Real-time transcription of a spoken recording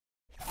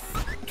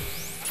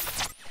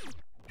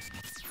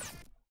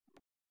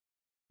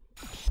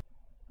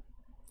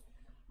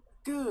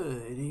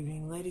Good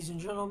evening, ladies and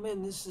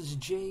gentlemen. This is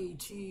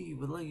JT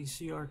with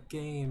Legacy Art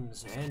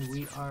Games, and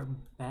we are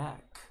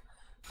back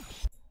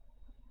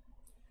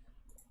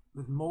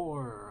with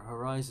more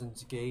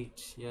Horizon's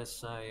Gate.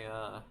 Yes,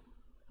 I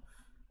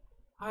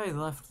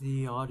left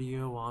the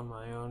audio on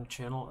my own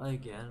channel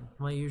again.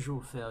 My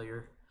usual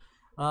failure.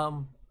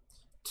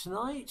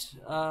 Tonight,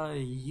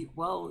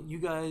 you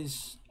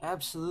guys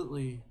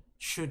absolutely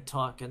should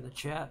talk in the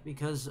chat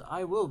because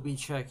I will be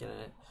checking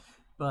it.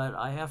 But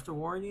I have to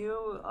warn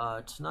you,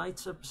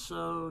 tonight's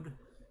episode,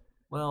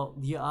 well,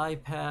 the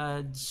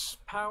iPad's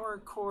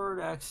power cord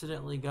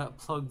accidentally got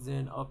plugged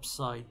in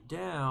upside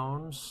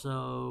down,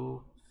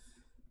 so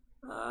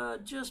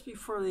just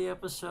before the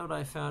episode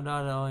I found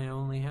out I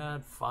only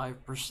had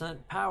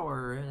 5%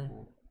 power,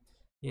 and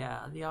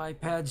yeah, the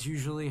iPad's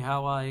usually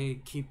how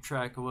I keep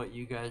track of what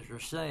you guys are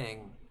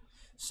saying.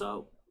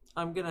 So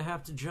I'm gonna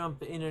have to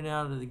jump in and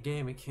out of the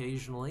game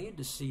occasionally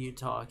to see you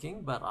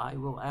talking, but I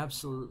will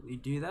absolutely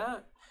do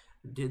that.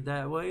 Did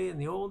that way in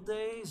the old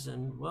days,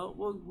 and well,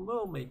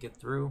 we'll make it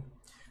through.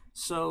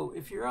 So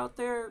if you're out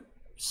there,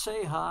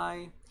 say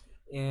hi,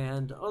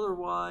 and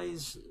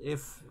otherwise,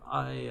 if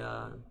I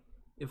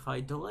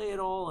delay at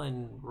all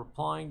in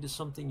replying to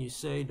something you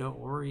say, don't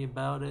worry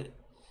about it,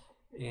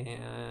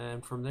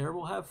 and from there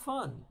we'll have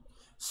fun.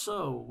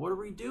 So what are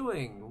we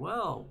doing?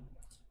 Well,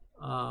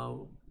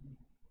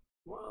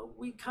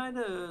 we kind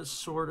of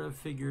sort of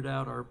figured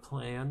out our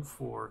plan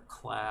for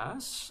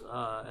class,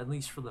 at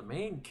least for the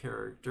main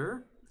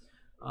character.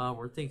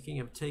 We're thinking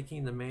of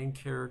taking the main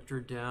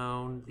character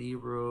down the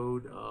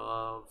road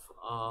of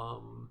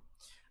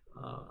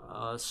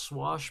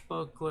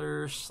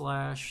swashbuckler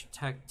slash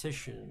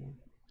tactician.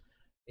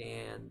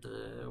 And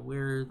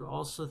we're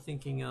also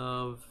thinking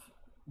of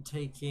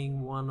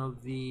taking one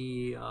of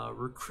the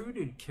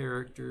recruited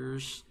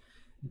characters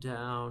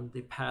down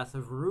the path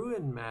of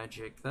ruin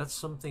magic. That's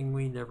something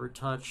we never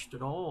touched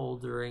at all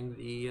during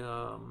the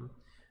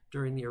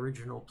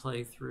original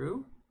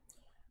playthrough.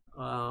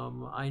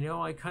 I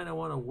know I kind of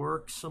want to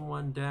work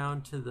someone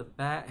down to the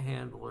bat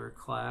handler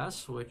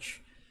class,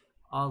 which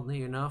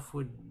oddly enough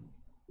would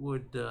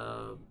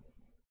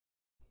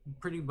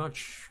pretty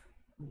much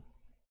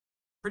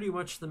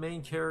the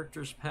main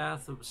character's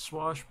path of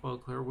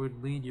swashbuckler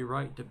would lead you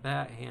right to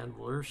bat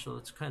handler, so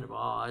it's kind of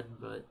odd,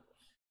 but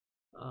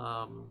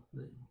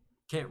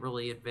can't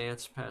really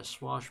advance past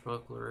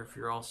swashbuckler if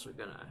you're also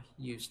gonna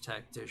use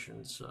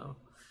tactician, so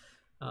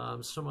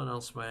someone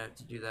else might have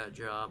to do that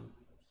job.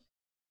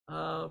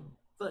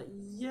 But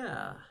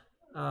yeah,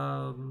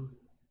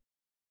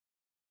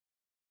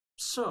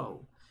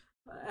 so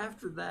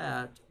after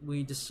that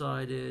we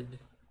decided,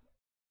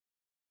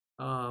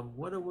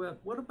 what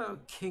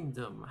about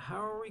kingdom?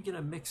 How are we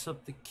gonna mix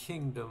up the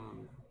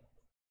kingdom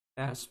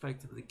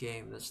aspect of the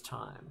game this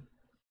time?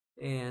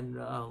 And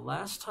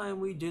last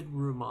time we did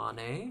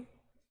Rumane,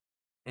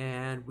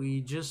 and we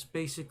just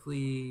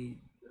basically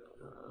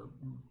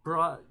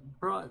brought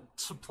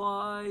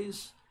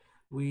supplies.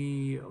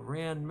 We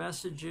ran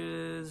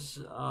messages.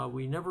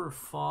 We never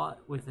fought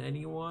with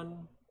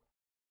anyone,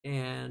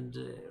 and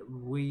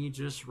we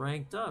just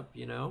ranked up.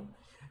 You know,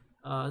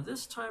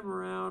 this time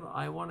around,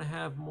 I want to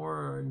have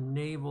more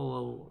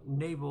naval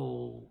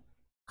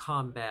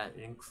combat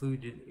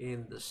included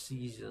in the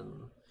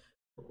season,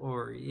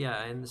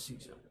 in the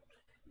season.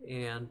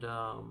 And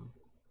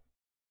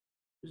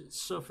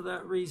so for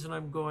that reason,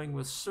 I'm going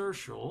with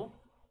Seartial.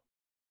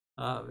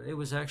 It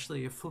was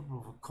actually a flip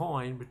of a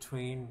coin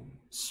between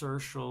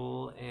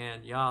Seartial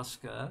and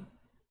Yaska.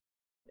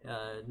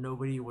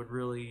 Nobody would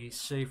really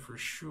say for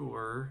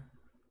sure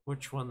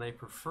which one they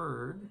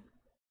preferred.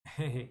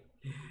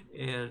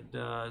 And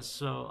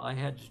so I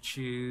had to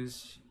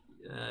choose,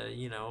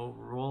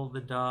 roll the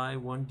die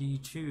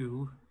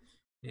 1d2,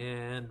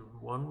 and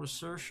one was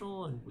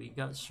Seartial, and we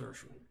got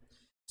Seartial.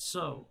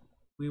 So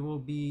we will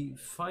be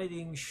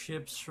fighting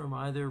ships from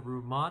either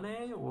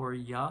Rumane or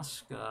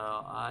Yaska.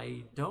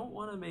 I don't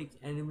want to make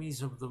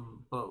enemies of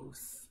them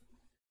both.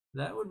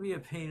 That would be a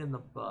pain in the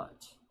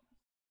butt.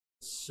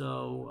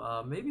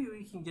 So maybe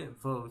we can get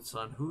votes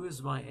on who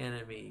is my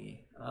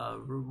enemy,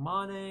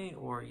 Rumane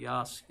or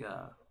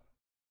Yaska.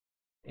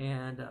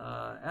 And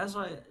as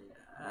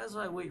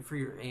I wait for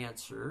your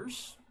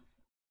answers,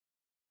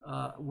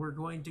 we're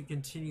going to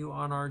continue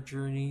on our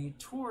journey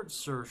towards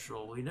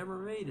Seartial. We never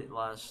made it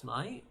last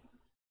night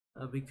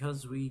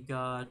because we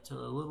got a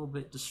little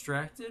bit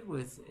distracted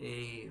with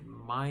a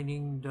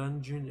mining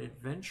dungeon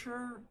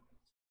adventure.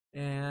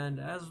 And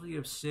as we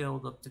have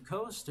sailed up the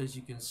coast, as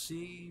you can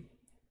see,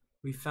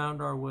 we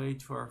found our way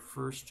to our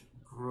first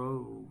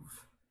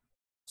grove.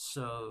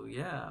 So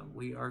yeah,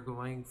 we are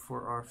going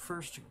for our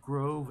first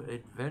grove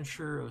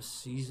adventure of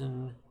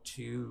season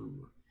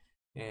 2.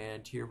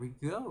 And here we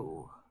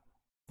go.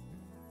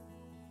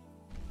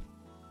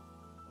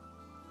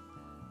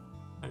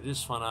 I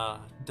just want to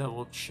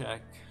double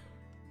check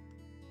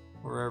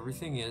where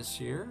everything is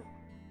here.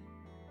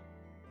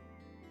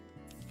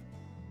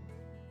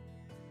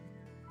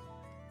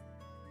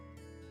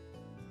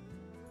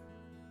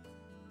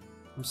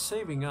 I'm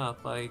saving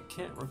up. I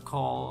can't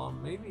recall.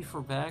 Maybe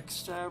for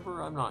Backstabber?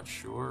 I'm not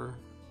sure.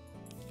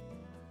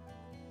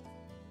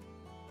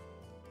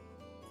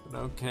 But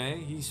okay,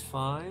 he's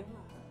fine.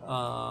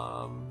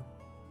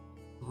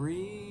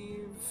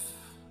 Reeve.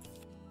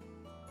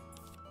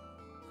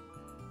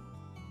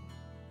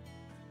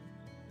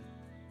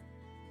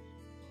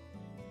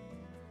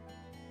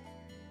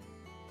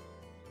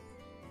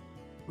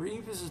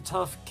 Reeve is a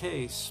tough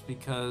case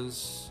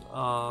because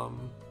I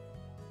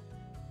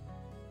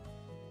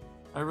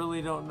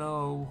really don't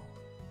know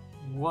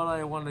what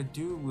I want to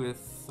do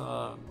with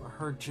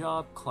her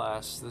job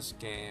class this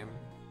game.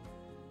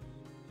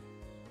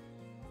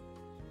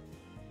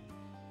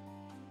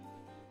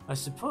 I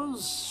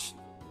suppose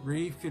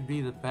Reeve could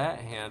be the bat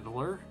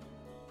handler.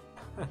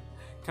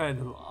 Kind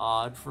of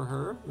odd for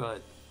her,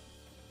 but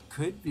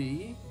could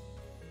be.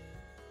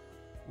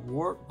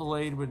 Warp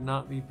Blade would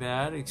not be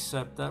bad,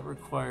 except that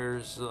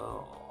requires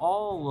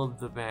all of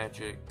the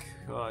magic,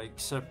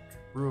 except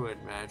Ruin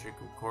magic,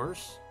 of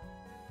course.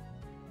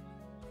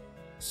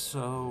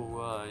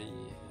 So,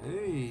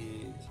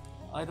 hey,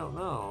 I don't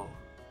know.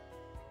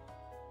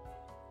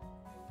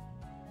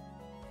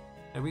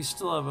 And we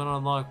still haven't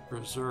unlocked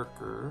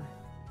Berserker.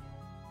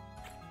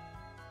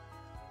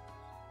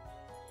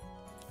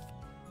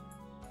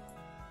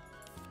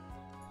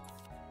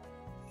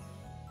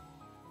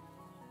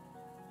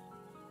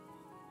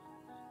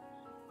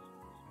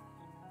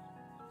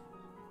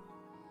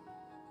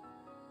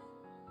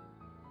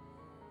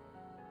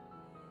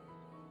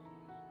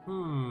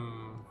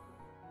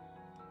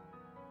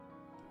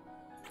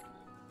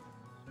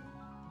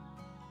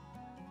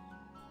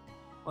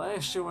 Well, I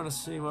actually want to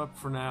save up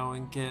for now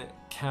and get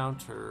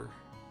Counter.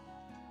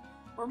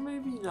 Or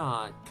maybe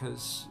not,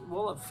 because,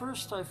 well, at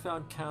first I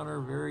found Counter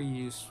very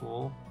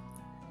useful.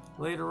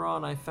 Later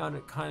on I found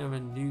it kind of a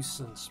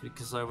nuisance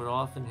because I would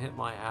often hit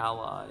my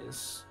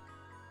allies.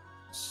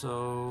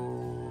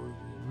 So,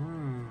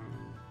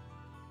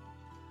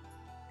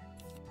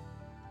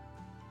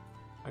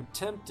 I'm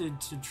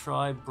tempted to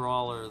try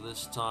Brawler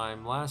this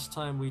time. Last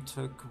time we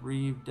took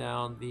Reeve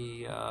down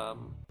the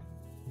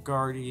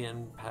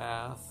Guardian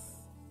path.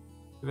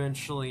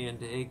 Eventually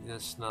into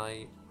Ignis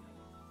Knight.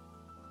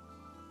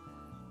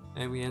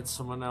 And we had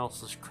someone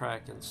else's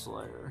Kraken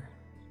Slayer.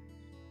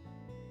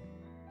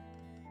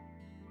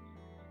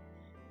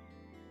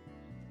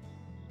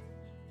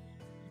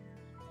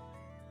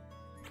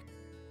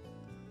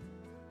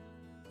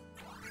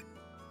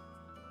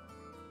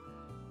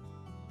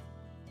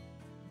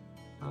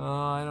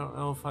 I don't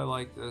know if I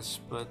like this,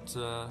 but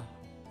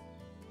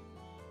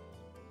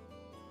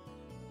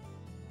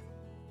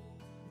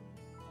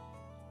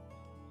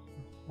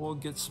we'll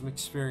get some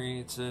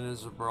experience in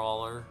as a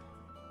brawler.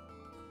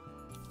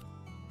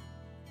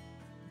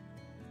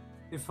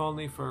 If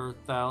only for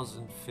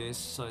 1,000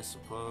 fists, I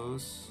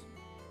suppose.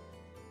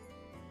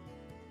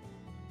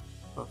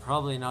 But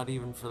probably not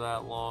even for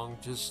that long,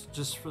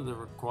 just for the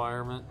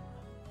requirement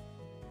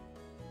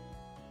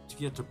to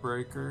get to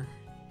Breaker.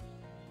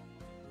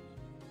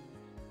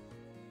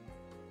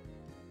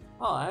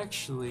 Oh,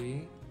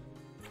 actually,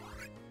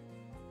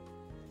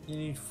 you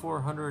need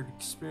 400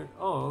 experience.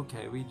 Oh,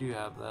 okay, we do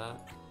have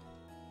that.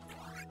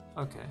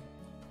 Okay.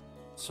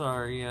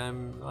 Sorry,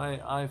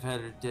 I've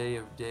had a day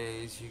of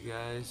days, you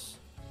guys.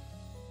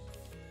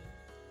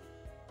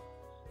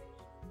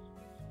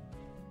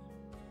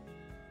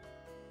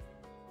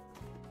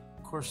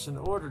 Of course, in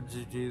order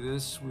to do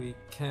this, we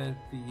can't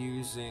be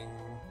using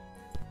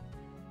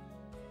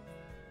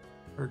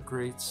her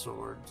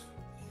greatsword.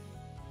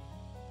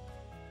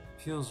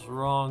 Feels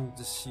wrong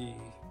to see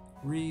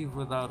Reeve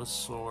without a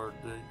sword.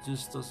 It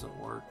just doesn't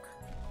work.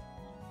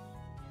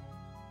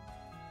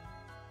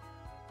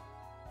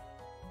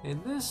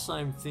 And this,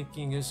 I'm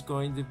thinking, is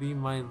going to be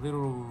my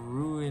little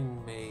Ruin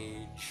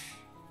Mage.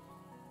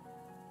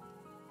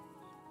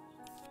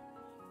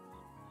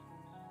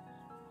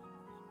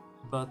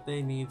 But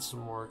they need some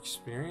more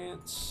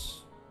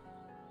experience.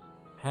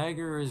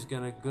 Hager is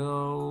gonna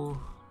go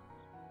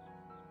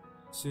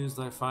as soon as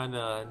I find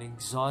an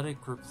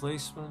exotic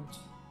replacement.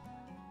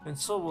 And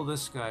so will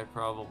this guy,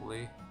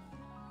 probably.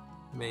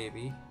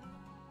 Maybe.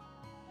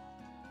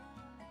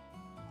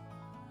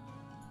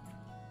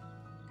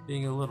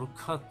 Being a little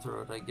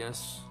cutthroat, I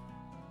guess.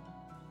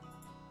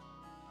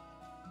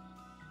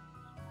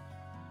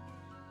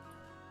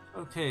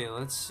 Okay,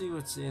 let's see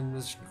what's in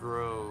this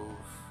grove.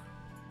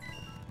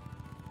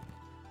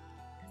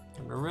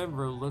 And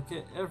remember, look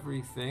at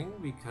everything,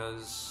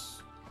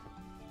 because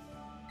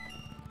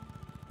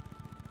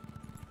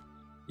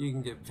you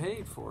can get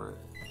paid for it.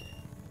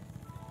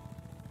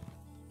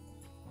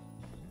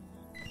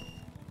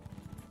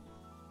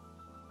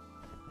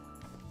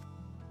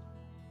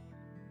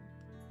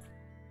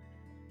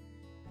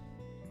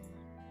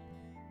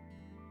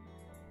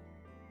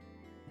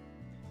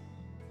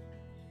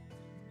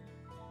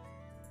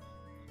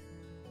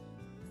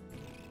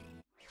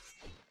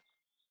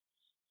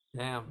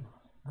 Damn.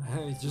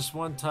 Just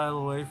one tile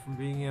away from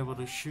being able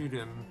to shoot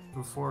him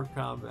before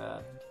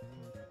combat.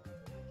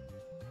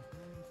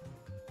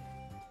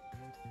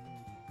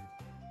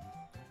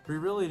 We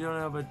really don't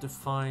have a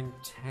defined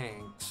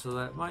tank, so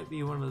that might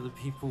be one of the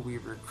people we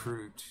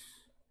recruit.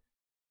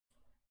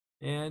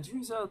 And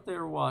who's out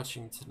there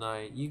watching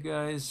tonight? You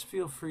guys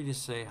feel free to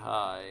say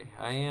hi.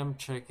 I am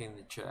checking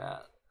the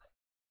chat.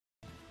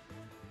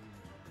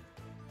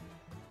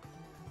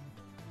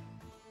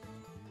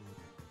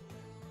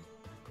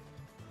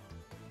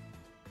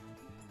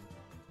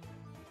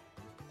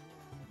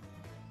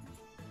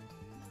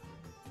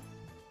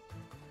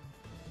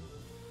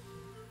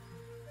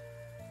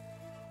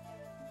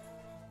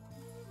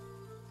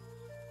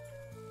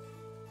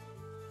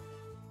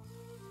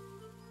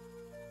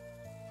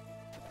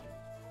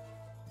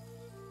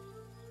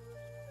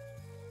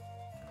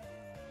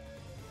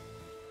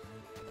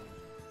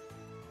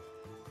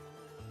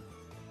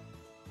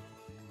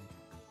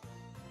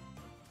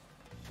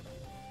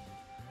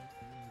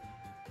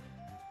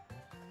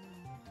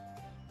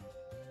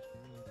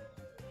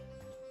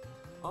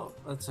 Oh,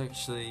 that's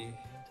actually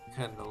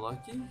kind of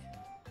lucky.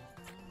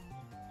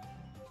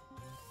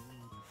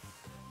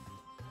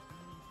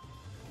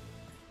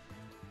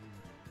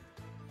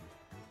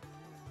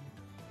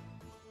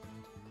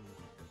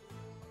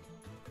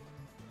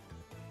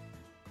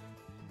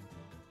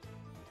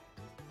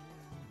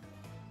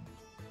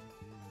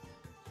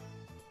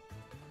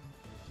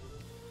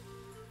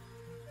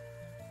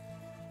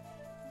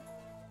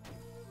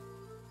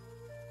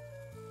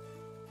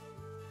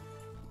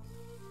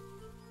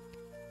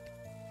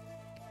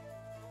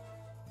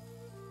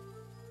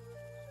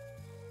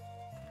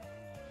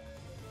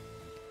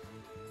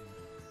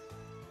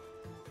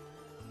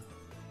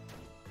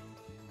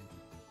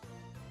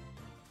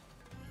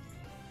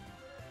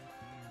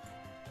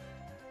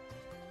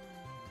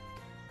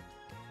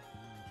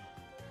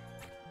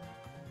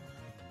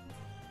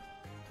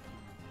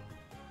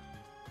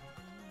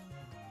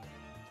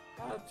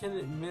 How can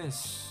it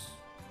miss?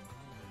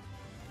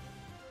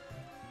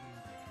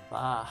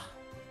 Ah.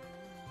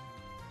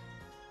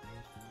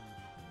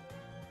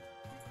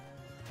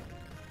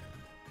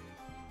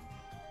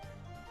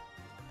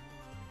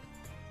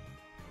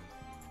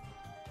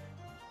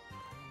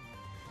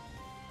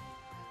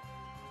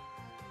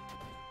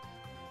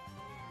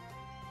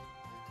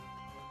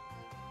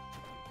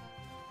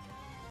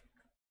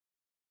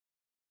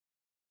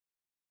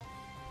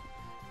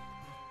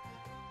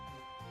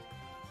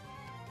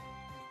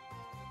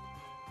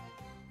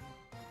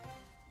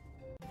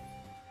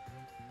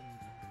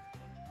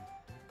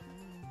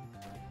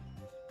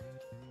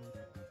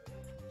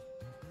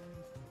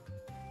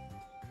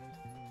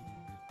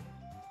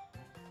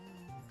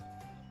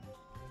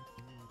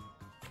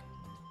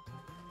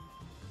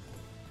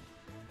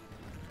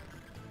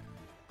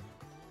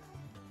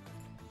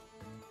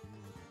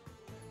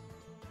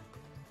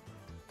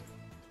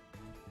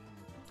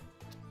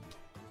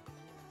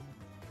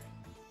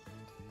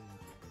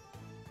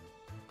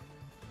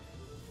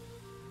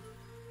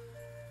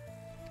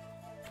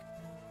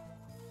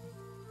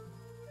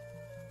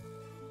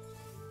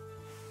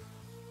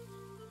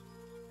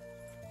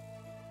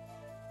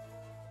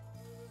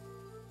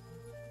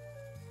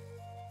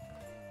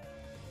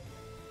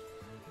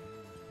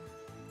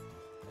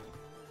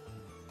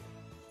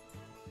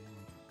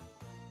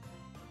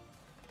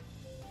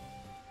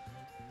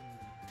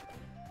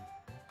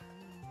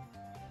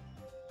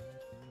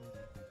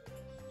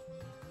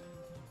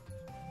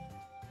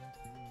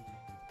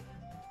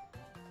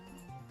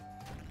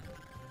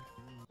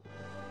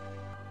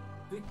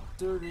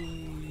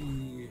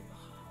 Victory!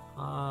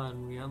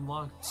 And we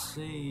unlocked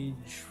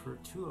Sage for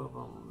 2 of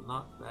them.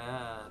 Not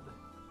bad.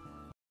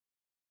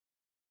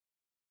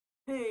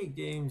 Hey,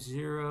 Game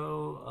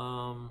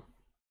Zero.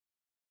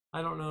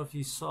 I don't know if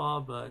you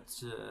saw, but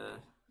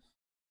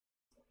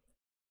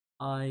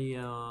I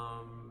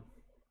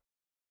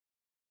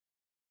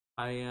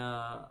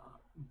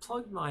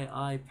plugged my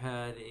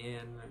iPad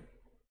in,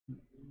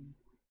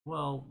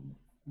 well,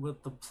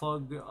 with the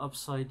plug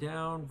upside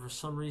down. For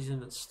some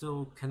reason it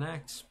still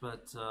connects,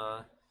 but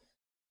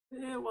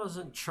it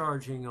wasn't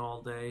charging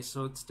all day,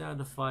 so it's down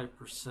to 5%.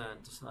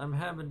 I'm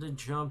having to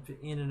jump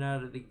in and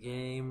out of the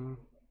game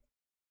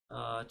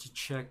to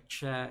check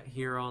chat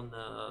here on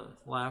the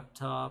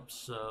laptop,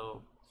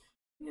 so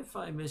if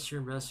I miss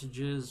your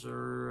messages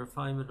or if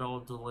I'm at all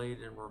delayed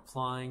in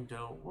replying,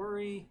 don't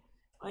worry.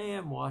 I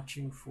am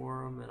watching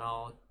for them and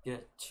I'll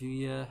get to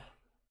you.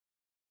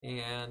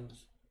 And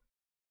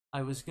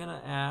I was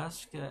gonna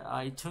ask,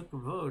 I took a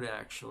vote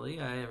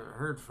actually. I haven't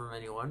heard from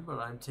anyone, but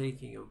I'm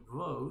taking a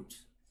vote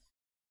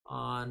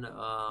on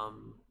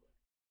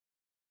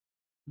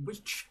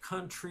which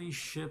country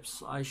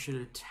ships I should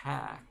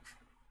attack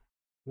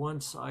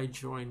once I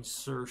join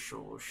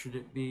Seartial. Should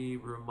it be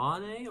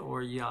Romane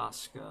or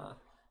Yaska?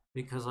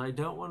 Because I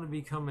don't want to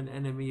become an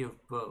enemy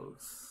of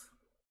both.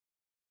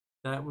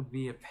 That would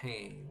be a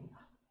pain.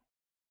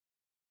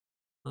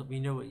 Let me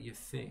know what you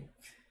think.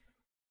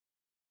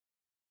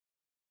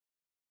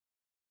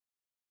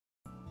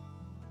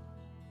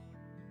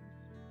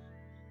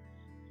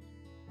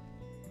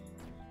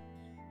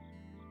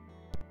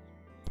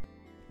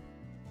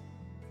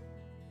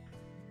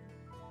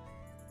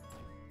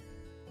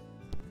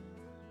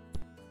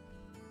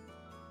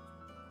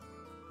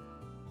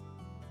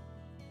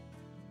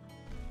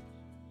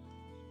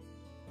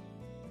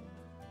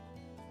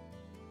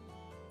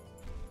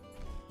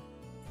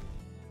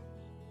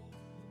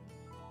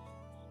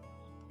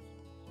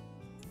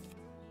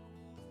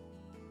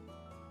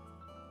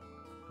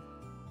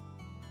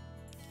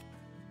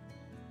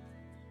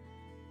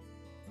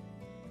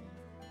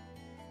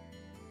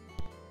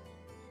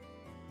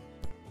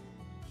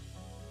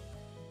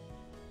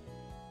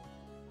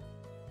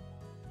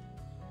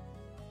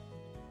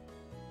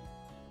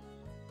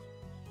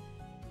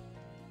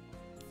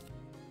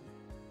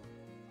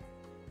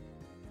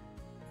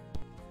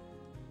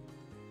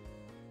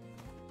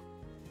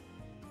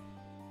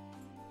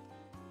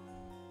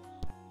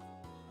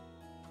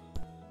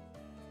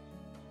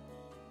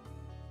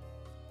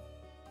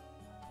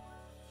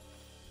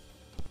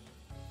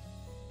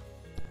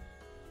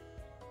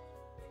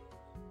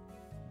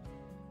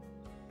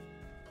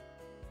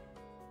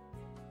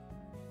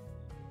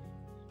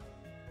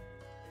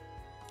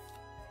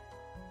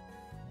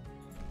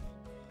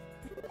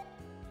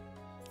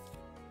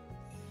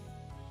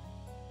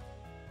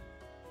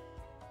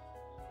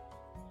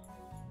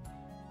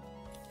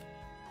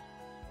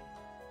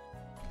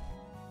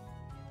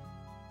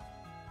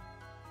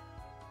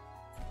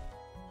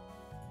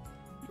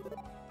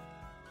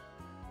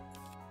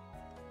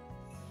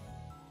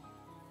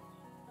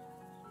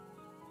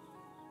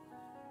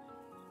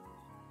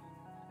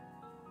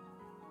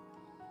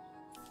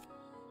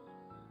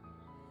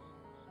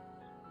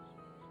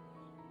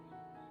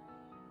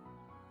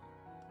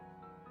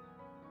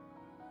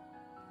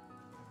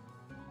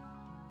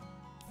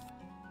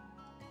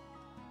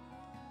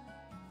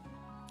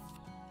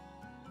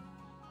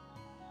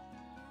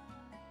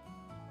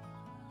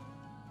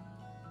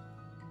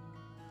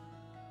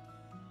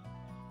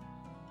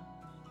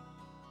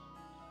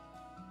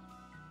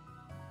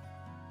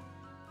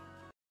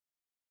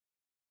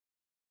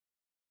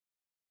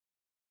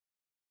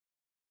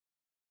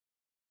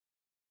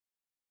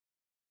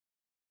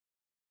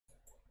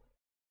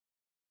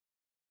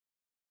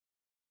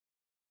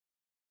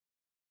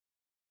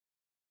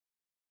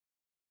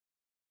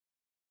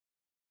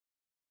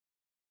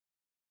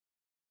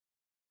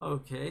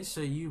 Okay,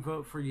 so you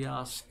vote for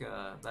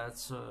Yaska.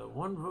 That's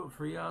one vote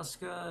for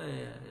Yaska,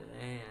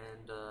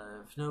 and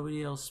if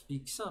nobody else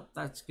speaks up,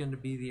 that's going to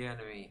be the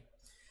enemy.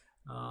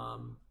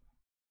 Um,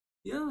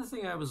 the other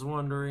thing I was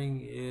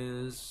wondering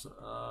is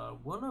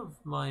one of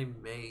my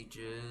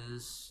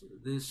mages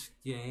this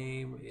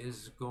game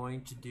is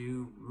going to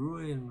do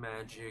Ruin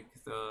Magic,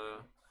 the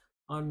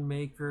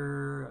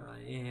Unmaker,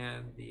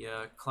 and the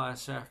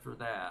class after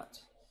that.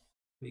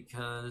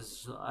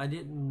 Because I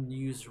didn't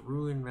use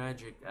Ruin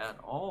Magic at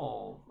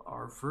all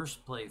our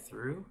first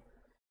playthrough,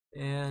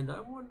 and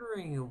I'm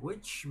wondering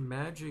which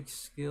magic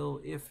skill,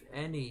 if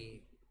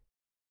any,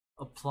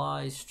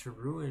 applies to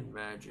Ruin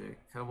Magic.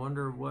 I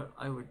wonder what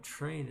I would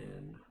train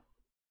in.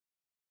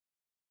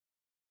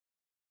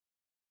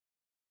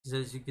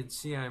 As you can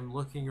see, I'm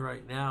looking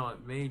right now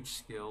at mage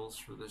skills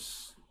for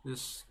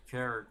this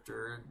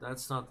character.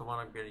 That's not the one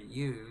I'm going to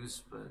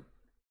use, but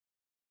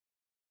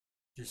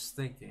just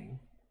thinking.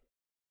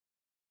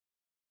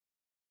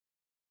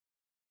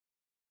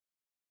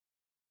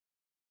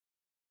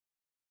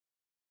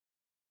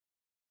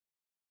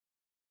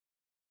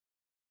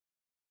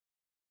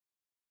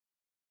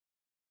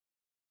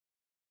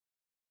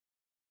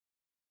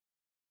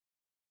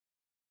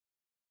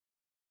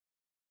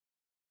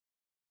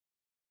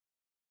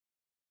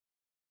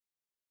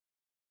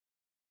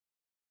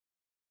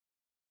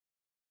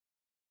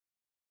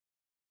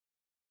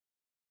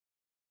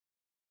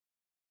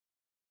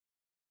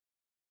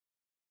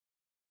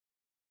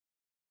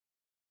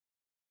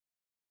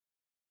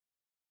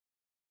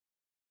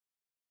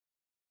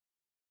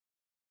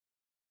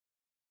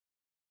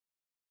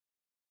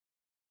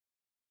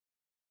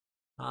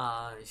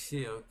 Ah, I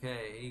see,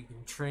 okay. You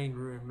can train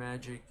Ruin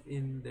Magic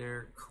in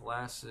their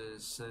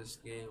classes, says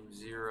Game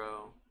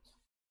 0.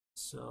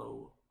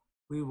 So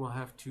we will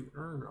have to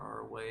earn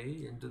our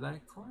way into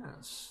that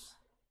class.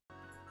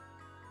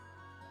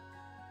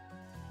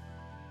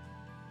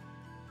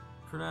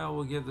 For now,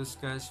 we'll give this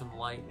guy some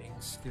lightning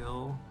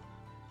skill,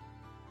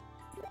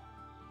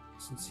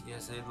 since he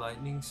has a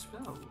lightning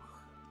spell.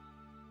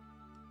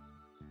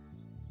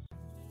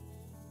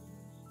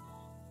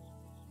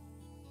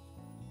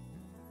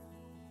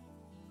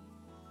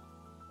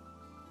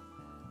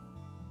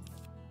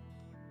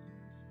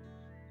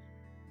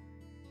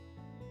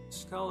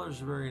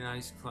 Scholar's a very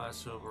nice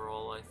class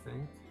overall, I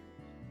think.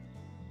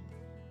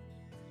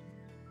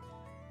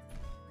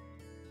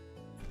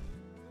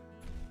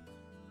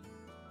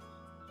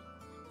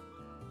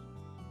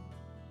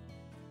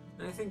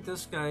 I think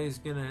this guy is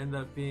gonna end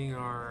up being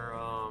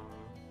our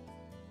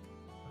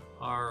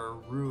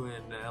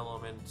ruin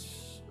element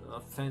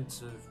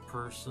offensive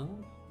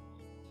person,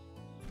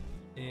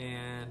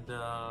 and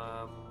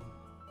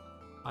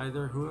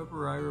either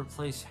whoever I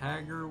replace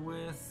Hager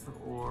with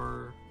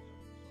or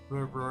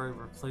whoever I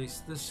replace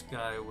this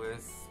guy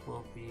with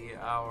will be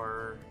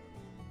our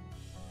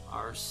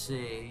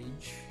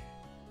sage,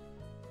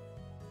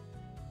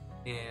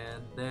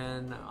 and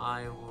then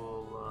I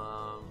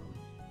will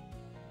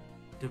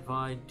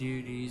divide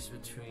duties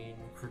between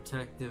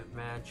protective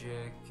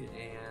magic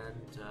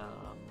and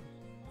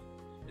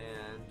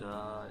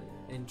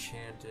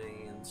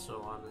enchanting and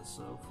so on and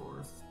so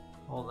forth.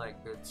 All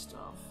that good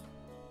stuff.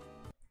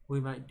 We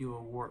might do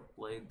a warp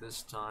blade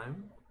this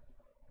time.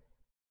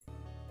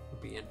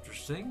 It'll be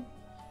interesting.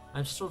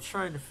 I'm still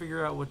trying to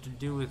figure out what to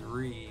do with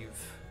Reeve.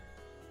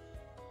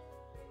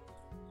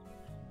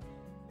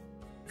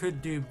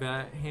 Could do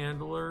Bat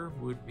Handler,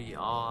 would be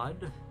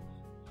odd.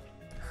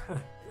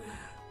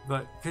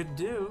 But could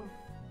do.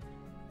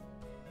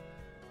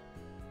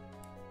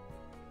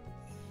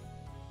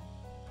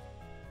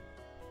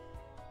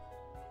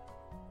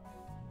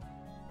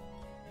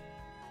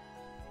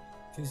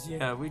 Because,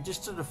 yeah, we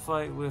just did a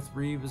fight with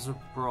Reeve as a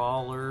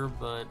brawler,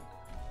 but...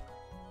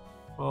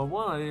 Well,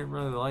 one, I didn't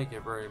really like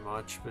it very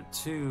much, but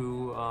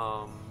two,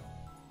 I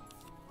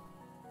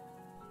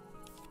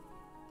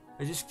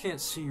just can't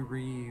see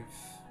Reeve,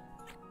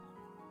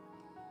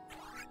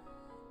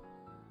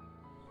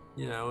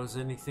 you know, as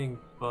anything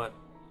but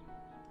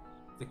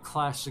the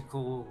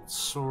classical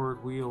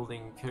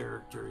sword-wielding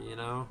character, you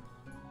know?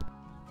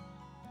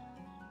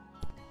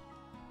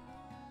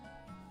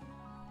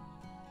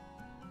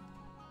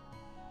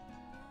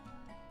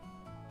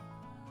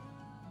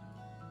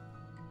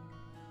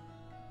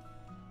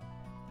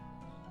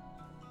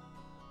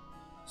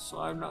 So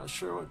I'm not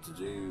sure what to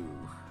do.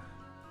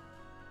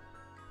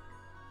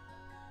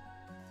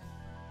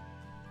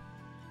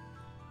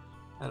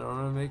 I don't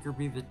want to make her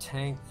be the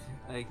tank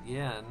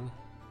again.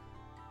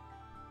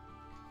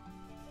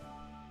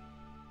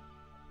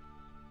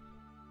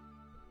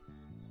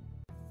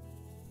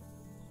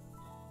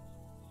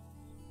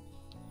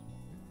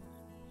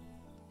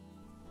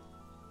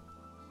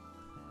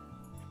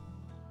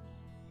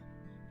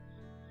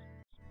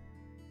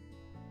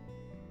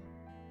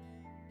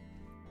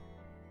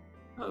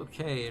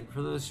 Okay, and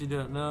for those who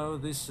don't know,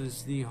 this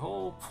is the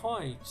whole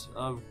point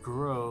of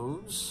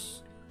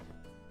groves.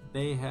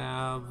 They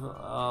have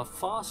a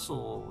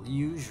fossil,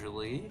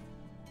 usually,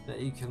 that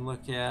you can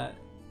look at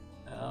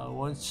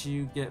once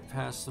you get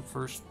past the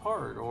first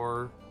part,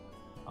 or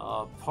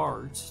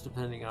parts,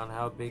 depending on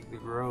how big the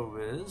grove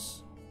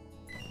is.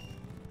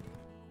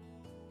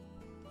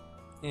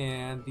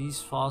 And these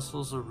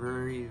fossils are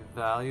very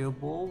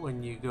valuable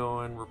when you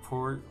go and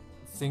report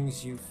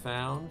things you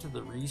found to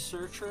the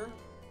researcher.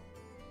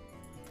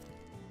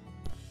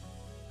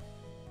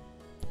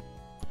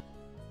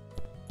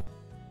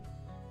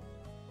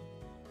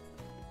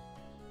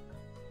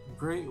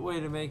 Great way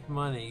to make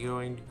money,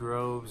 going to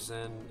groves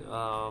and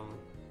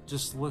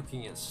just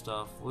looking at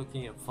stuff,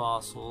 looking at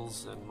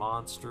fossils and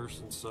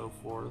monsters and so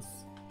forth.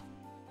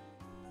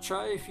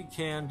 Try if you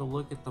can to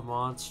look at the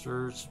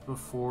monsters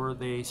before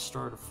they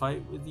start a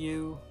fight with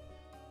you.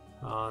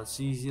 It's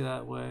easy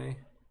that way.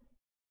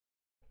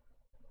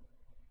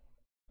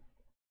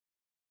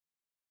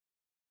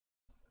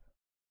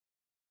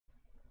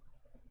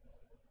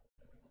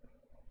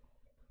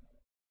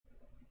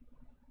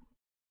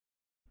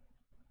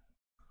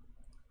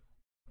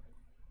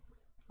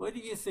 What do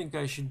you think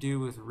I should do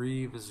with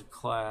Reeve as a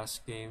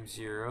class, Game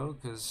Zero?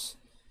 Because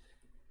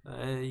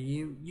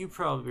you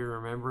probably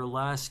remember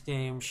last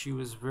game she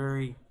was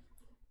very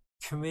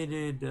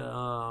committed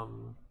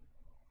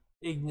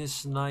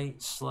Ignis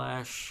Knight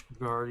 /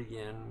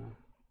 Guardian,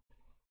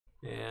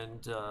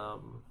 and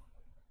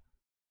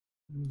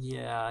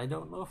yeah, I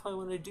don't know if I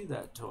want to do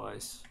that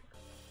twice.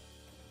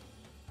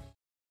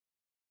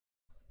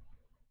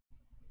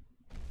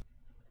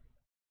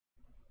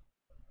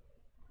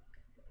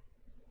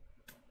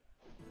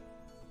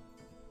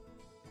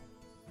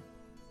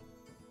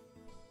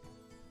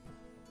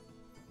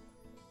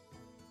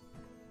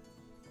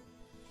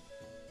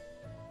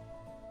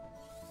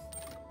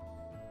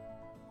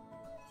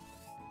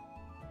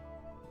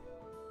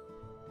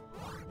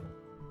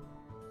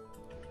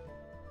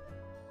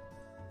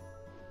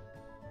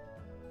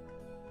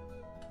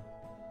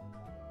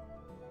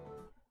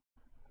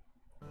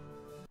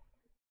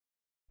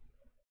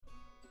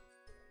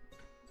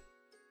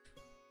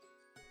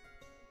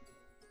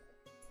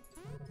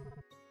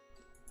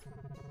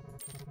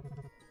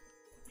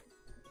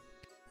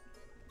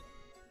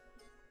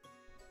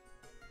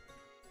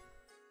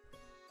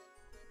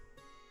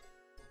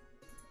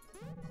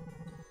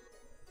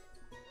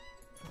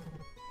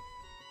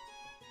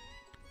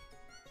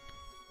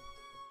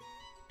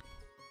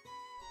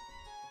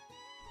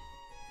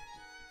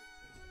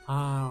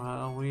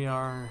 Well, we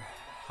are,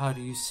 how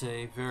do you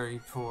say,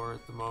 very poor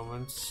at the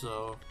moment,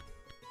 so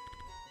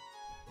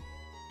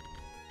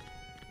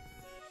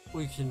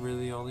we can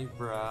really only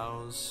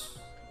browse.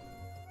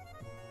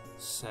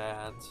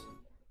 Sad.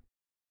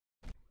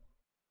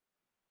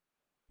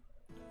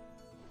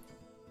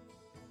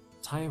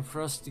 Time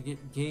for us to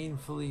get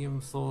gainfully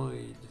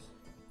employed.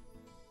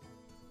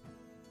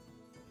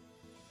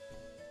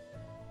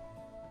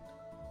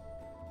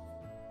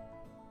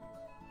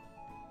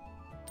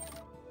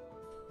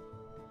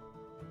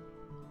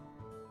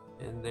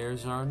 And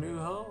there's our new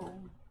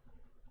home.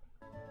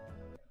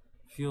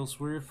 Feels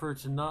weird for it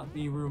to not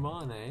be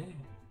Rumane.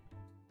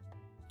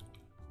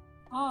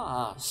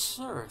 Ah,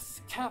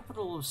 Cirth,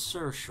 capital of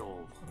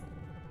Seartial.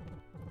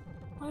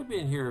 I've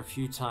been here a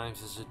few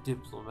times as a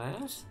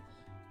diplomat,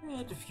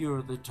 and a few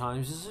other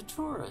times as a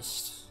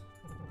tourist.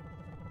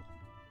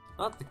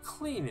 Not the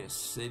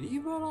cleanest city,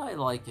 but I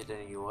like it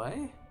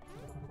anyway.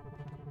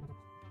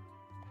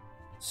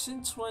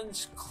 Since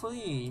when's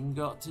clean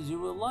got to do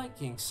with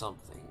liking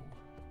something?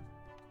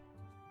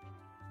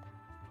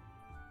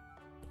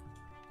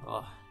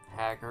 Ugh,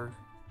 haggard.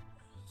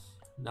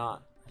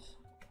 Not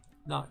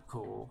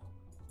cool.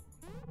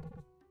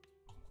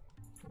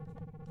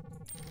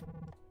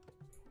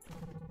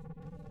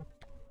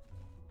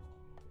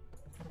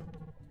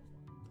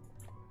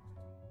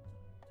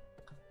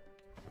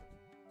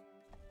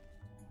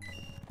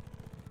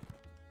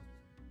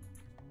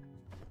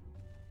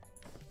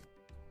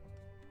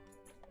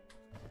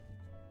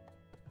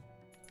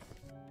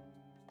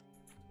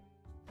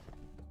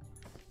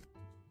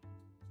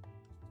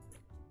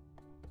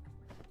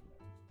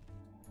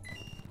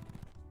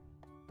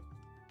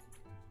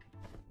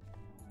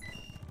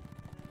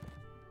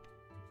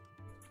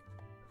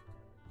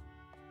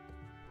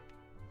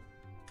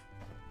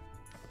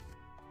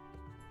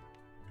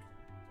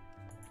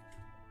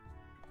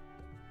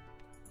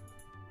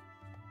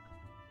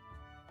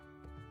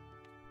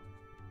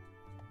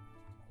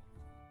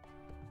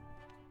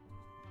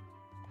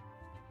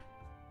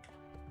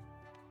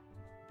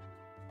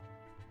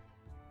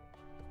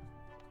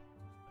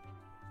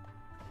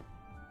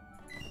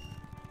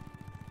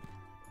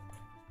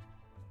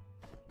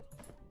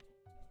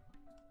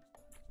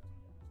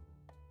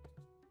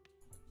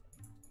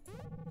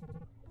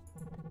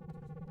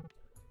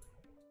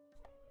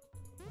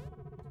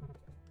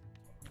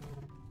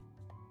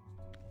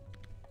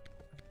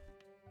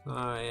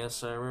 Ah,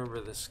 yes, I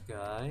remember this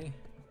guy.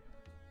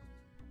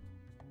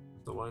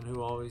 The one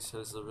who always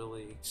has the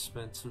really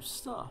expensive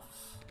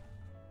stuff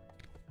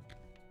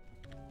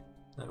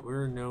that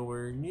we're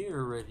nowhere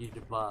near ready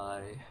to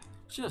buy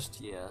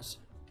just yet.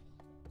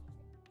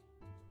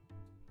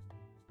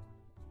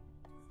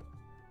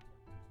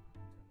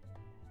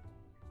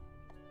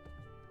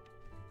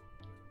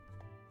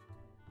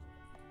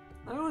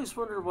 I always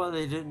wonder why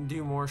they didn't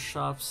do more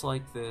shops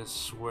like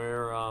this,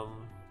 where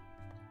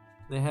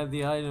they have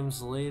the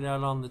items laid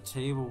out on the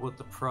table with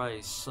the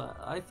price.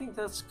 I think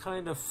that's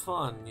kind of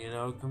fun, you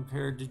know,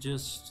 compared to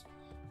just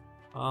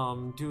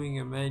doing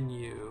a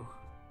menu.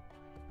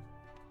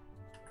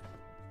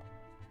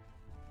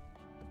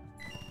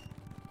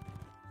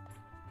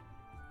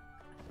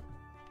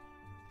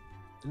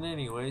 And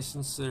anyway,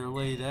 since they're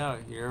laid out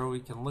here, we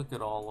can look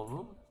at all of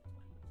them.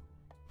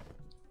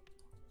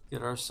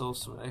 Get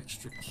ourselves some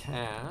extra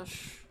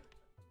cash.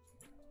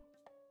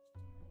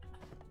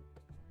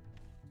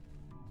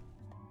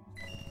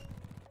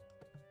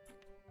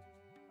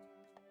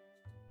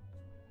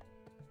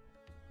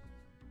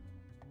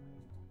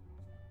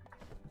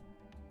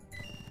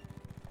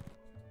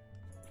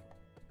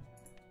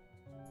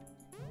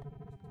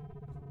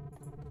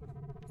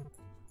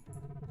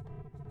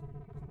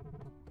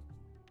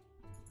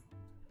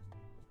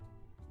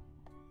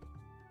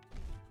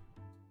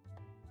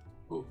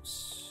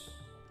 Oops.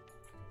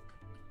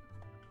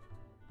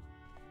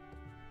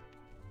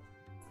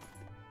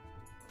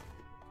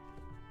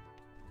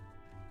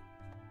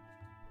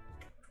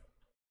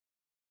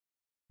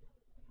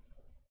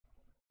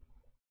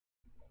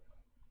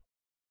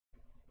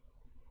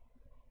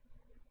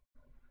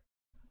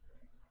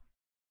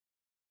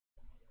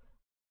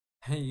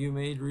 You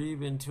made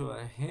Reeve into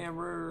a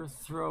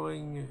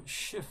hammer-throwing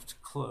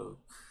shift cloak.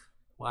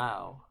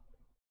 Wow.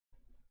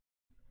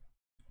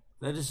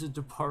 That is a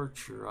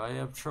departure. I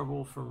have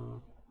trouble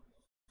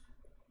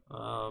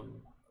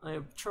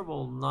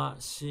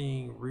not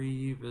seeing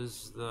Reeve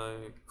as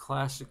the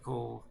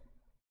classical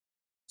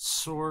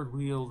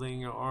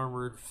sword-wielding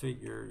armored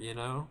figure, you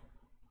know?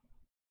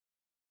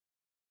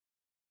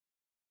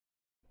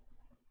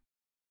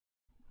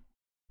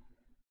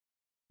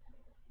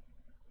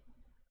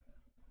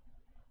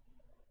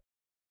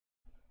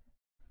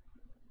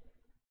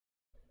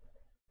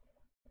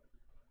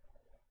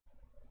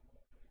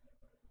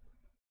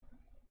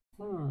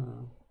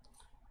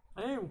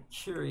 I am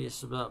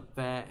curious about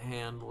Bat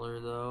Handler,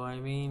 though. I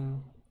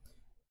mean,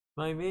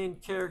 my main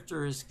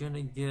character is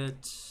gonna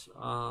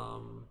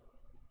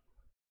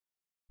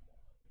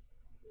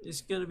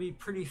is gonna be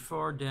pretty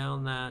far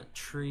down that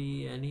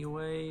tree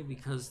anyway,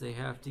 because they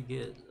have to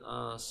get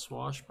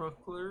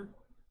Swashbuckler,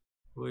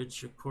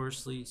 which of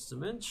course leads to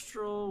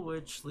Minstrel,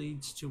 which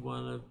leads to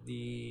one of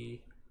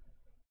the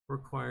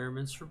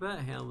requirements for Bat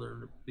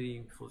Handler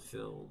being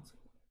fulfilled.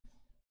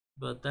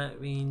 But that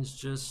means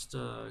just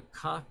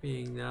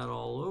copying that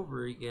all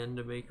over again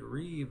to make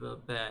Reeve a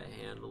Bat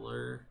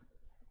Handler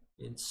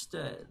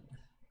instead,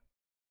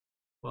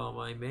 while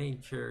my main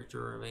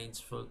character remains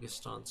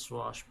focused on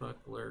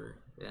Swashbuckler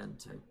and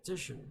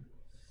Tactician.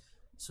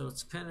 So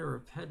it's kind of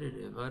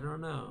repetitive, I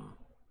don't know.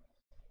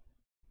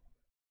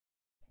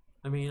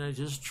 I mean, I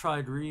just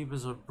tried Reeve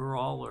as a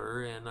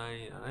brawler, and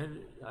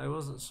I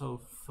wasn't so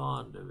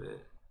fond of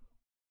it.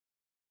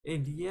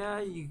 And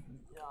yeah,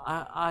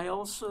 I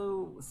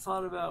also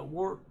thought about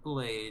Warp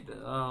Blade.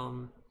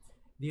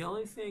 The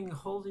only thing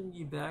holding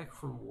you back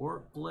from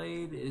Warp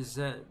Blade is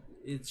that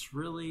it's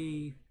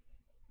really,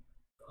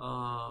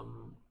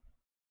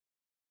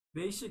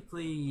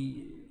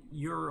 basically,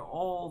 you're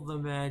all the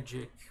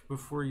magic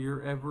before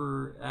you're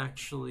ever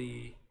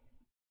actually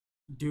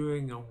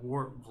doing a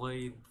Warp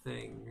Blade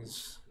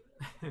things.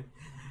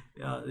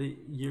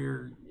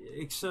 You're,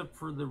 except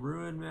for the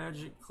Ruin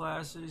Magic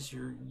classes,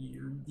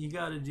 you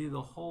got to do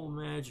the whole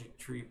magic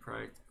tree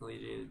practically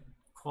to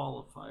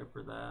qualify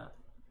for that.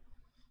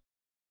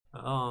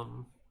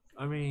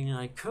 I mean,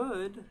 I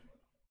could.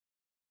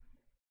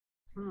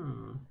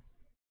 Hmm.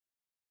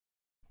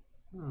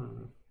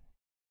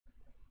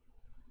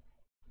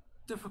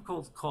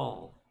 Difficult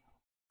call.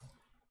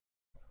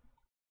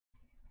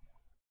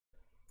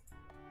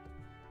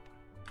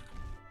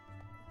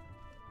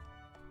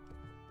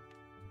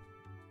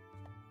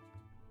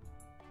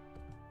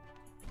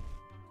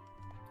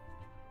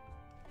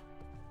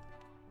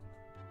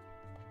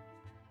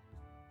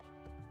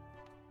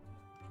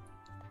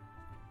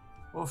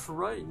 Well, for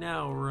right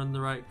now, we're in the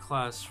right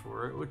class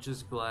for it, which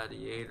is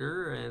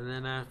Gladiator, and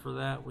then after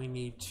that, we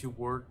need to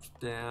work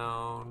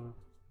down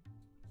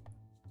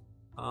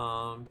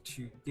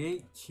to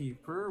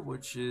Gatekeeper,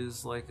 which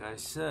is, like I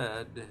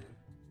said,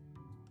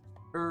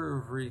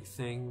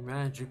 everything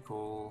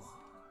magical.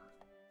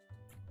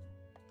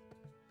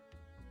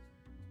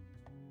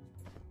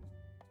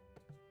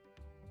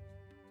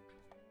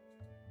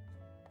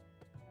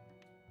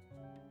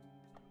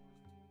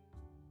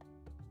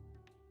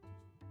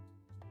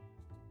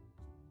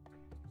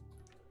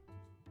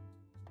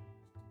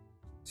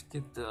 Let's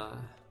get the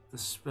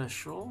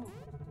special.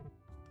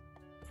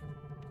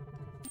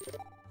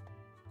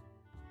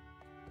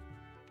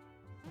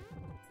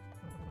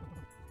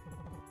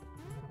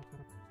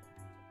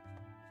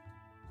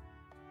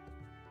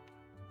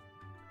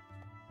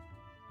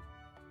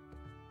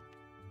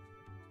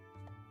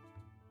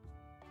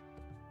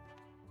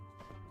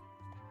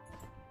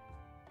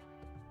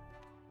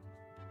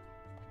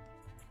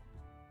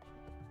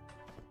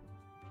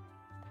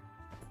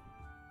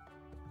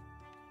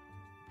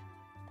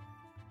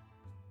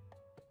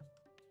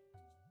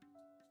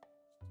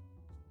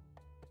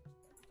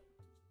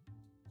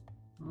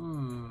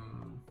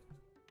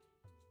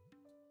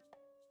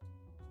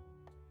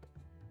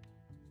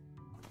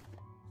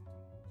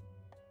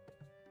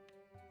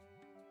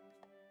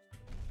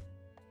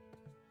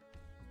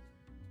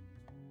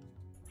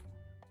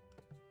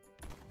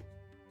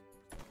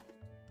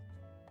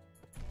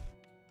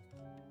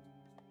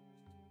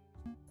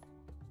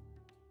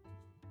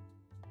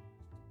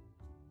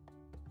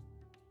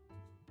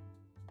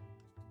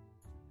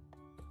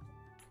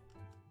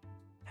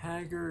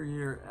 Hager,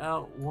 you're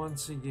out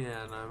once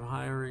again. I'm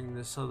hiring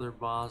this other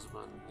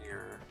Bosman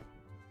here.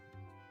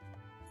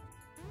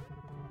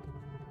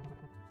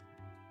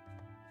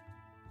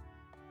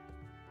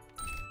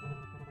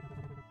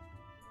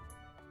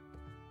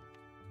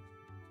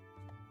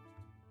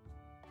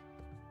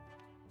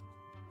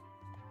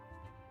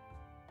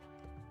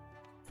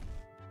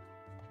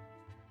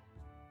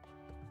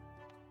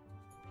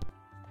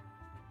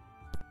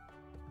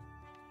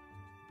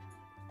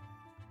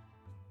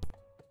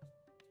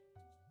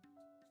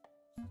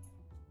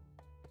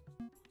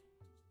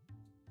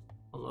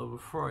 Although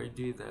before I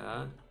do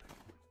that,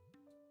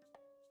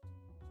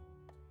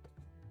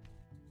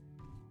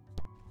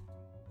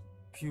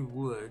 if you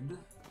would,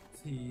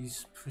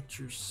 please put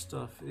your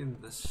stuff in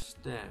the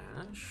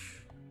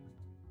stash.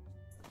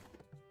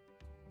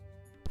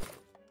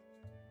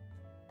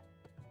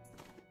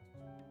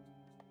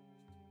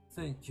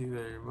 Thank you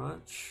very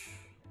much.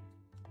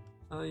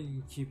 You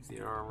can keep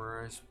the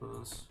armor, I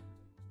suppose.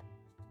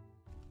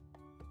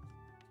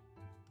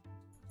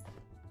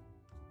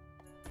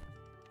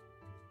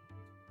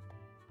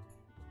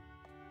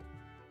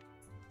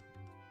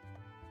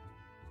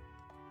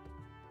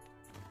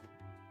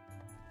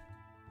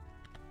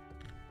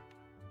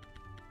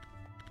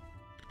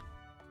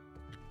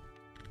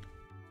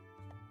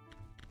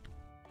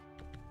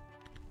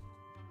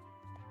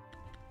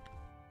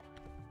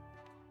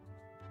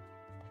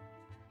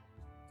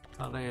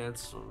 Thought I had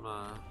some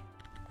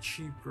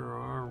cheaper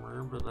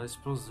armor, but I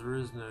suppose there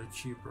is no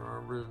cheaper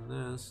armor than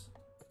this.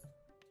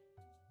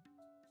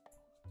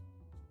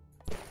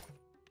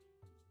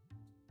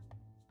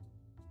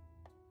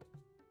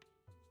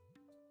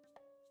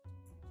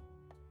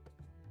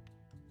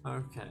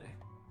 Okay.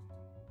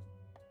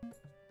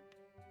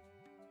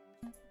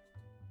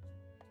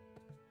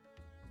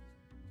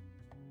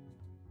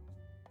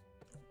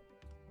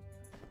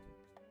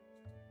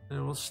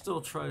 And we'll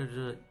still try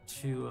to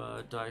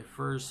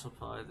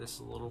diversify this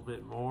a little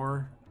bit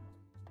more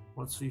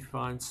once we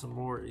find some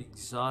more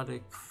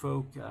exotic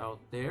folk out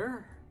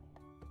there.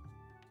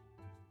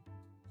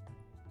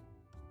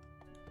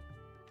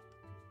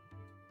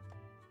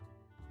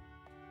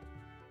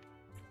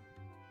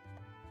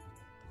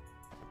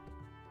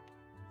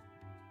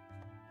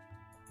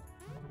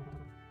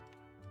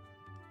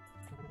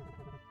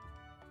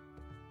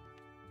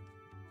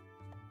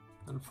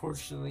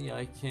 Unfortunately,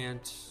 I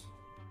can't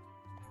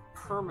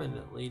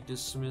permanently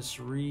dismiss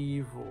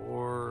Reeve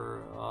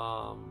or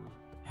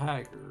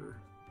Hager,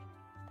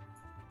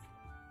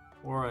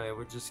 or I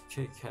would just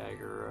kick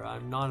Hager.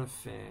 I'm not a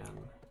fan.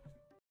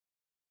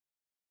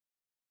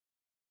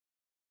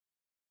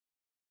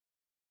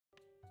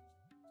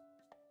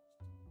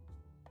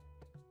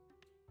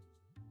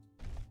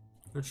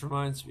 Which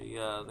reminds me,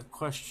 the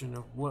question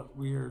of what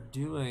we are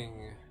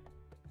doing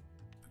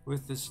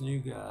with this new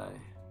guy.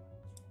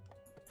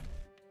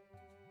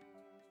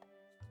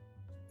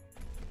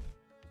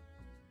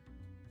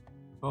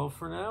 Well,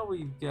 for now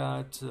we've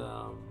got,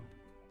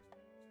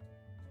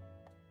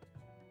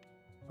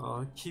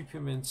 I'll keep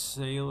him in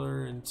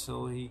Sailor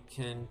until he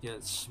can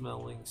get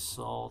smelling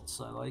salts.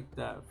 I like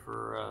that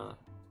for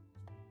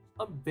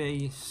a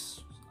base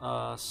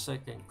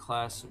second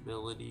class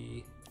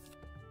ability.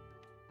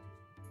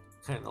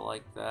 Kind of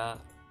like that.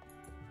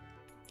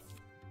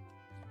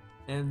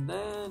 And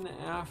then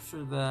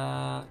after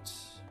that,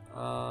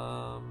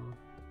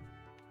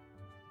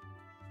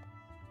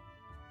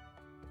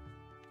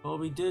 well,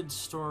 we did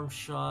Storm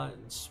Shot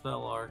and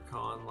Spell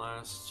Archon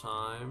last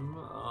time.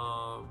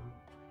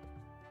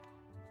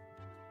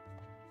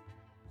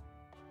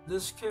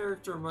 This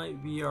character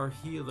might be our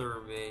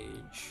healer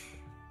mage,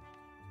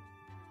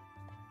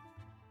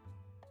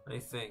 I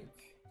think.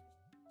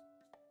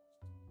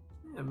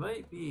 Yeah, it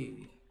might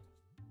be.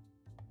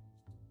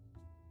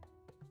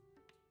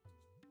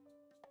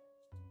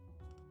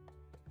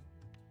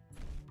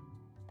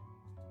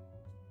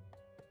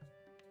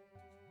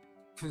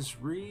 Because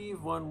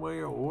Reeve, one way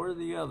or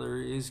the other,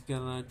 is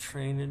gonna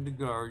train into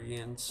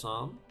Guardian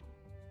some.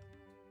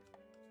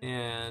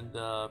 And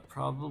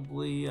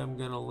probably I'm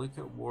gonna look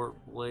at Warp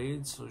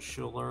Blade, so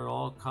she'll learn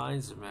all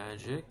kinds of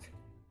magic.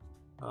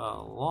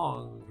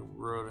 Long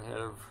road ahead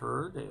of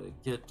her to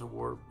get to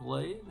Warp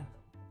Blade.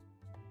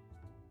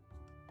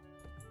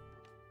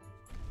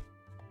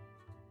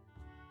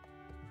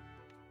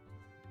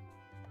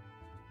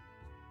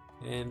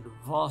 And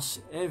Vos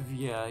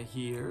Evia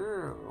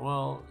here,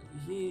 well,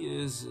 he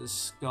is a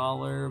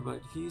scholar,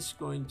 but he's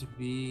going to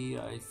be,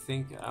 I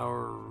think,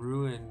 our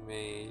Ruin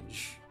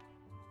Mage.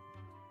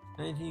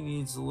 And he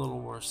needs a little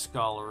more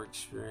scholar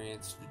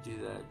experience to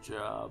do that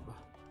job.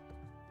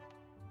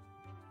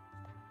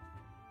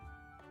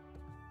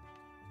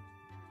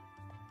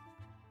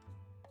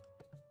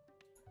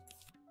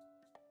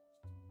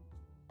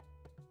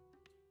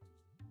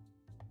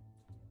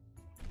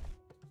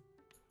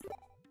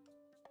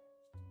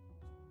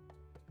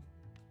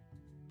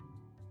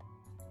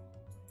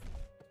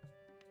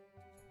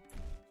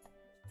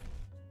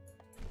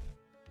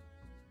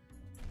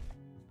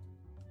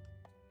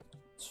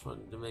 Just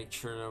wanted to make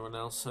sure no one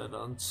else had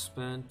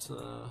unspent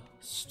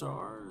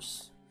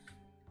stars.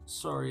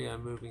 Sorry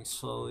I'm moving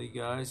slowly,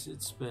 guys.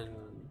 It's been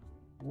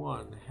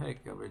one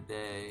heck of a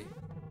day.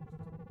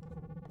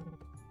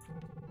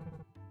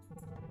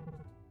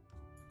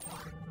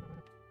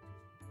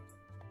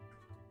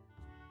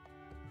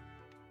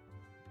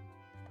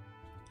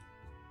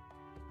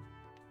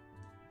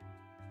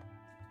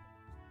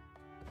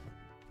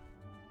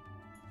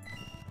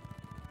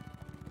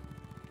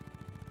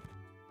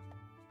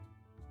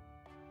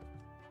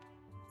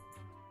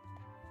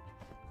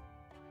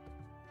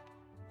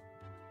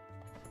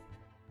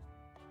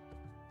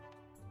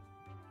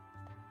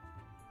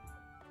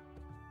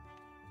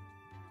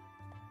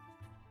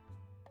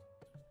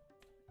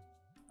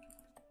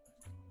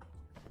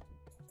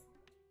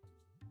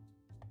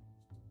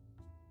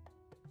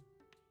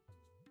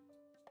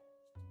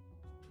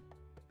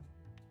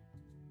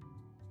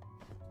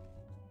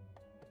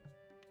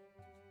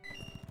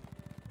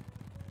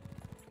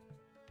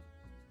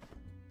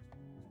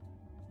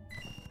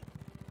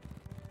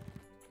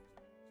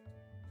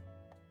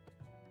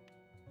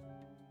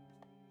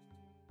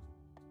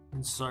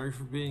 And sorry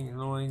for being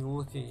annoying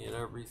looking at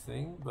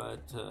everything,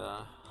 but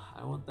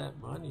I want that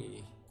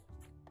money.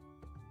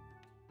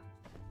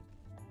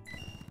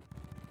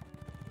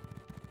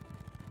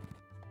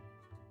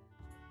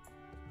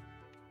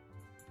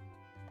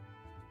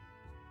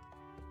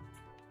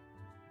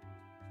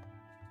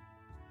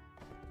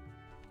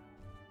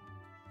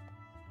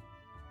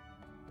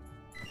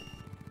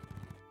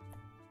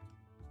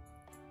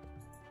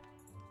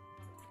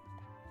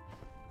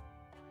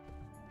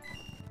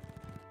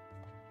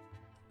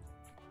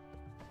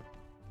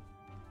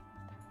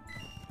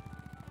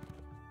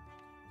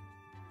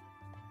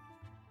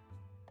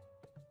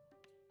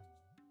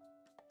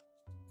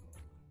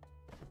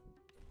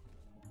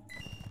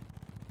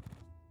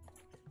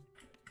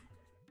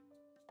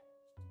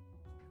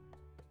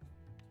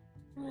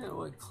 Yeah,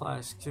 what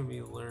class can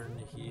we learn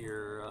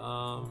here?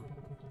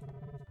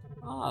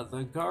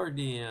 The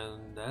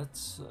Guardian.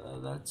 That's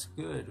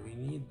good. We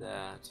need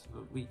that,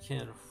 but we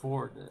can't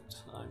afford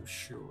it, I'm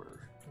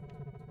sure.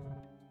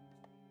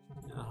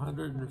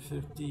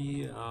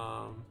 150.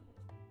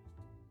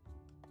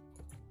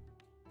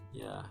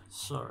 Yeah,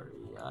 sorry,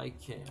 I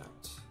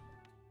can't.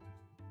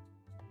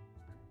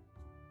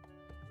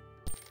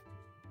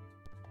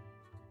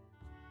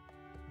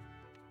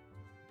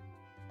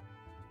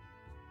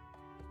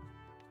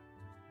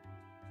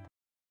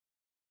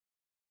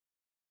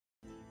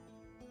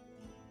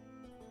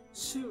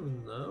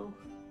 Soon, though.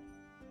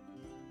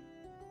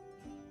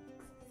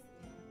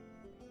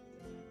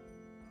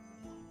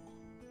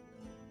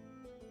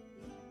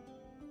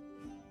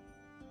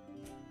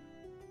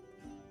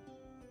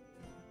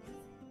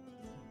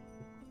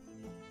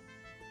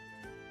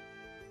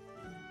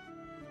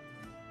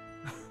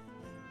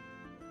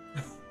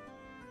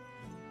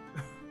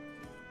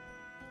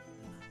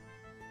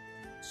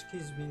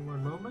 Excuse me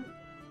one moment.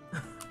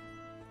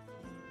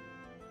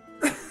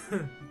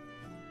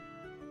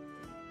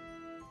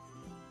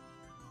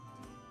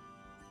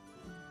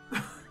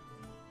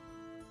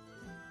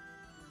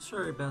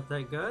 Sorry about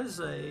that,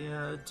 guys.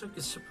 I took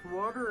a sip of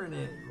water and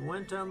it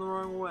went down the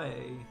wrong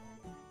way.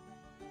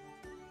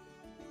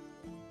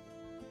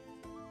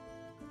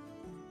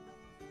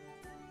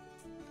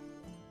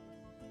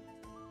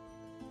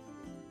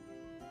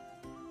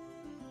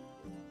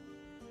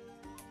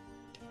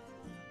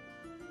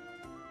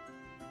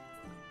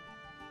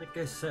 Like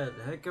I said,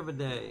 heck of a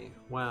day.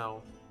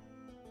 Wow.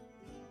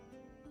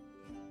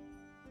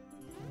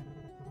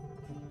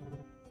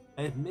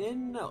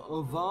 Admin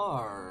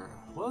Ovar.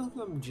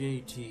 Welcome,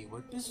 JT.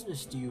 What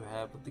business do you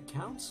have with the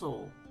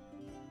council?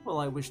 Well,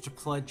 I wish to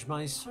pledge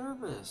my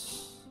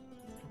service.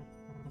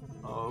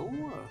 Oh,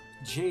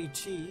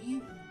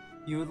 JT,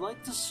 you would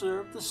like to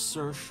serve the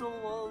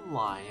Seartial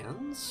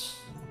Alliance?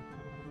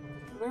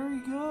 Very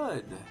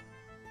good.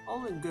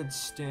 All in good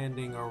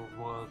standing are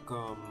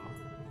welcome.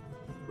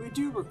 We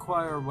do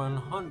require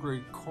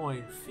 100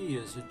 coin fee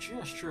as a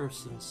gesture of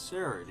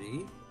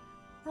sincerity,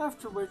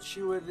 after which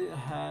you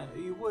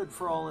would,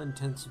 for all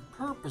intents and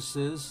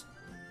purposes,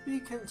 be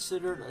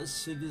considered a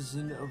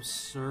citizen of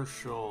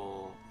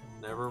Seartial.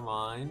 Never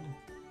mind.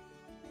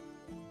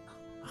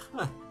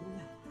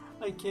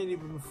 I can't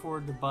even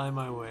afford to buy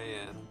my way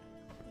in.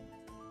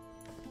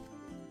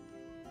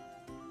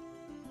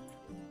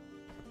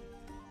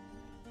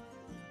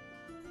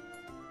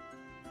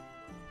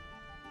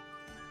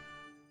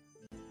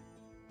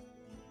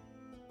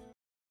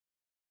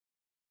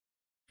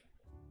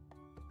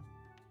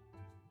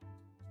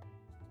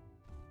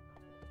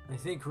 I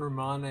think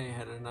Romane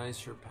had a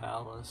nicer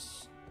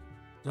palace.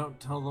 Don't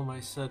tell them I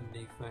said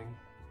anything.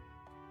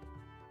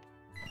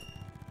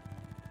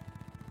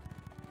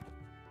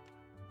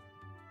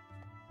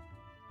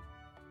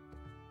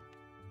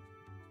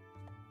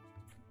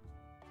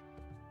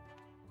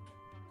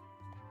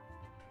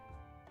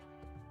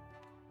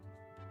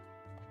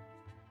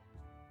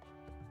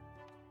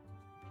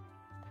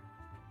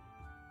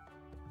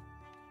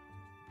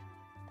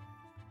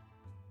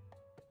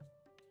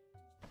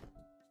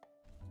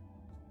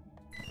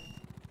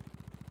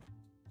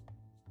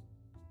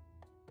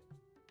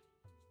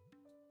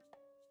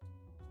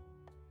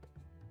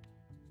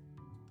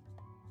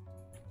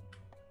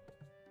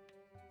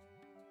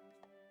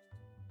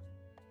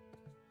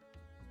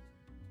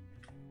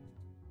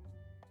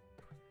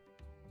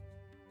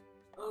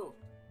 Oh,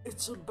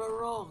 it's a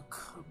Baroque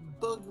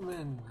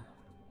Bugman.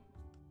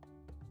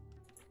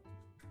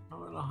 I'm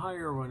gonna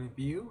hire one of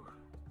you.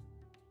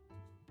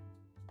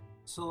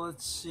 So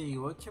let's see,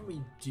 what can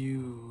we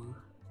do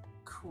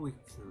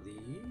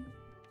quickly?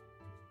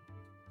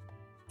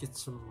 Get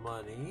some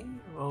money.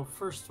 Well,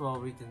 first of all,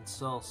 we can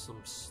sell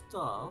some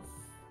stuff.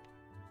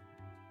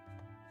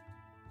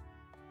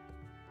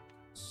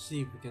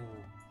 See if we can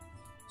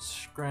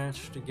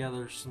scratch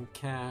together some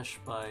cash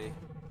by...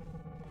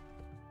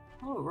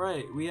 Oh,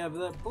 right, we have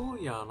that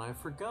bullion, I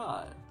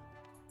forgot.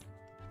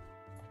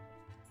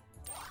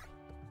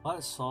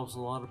 That solves a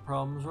lot of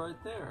problems right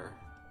there.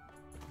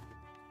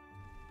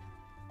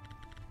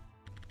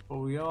 But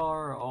we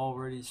are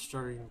already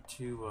starting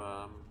to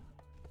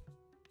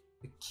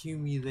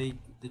accumulate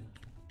the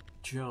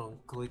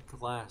junk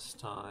like last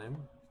time.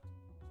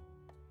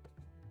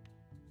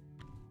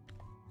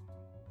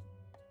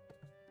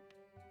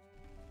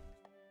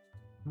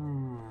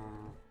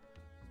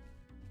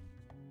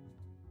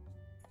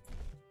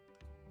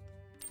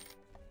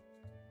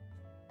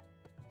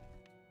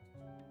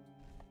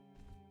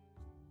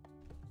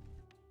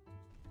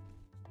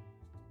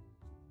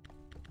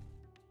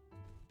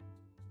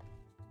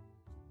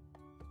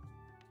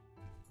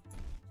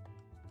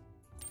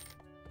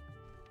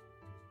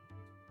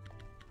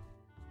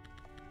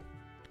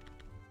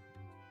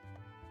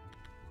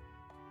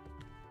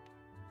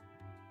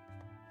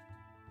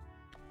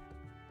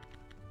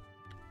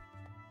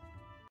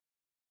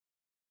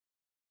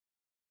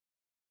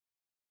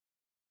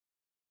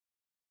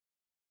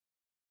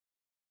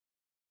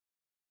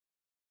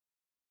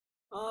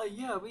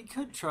 Yeah, we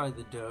could try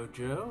the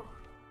dojo.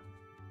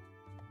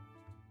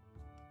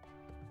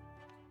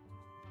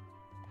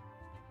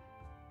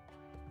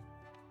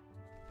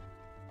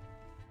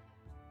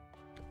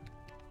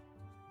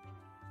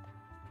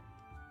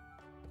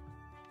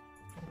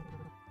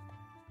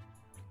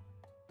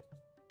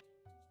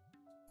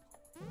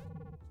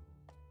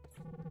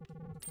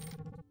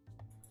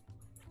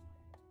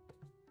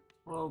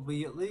 Well,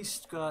 we at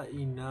least got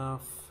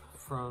enough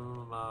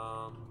from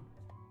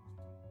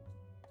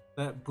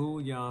that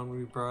bullion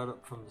we brought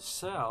up from the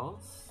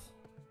south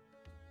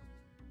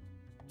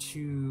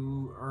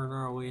to earn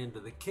our way into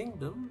the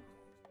kingdom.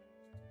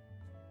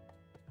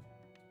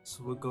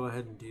 So we'll go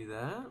ahead and do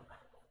that.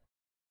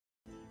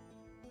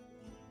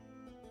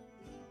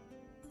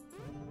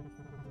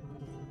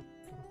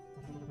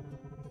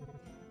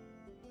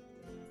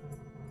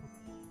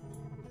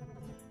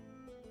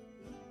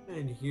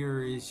 And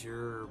here is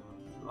your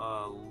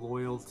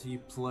loyalty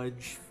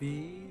pledge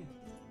fee.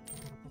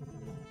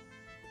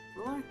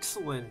 Well,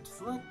 excellent.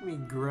 Let me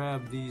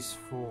grab these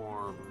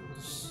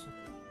forms.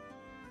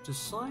 To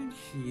sign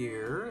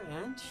here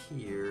and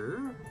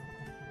here.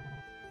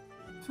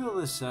 Fill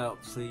this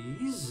out,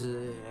 please.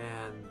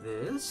 And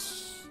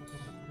this.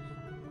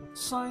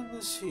 Sign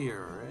this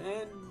here.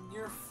 And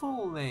your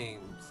full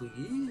name,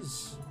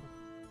 please.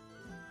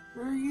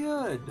 Very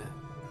good.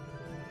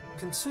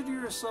 Consider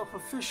yourself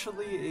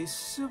officially a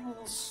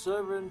civil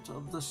servant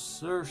of the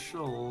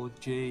Seartial,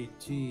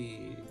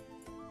 JT.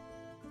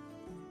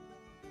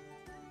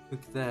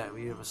 Look at that,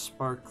 we have a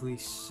sparkly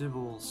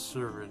civil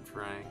servant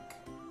rank.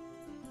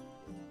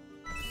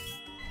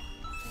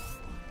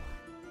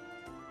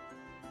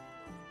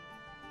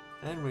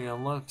 And we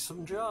unlock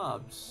some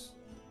jobs.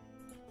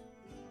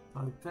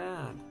 Not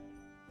bad.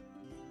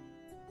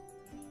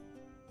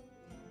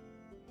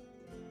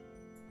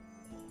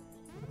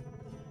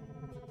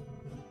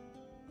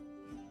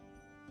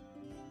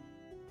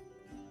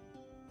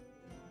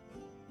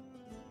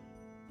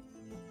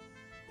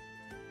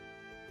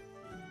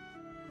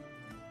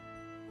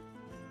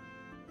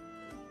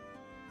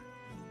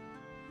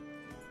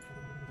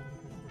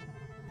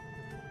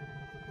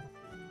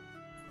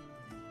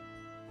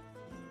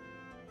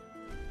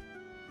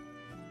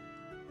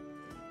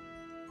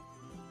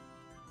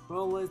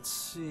 Well, let's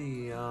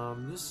see.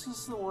 This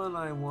is the one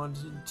I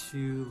wanted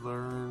to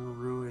learn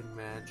Ruin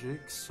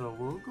Magic, so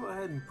we'll go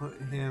ahead and put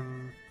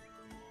him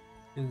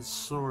in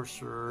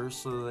Sorcerer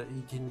so that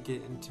he can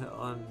get into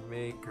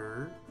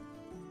Unmaker.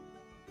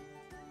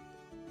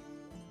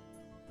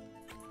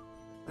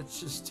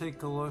 Let's just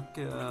take a look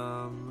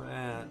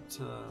at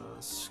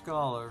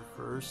Scholar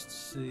first,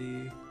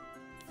 see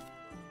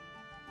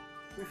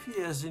if he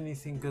has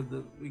anything good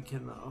that we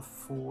can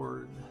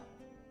afford.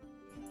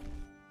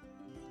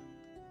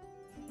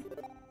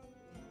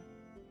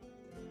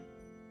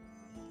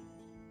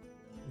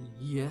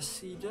 Yes,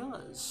 he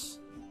does.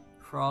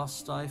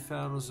 Frost I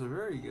found was a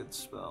very good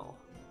spell.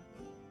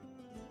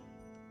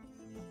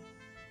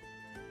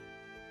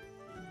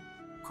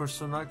 Of course,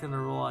 I'm not going to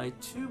rely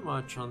too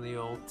much on the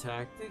old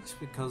tactics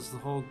because the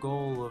whole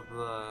goal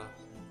of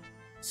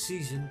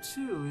Season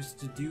 2 is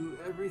to do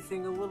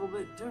everything a little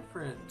bit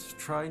different, to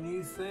try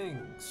new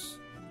things.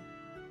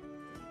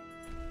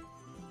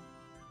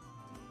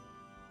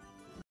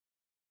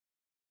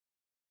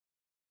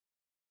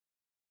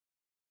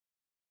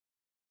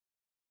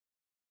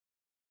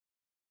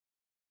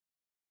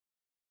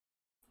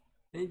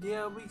 And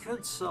yeah, we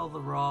could sell the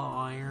raw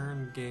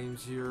iron Game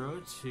Zero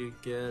to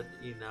get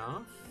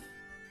enough.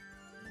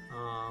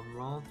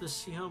 I'll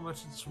just see how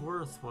much it's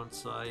worth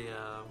once I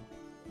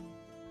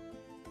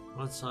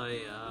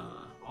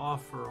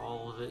offer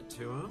all of it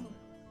to him.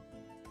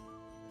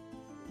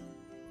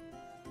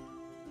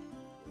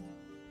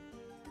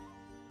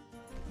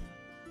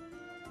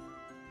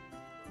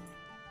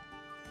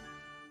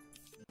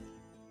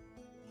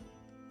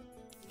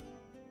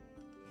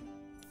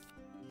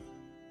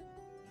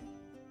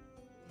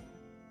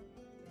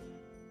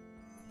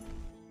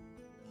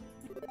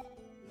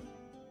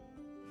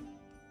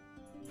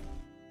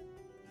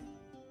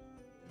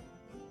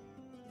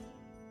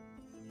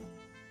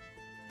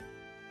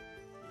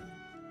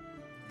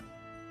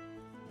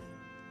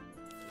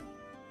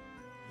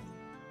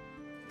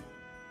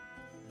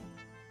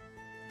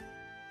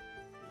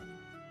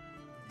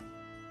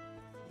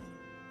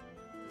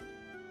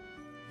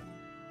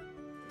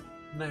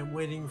 And I'm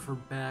waiting for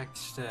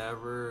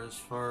Backstabber as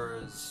far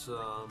as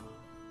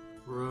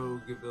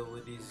rogue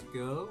abilities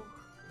go.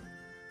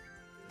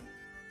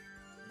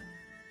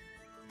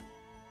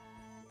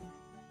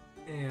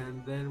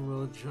 And then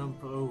we'll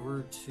jump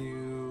over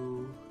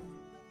to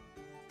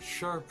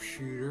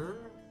Sharpshooter.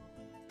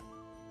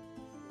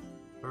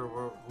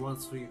 Or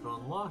once we've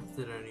unlocked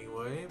it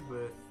anyway,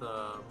 with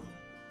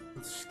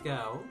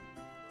Scout.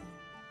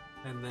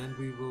 And then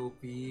we will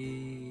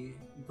be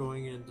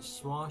going into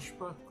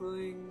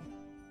Swashbuckling.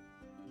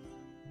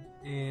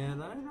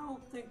 And I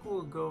don't think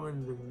we'll go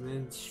into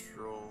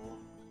Minstrel.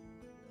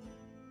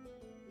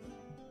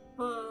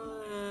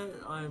 But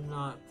I'm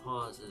not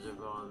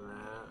positive on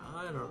that.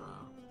 I don't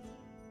know.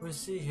 We'll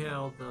see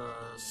how the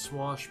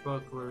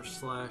Swashbuckler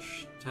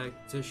 /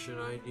 Tactician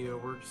idea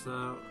works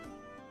out.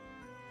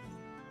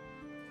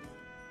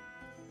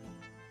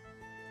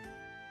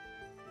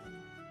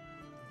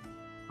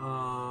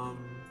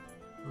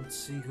 Let's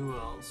see who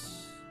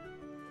else.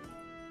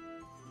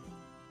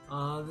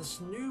 This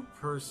new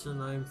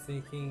person I'm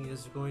thinking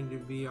is going to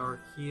be our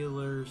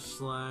healer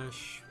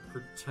 /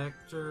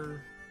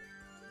 protector.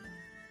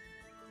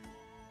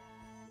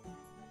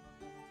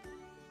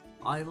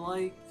 I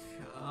like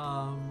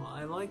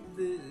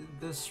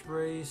this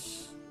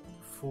race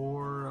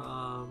for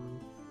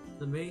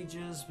the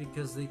mages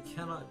because they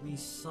cannot be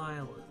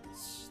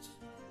silenced.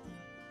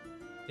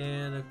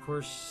 And of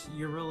course,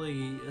 you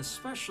really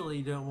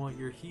especially don't want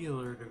your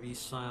healer to be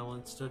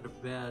silenced at a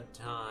bad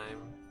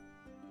time,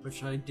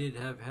 which I did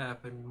have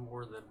happen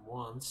more than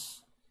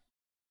once.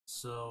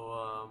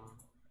 So,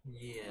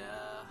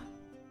 yeah,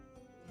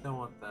 don't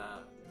want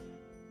that.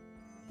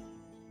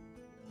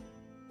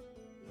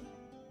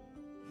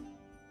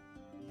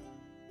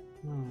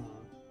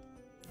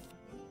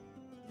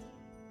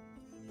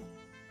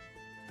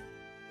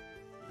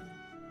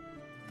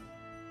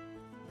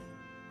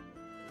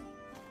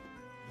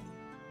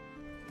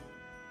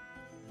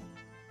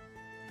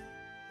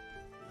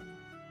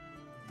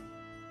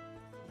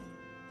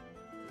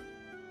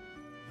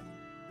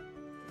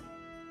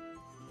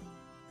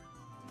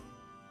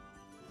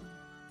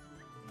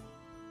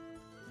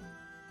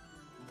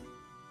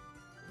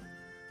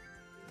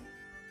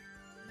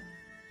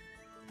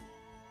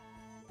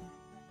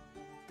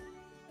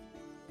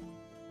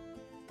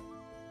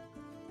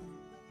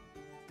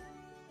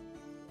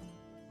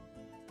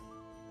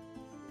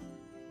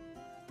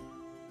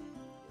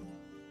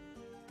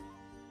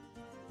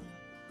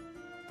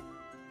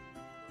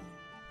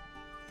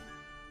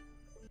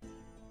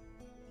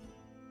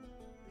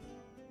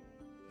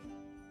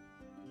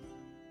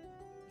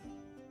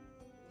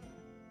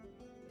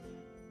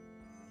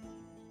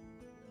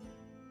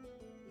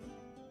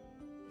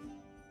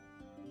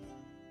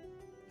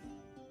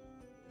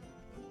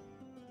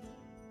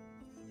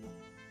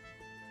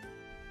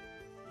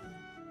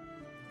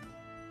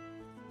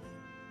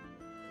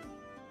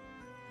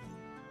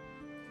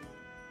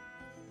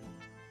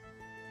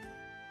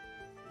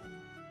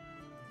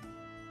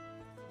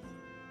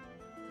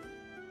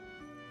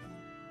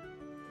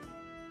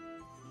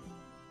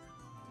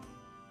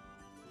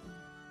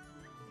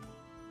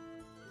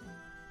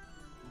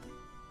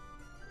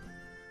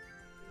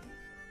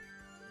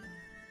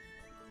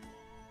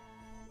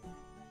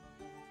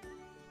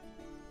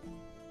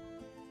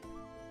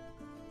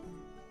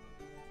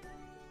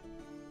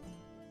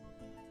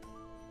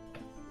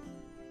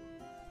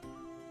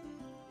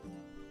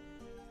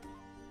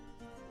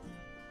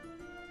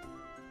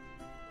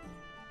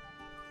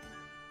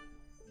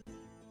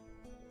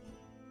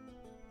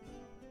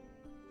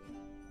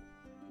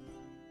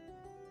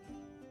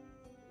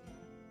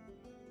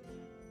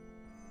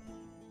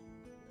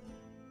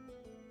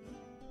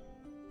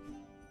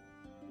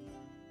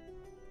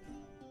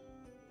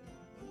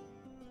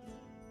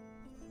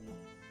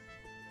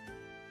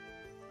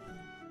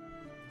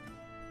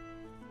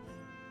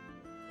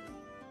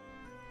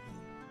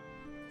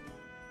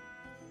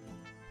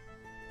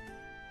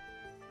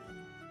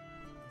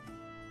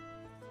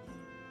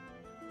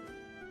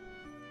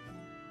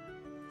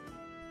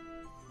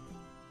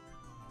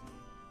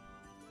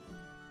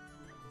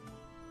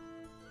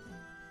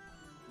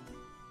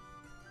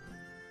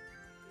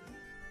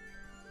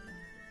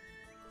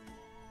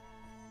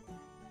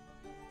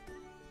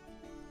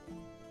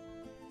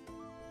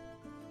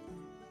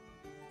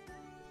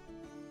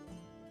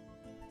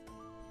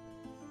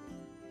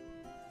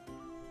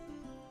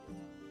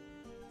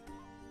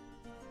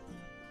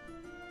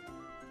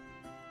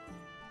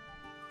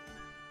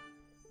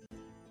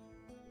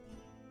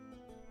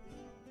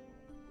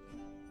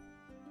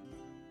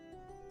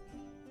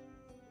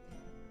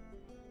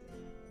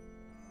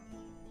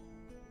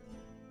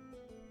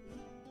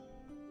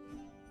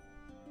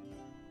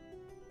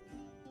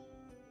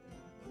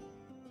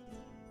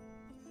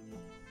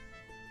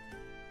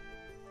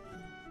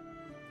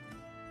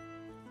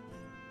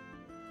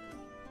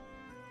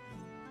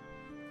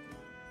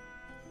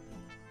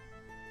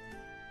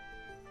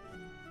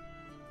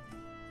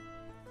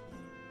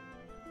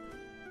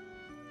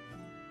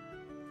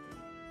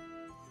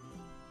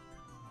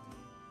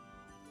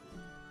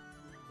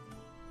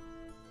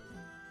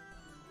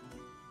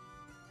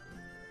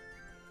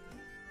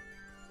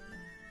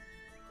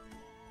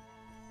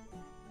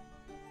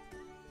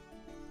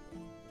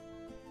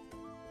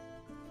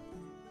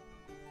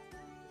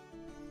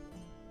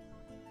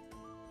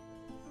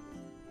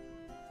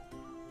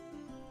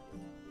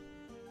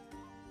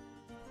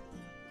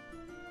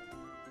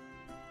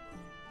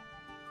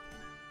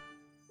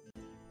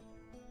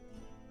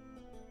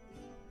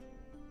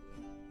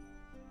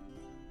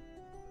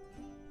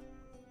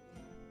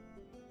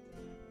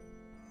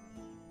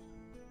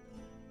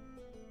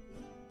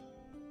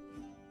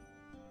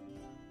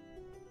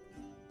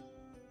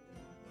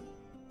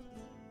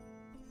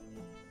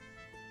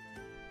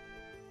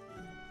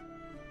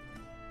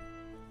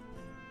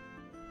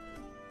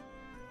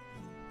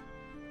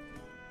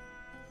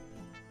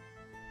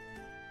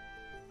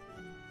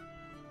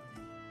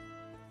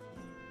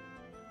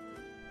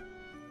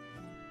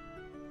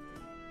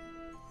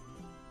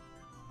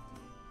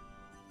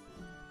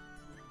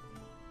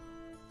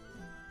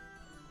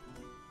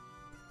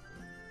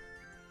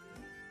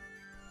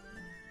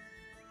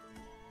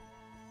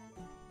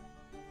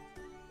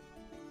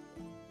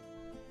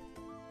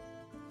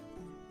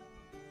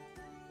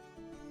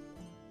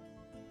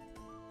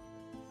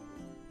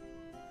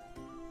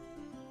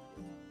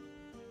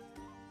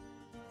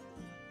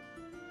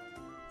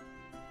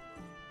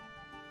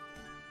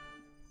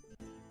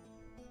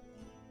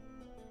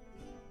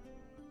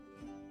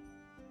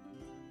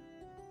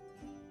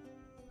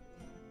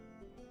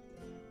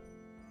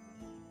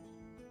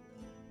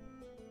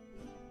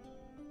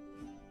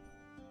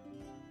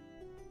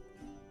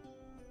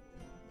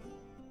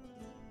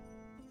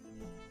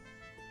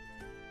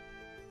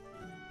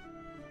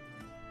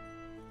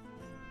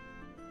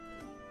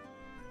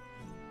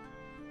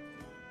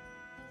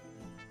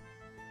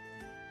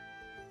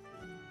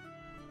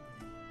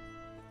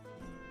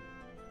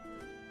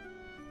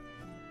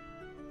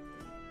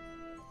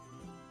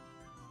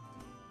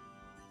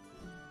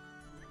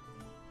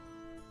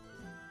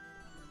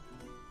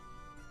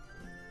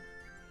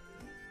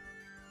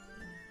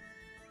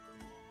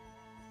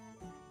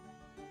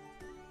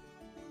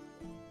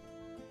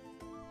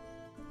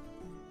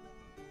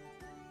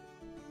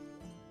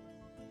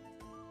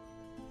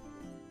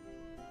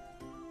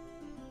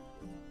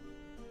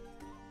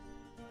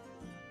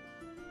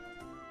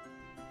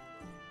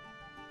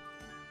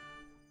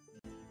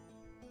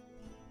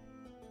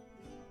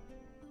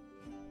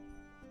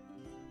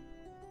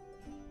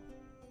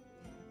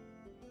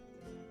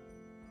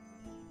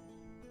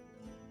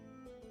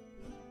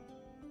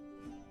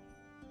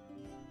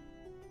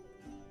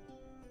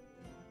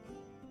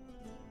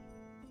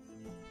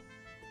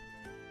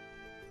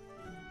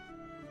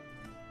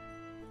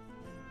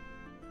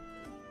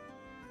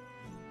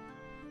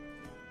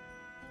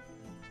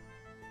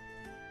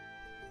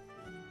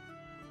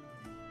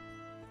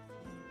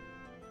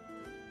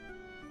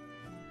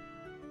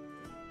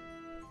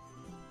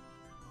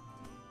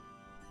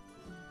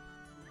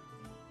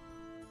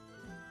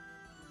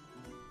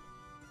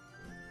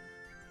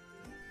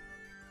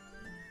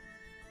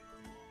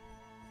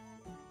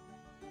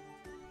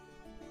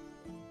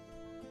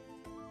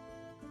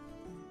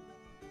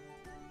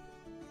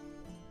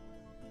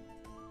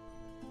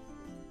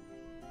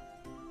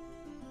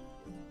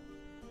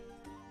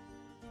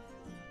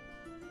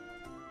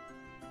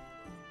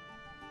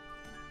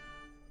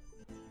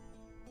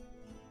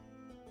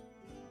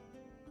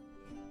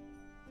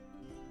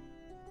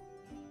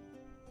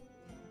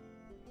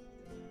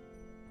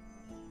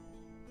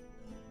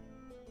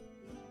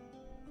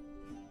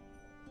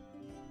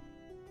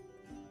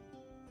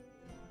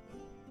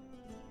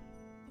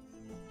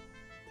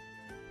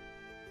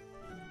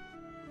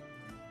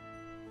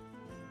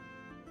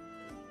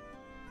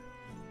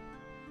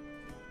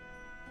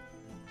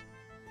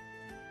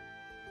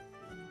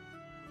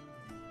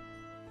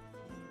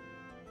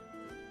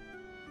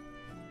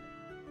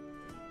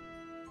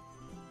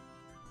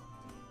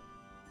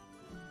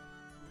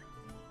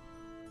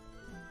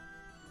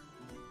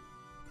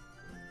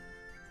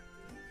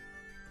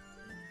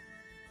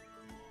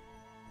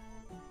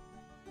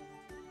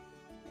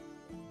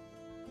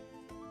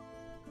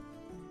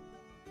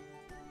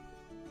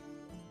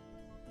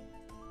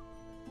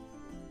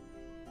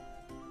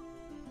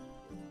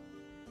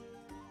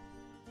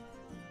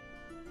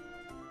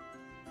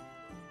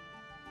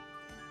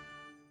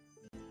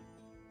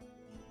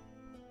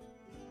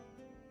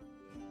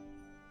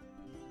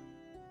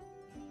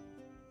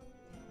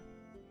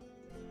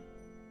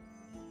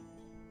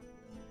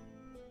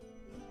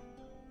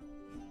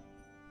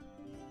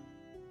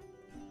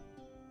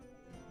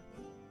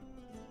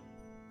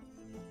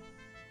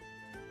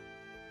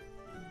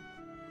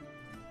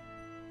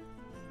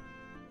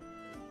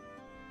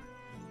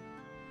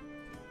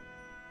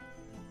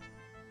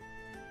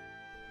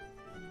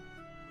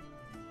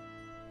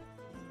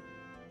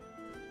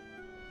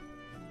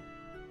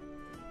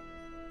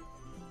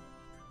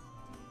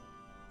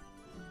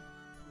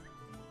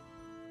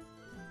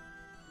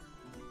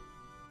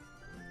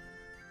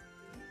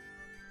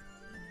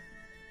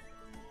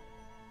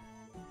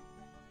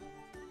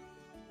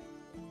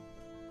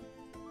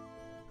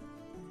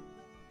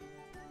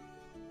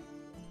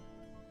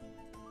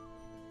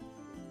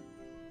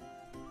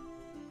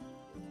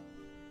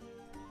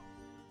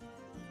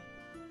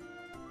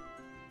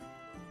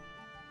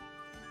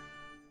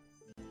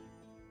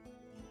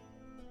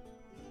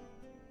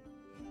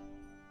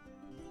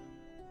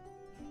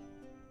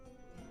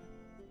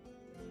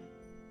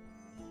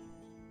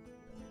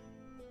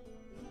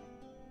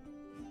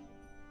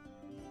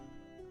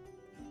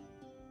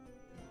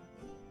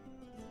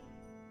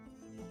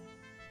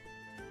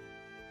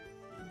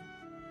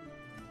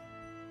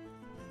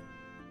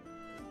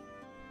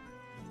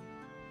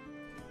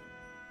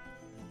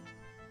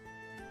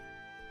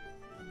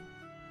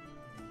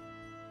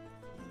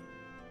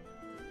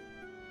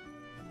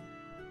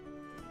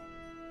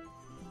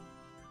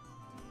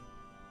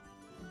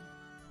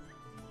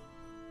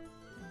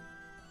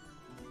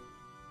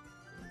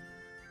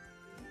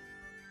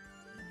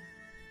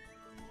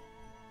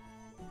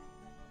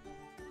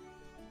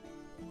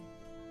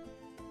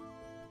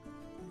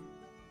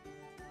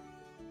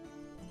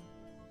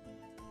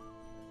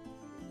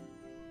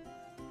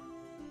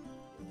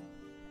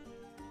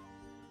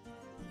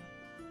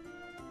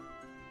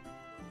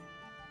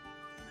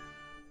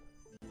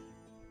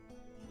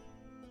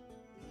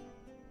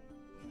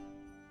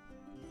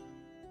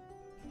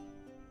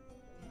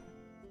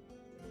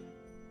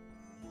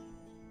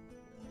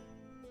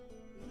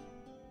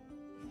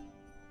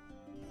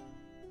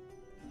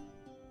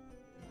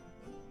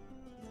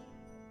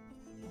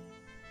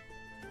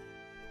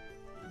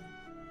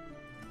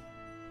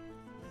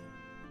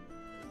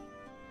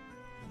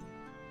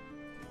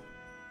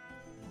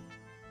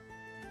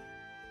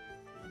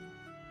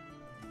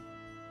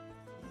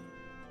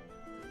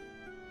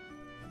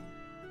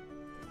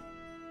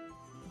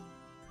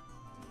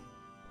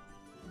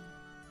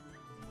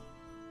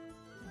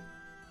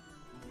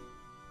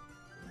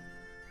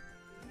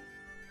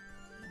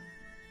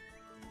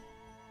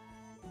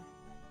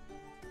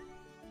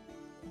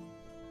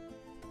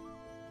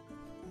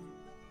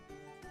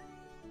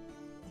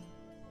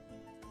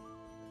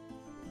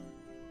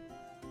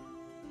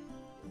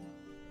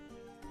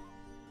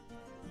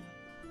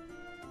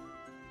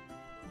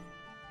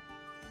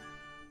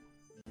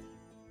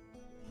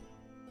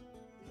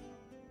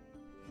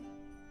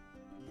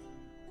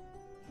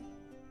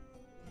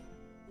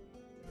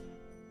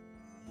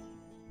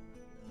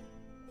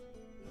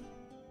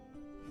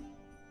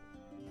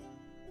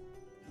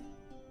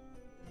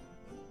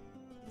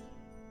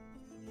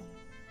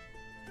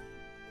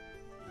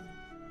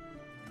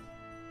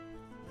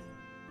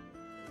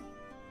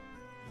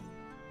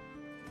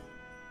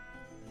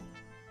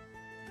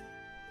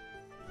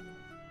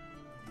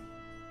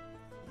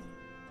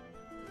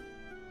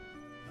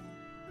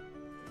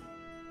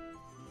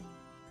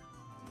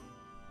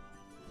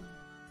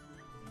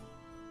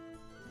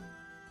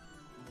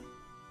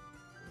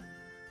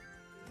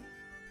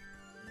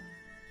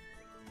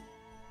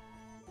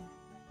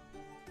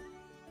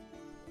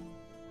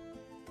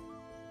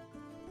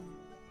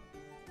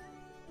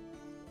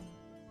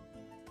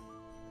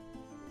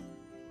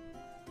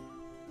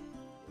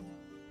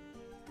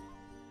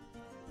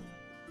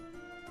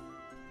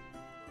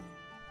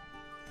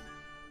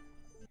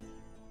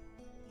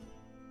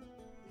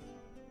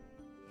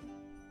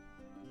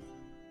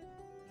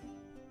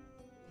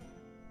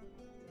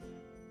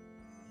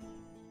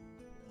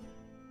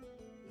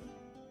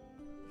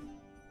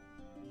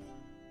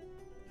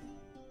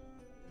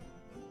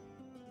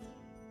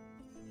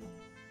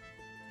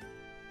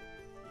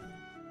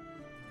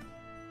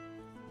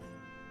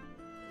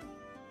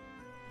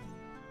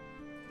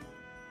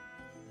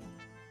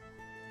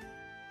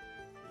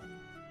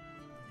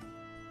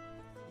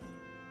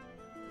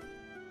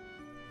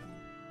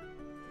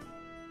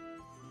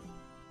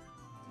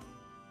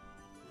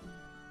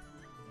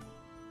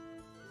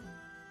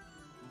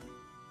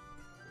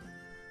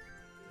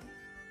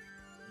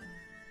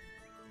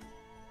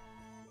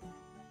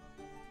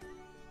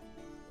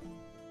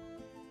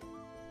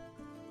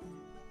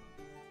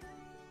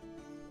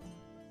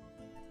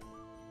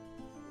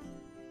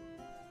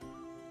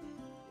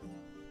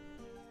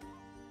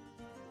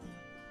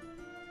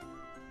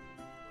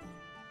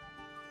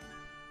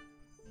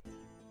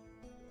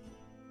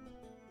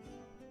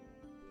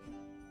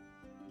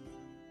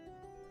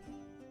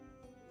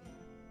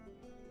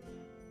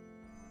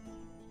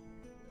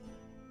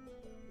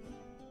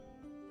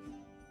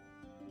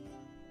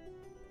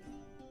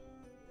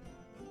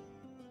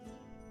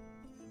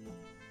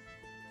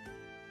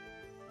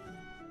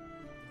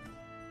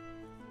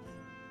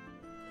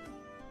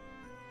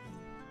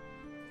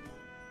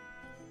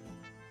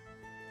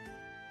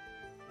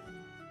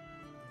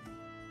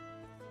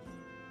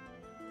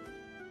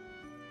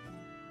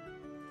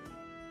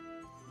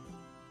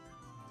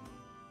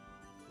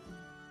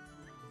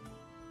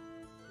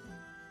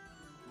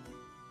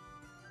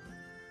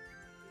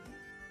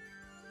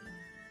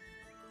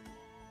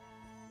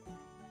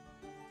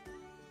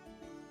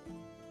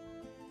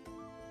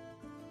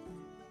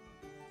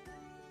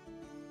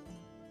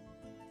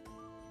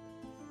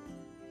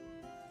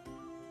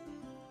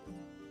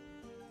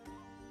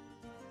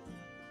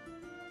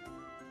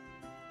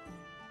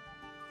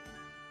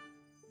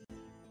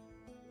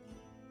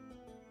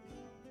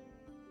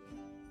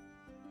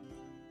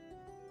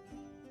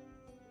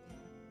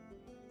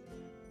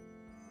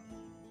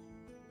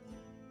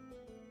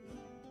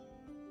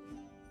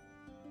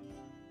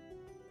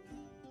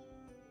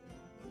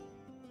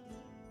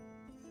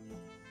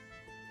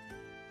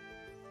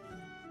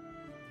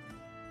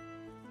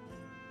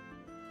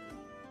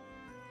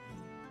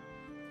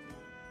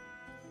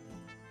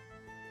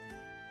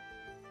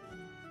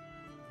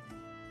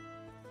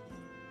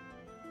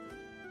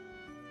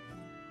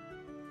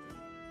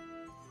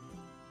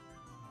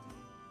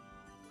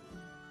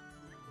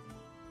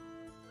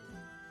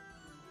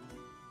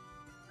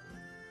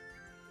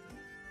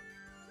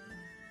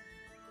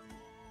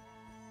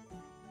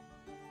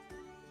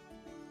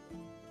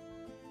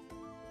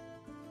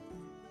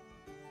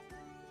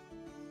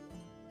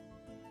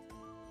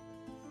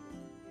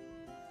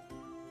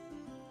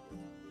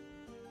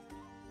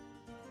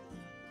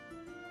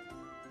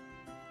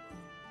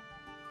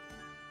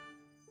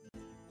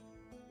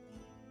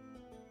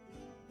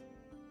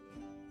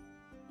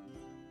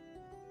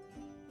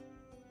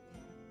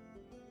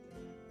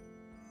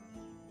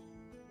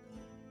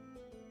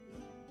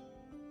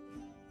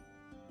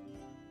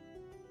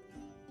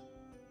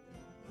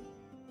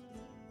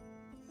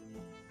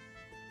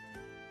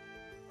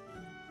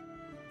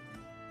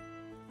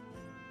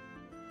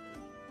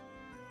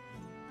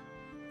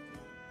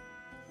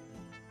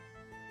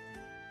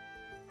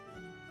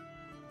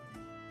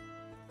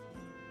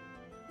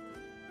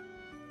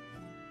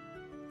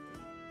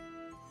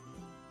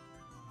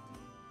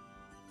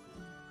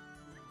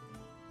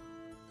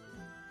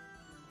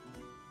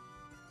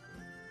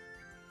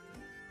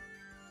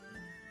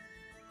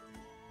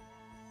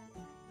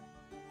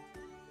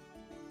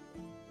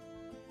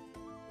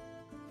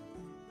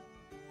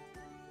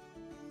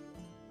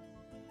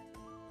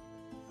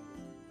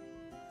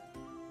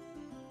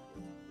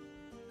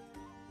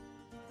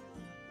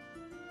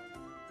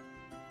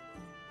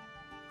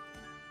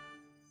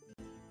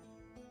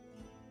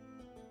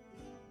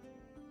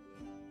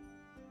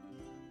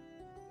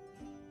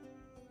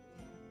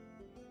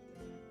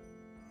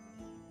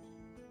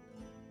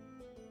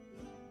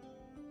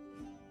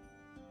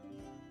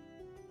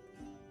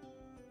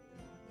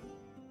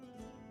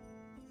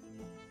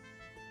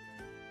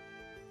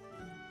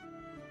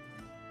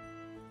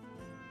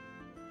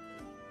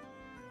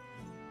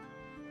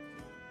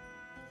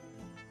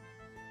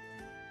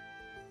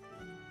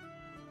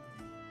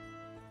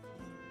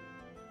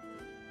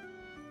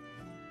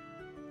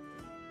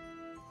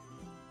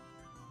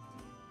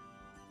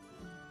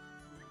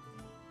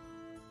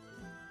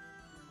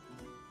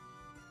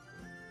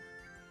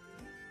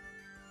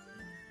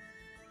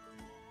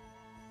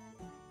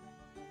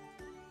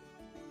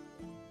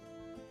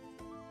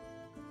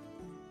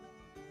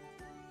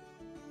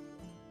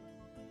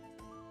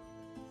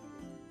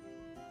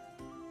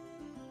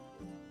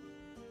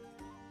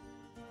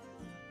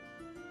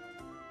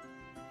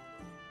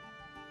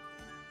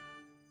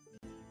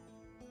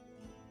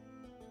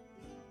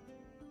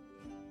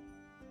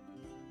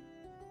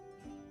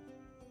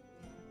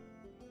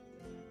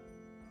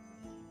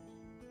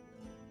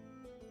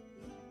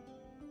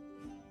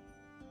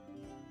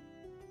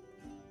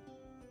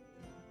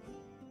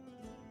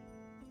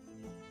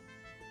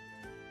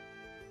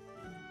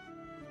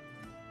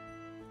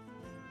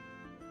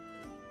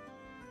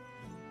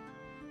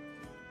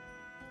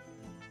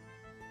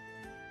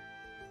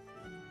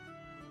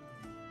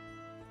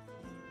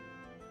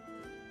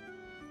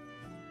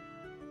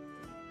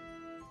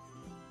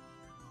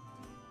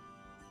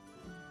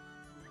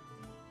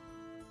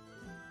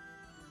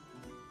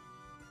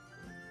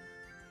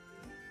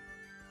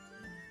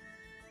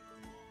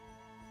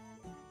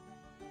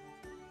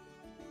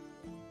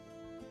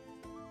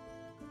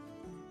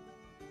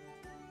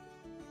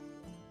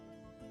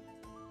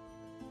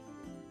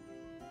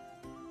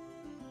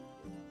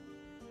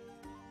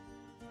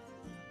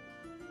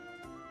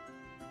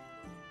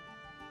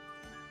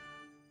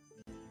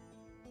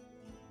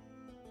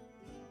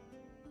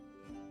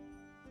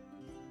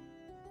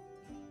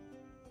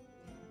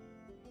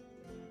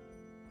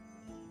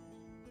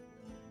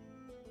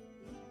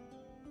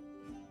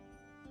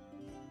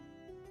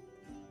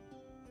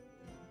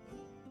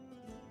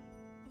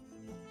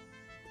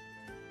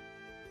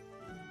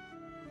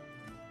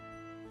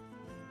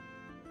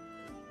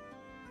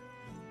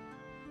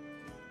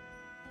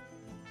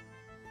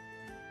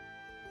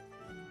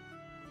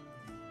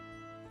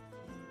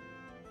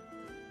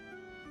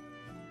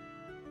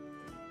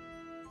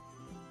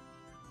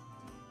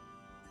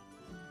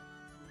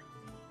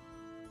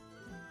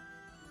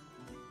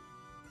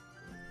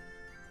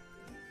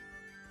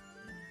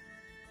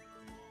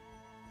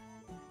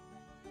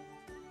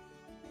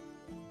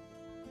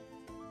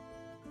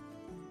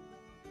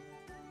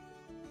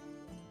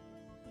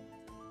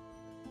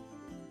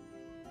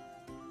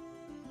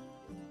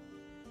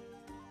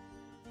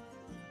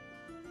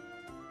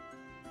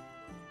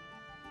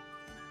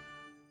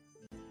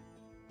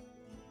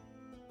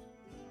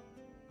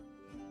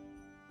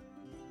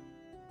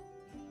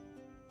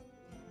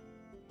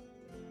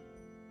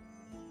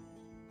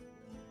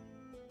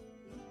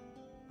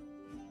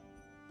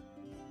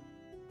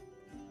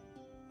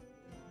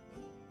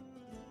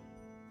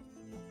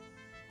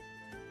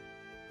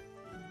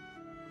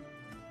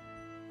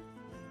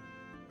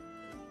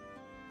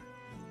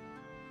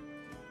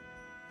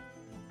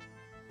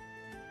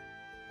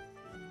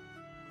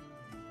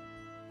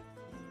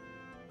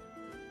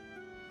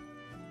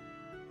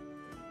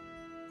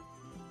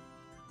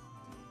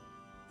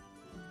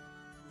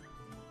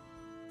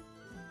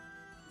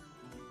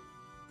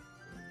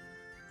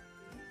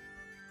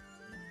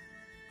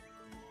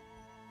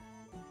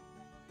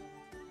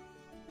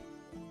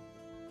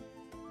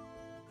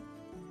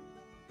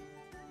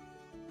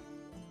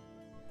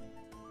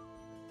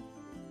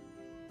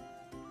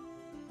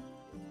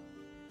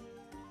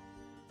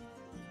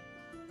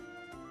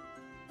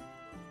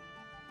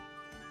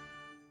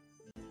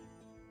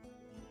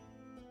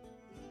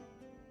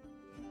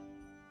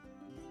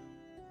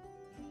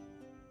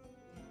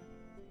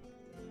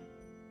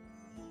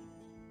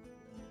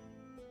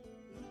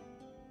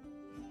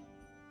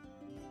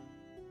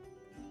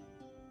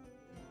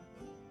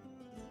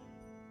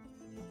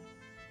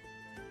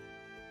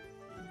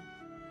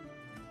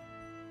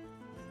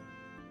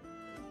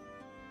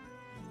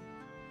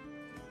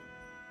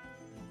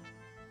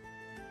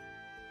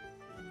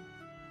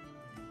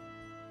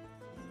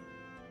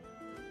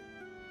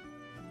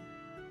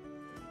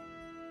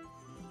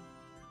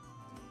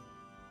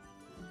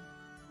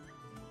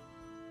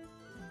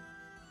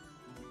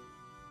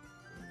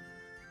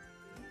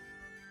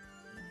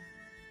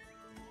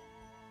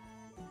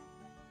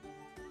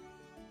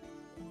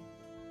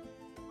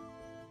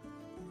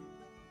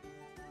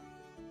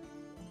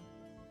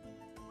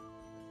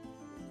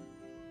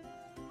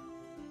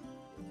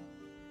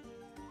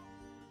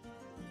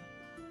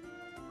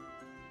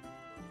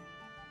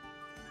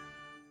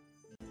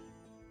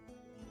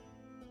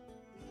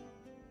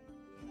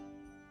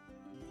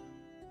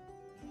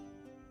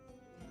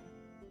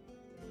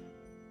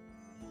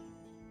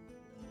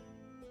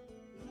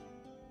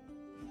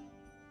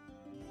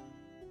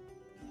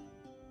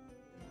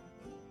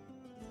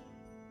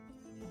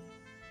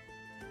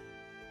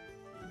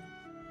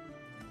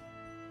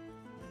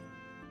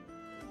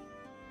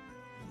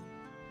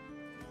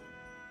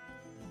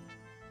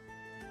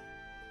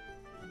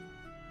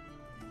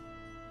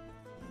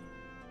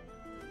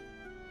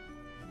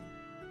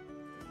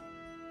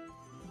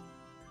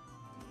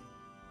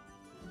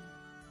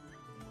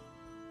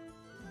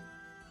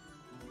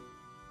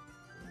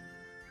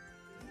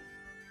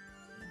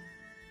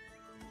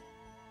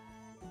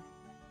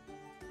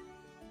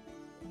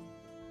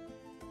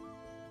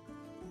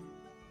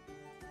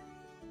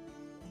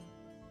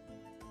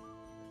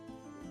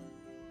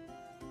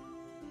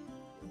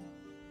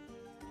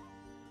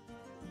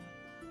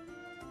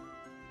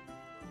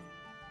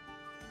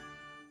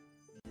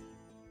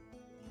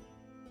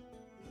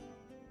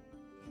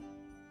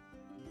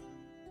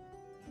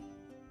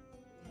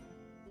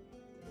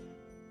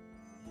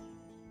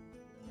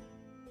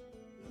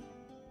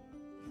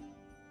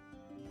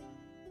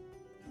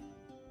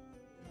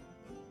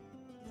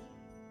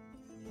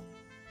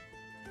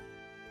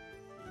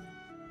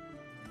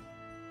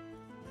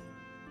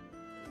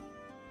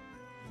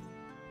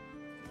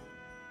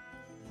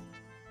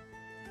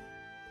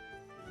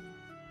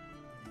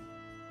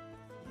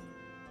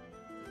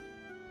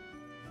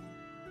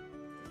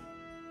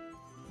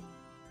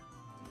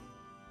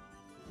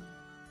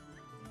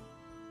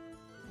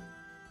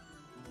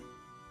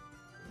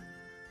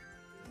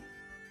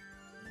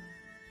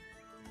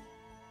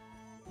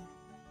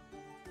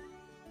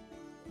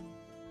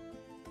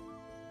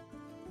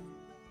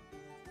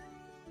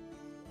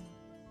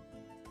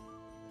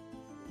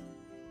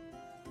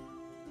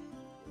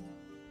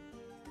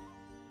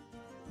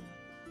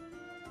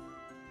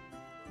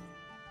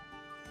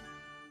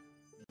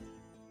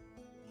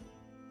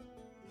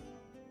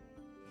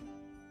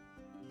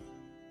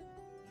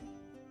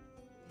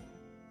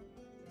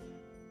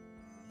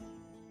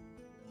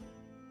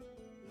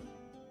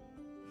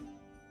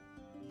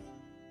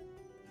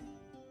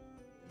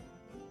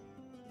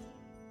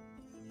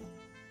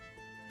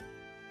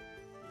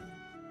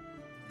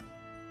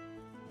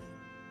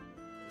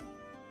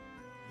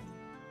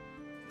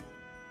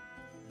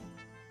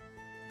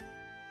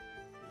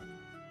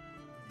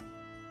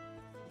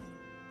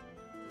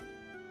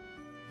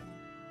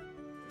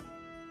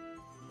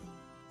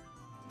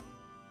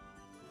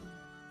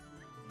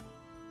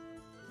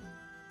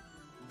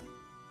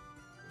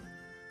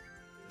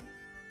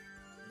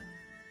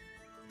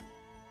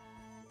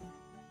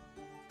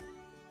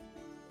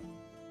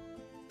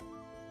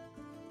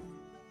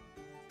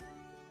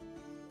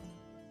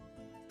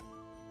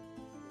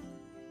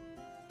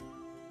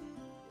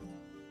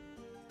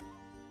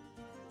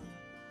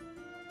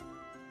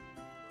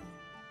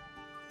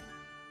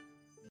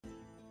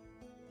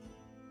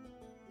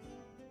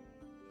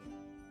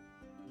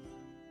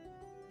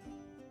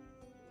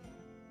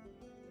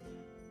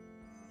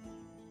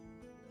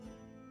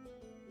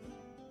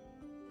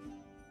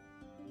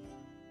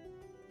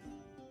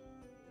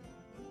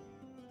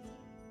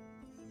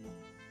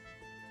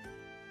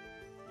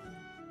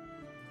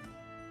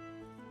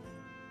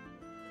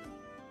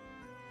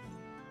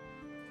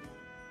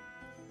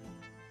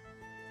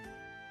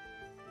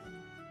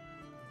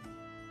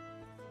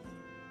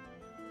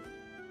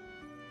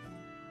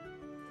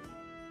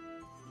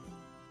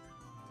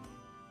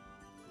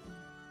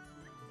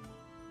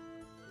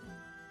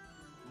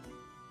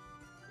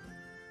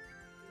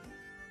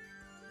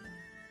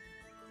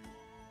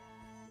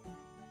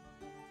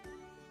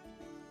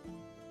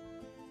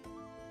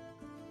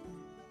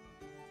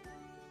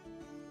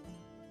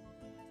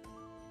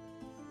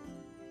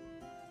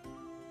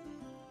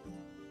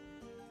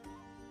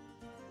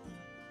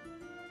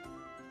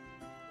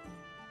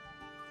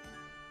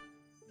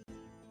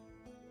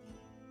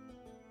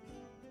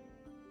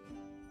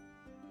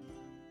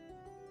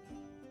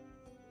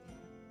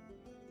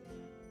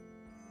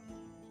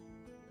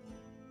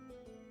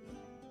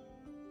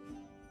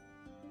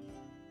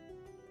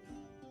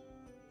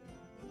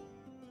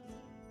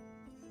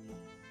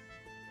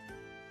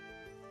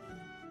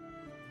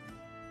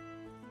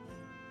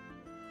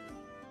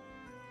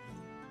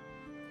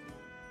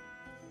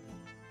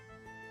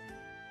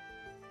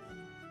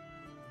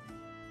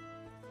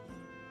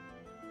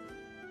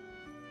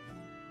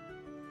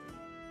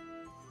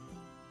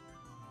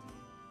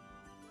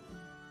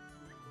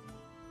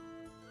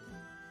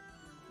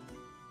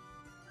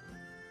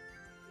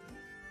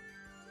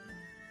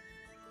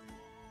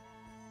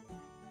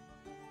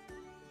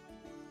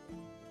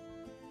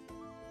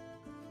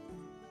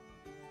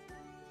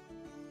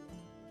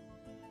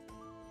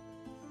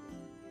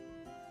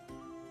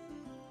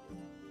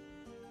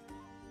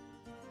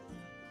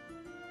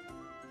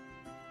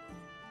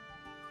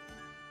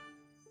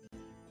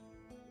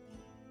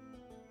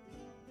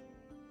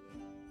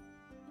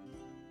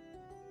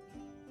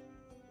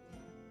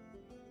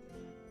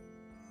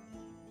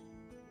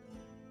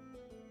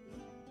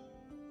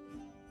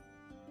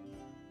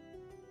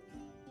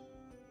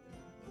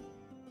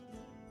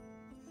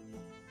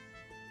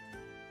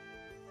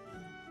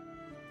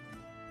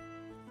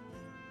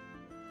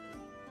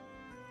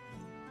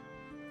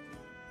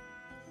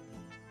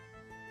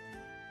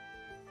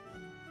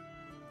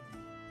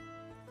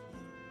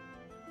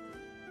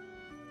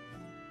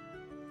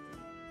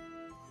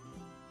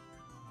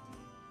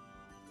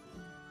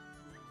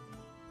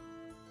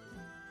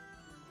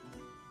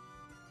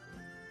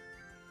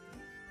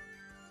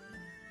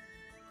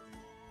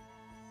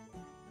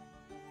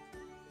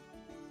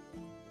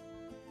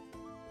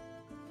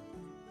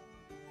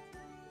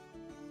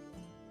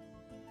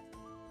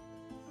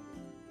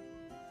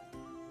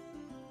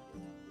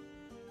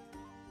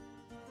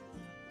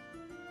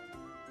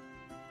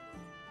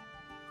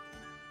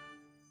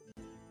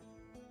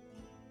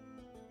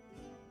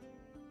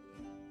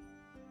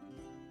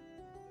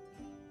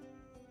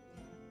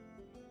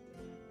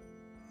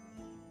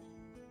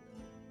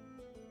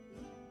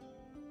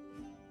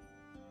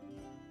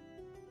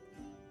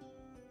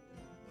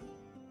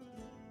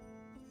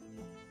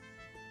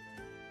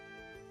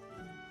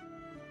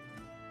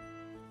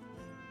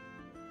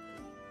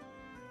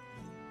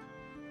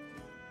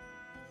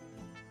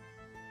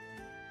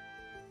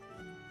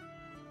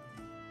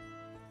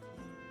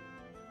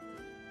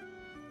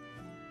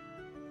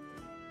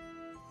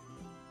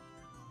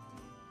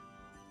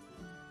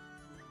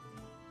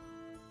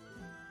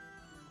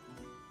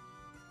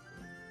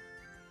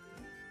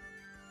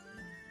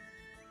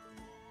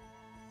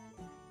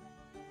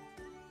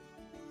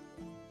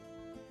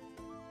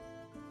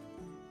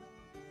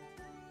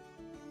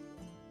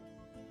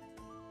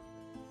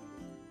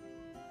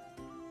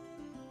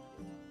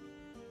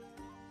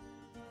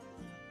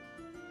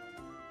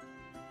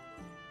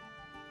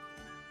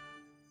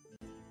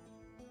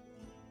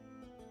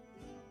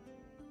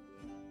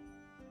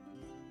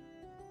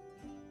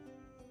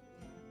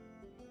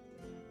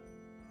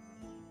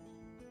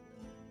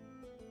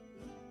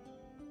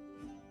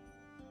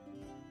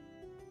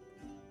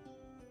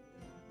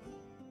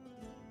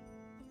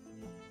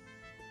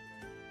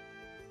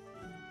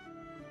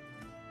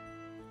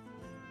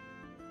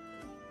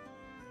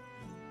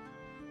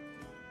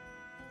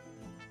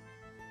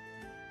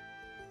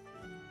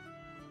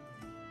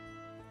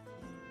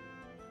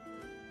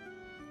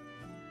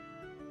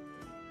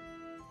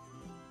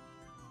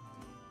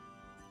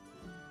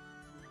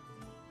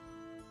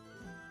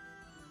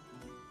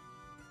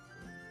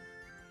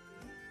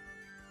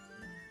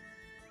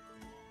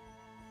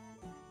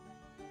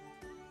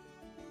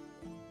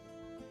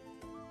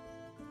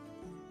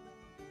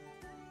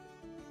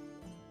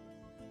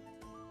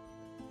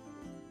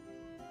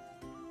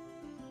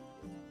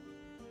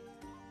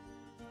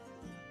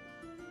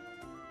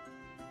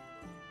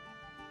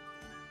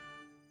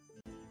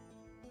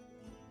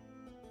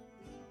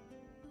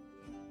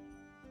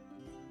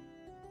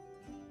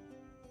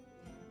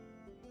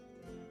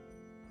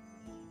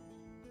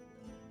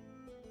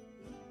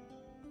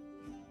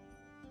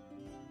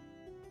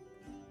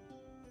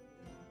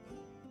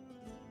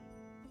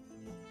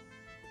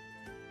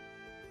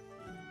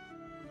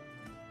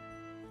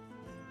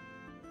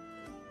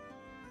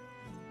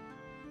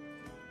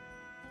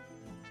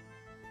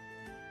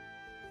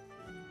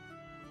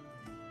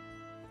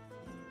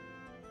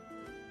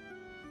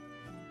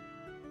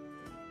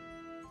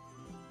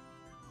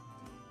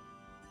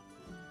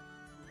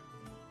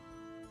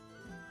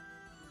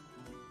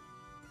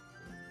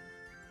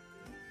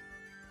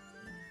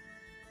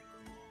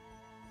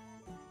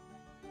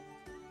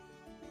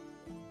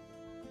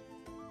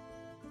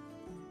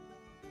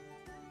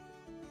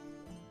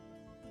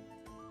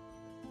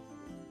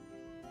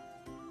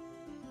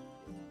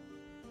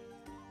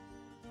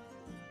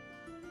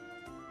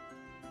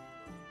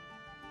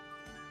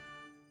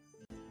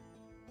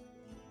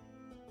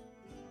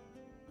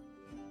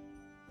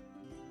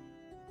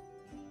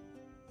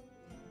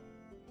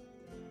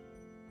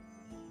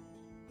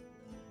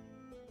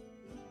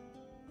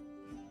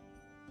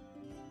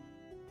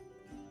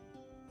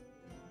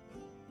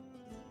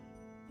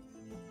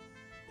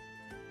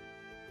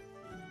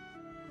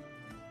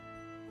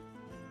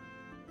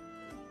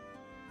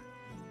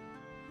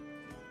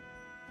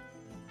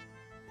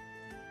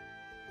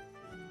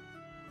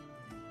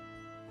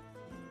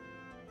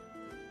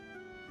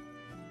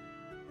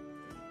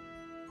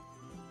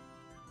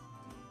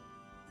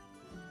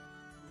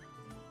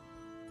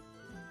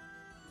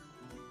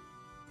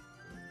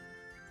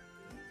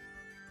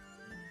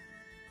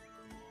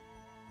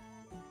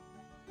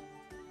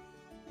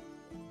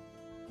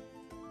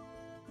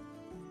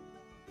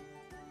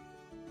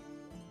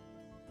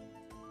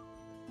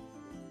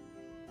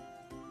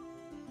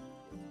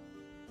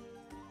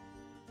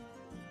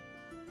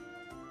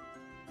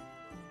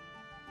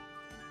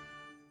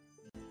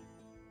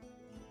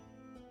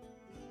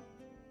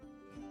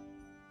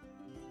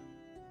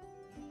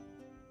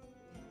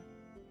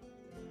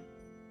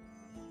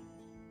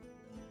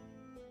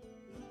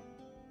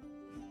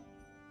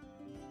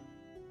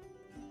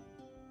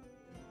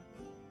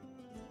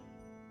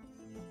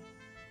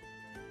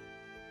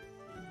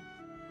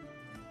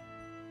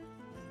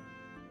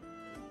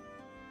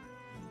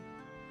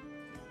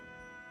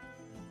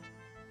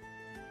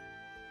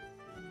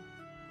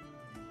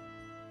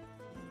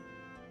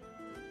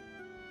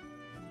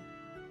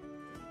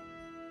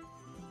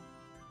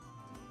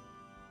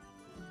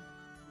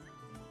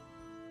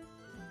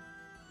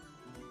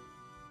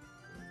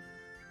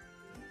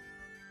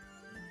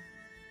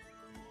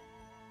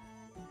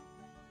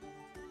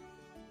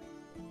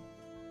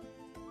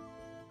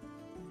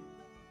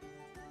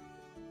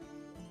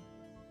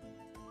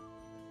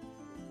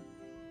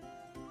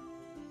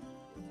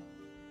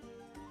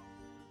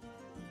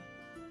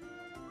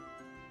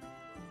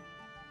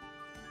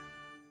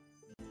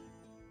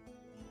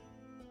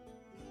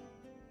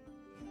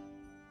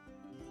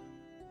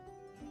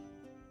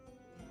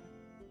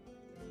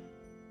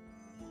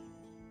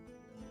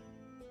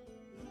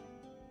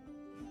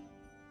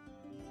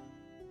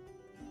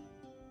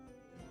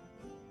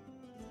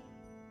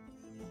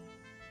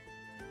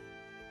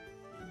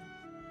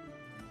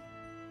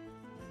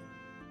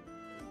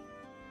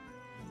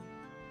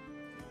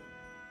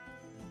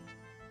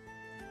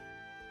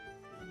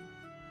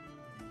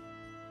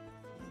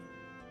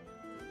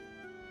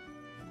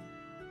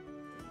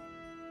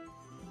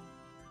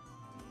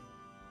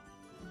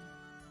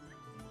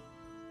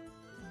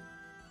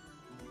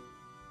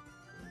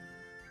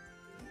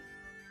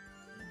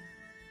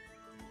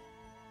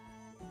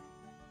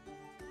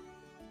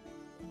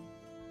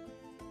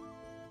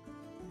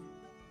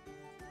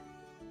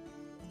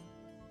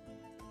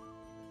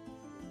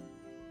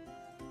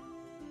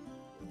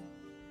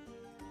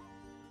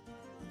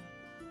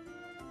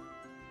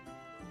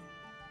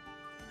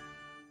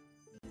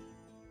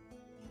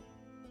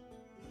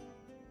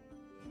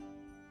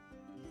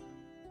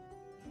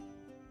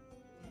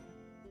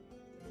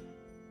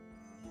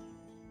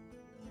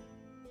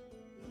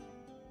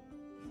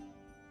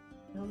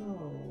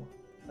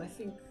 I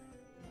think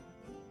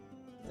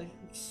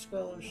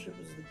scholarship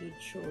is the good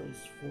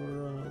choice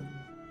for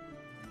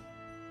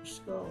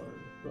scholar,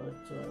 but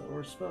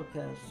or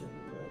spellcasting,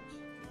 but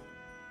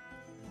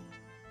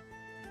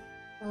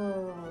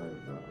oh, I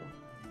don't know.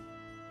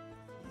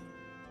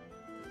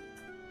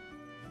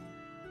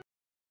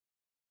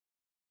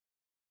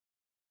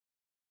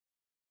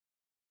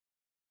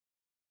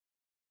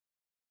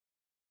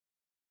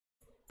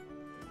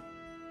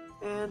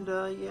 And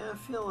yeah,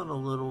 feeling a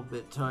little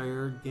bit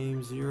tired.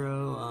 Game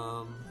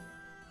zero.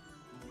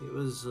 It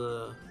was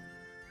a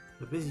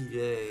busy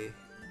day.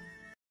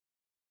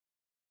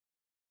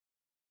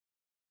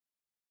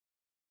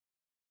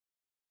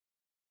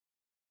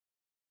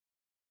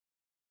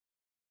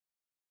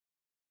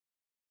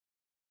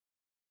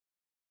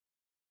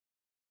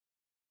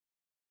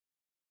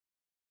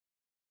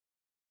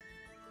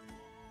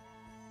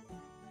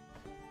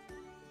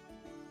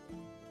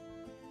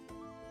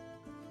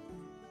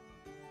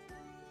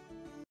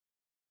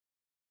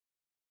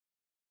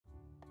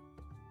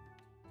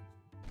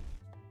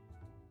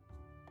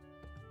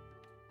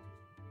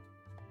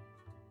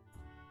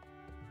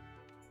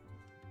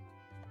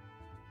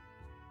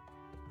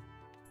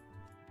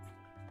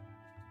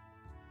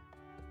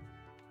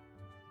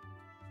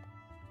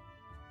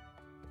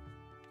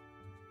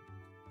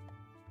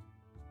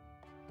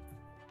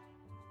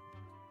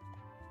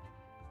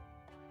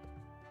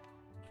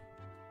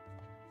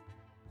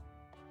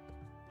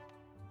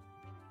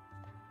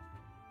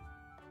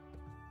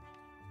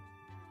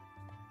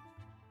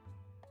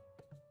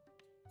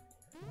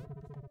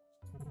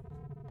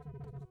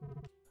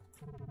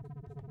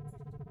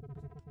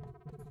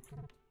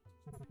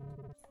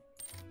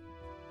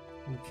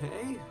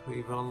 Okay,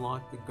 we've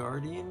unlocked the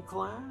Guardian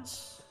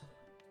class.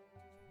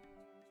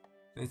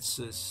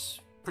 It's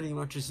pretty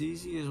much as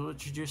easy as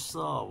what you just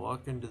saw.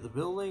 Walk into the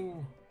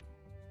building,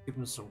 give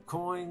them some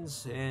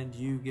coins, and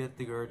you get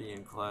the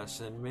Guardian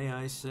class. And may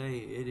I say,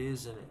 it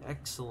is an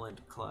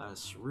excellent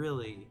class,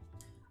 really.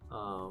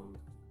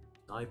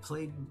 I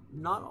played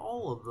not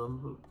all of them,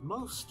 but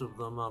most of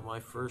them on my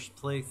first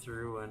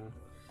playthrough, and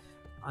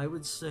I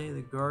would say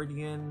the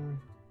Guardian,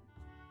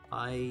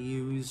 I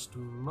used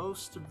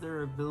most of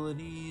their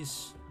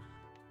abilities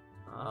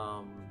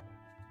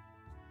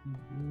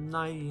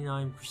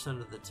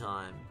 99% of the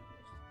time.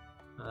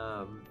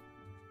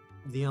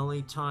 The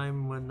only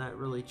time when that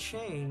really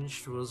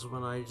changed was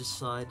when I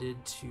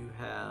decided to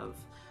have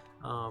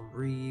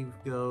Reeve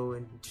go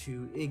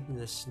into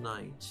Ignis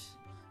Knight.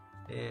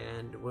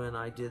 And when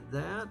I did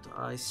that,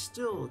 I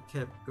still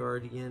kept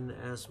Guardian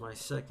as my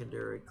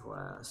secondary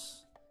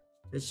class.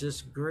 It's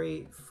just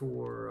great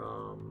for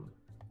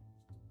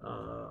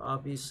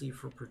obviously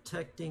for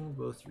protecting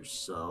both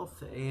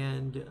yourself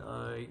and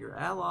your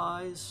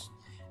allies,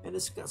 and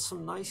it's got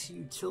some nice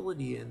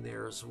utility in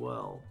there as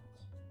well.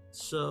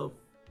 So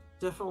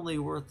definitely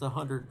worth the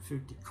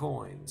 150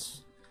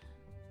 coins.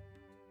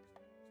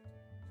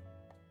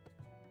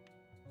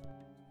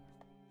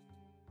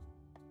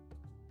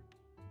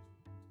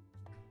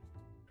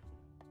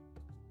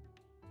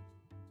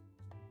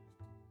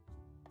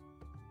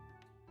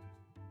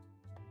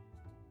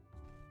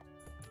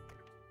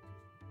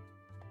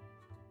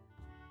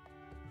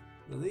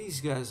 Now,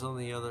 these guys, on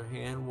the other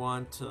hand,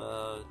 want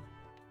a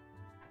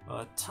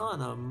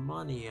ton of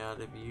money out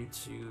of you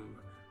to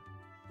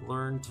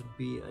learn to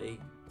be a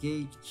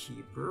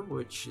gatekeeper,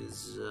 which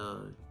is,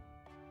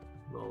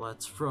 well,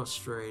 that's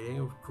frustrating,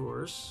 of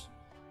course.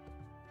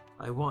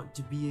 I want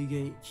to be a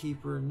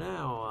gatekeeper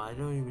now. I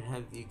don't even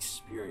have the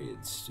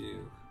experience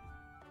to.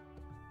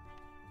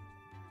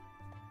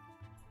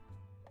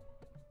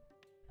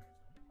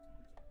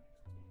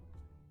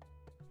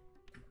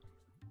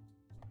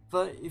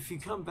 But if you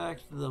come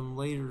back to them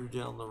later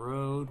down the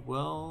road,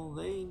 well,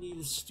 they need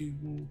a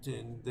student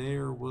and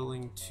they're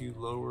willing to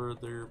lower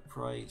their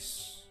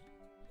price.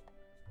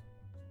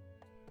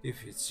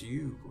 If it's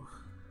you.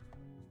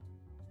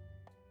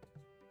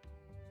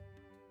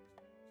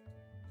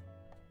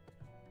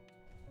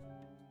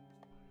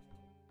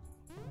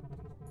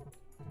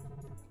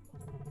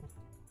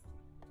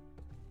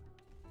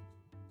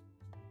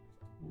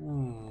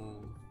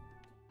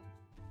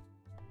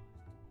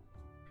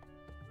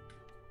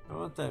 I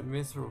want that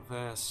mithril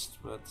vest,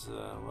 but,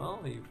 well,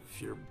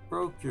 if you're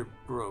broke, you're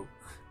broke.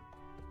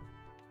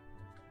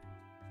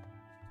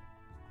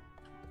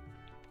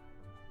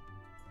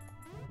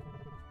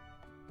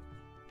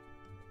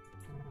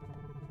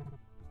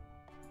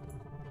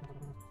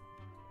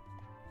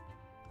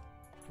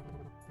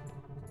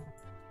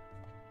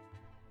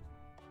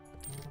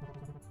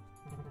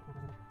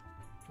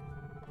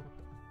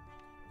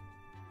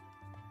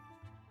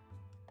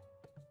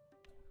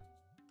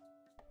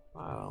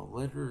 Wow,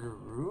 lettered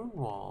rune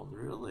wall,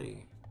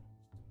 really?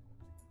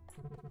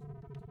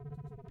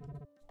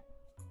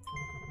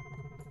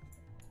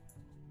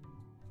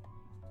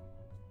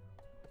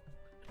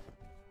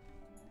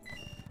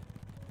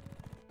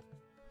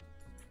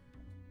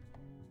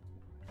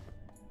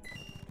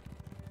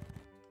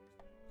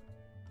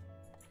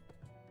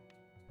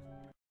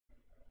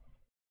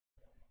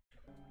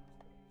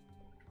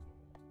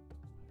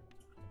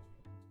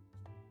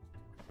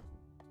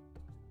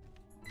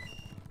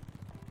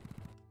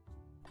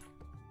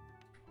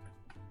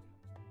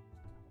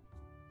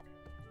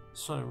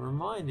 So I'm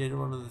reminded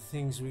one of the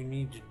things we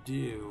need to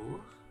do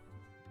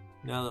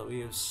now that we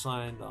have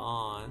signed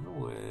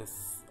on with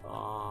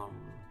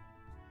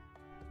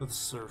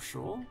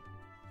Seartial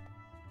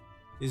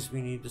is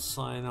we need to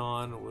sign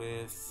on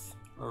with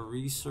a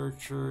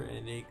researcher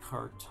and a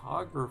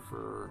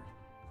cartographer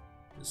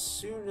as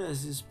soon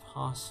as is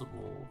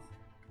possible.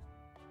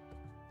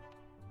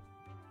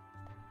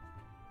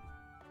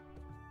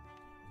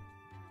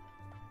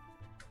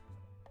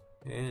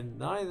 And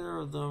neither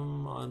of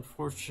them,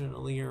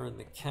 unfortunately, are in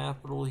the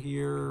capital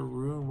here.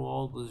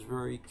 Runewald was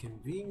very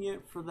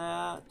convenient for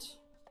that.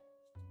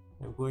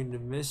 I'm going to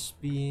miss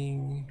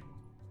being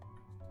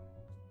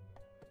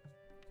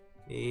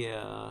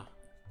a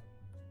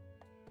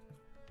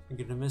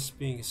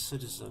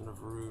citizen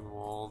of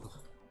Runewald.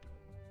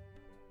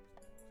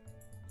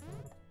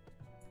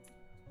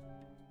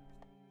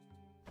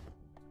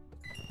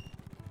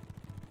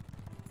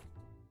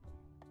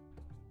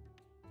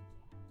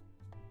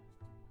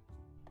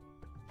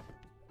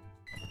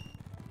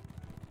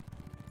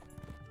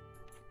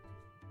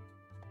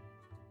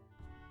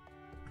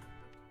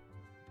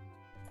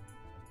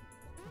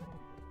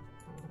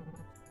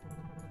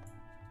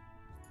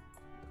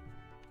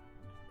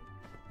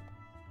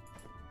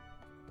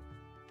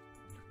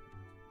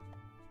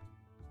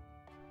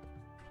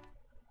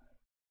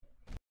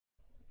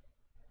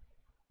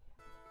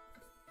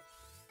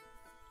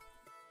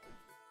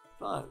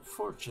 But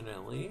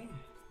fortunately,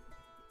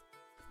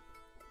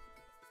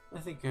 I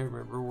think I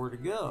remember where to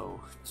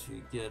go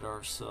to get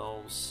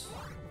ourselves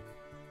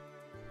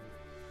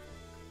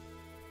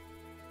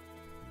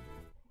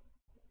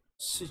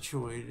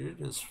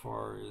situated as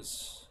far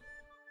as...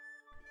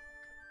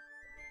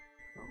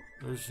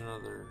 Oh, there's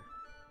another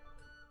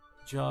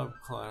job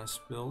class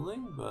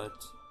building, but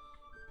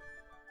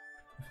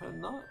if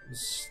I'm not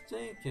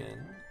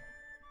mistaken...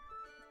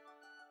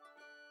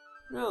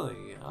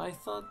 Really, I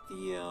thought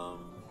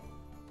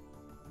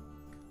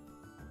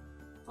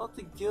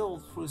the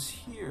guild was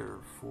here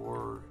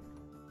for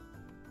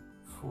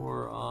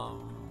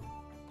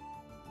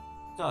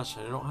gosh,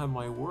 I don't have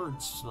my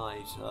words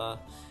tonight.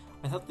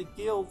 I thought the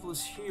guild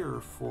was here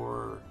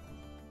for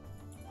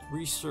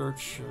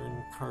research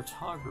and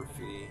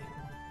cartography.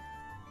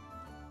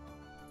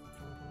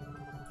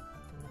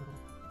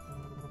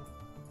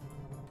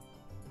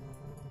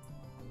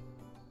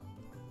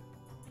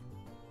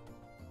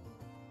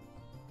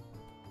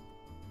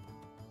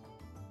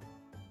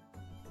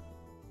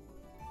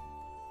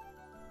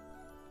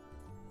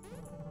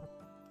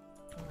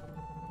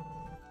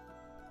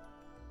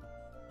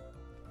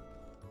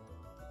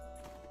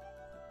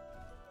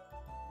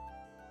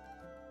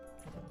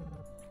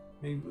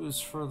 Maybe it was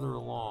further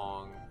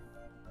along.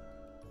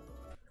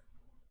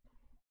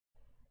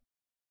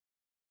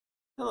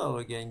 Hello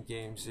again,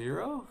 Game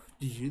Zero.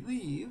 Did you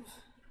leave?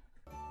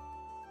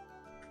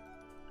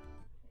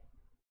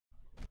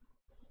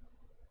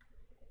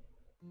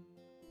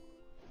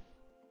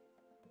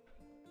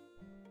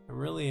 I'm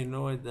really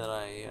annoyed that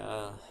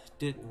I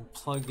didn't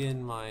plug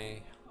in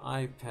my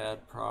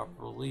iPad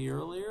properly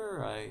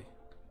earlier. I've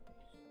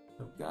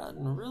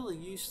gotten really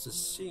used to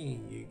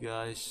seeing you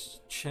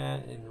guys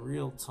chat in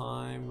real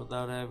time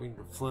without having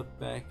to flip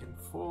back and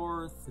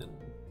forth, and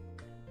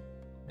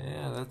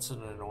yeah, that's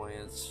an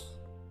annoyance.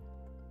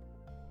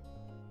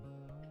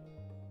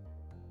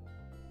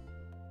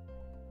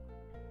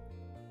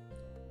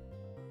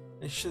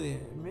 Actually,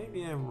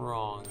 maybe I'm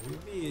wrong.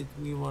 Maybe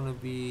we want to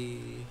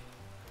be...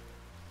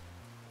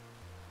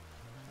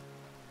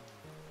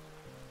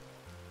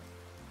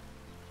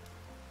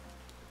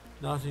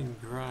 not in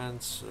Grand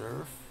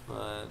Surf,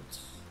 but...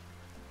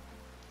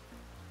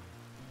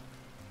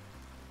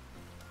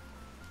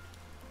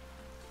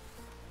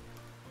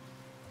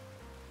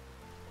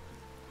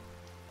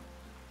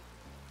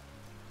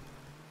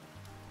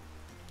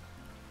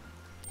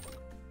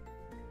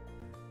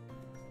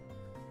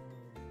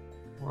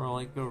 more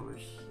like over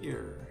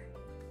here.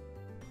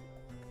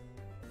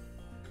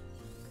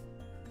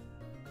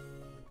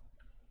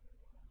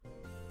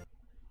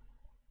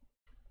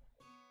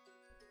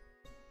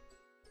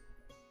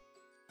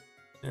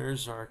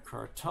 There's our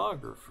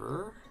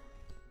cartographer.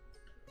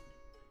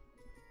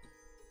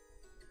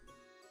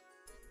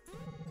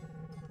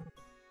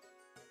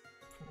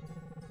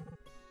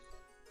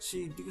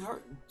 See,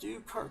 do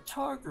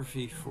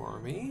cartography for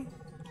me.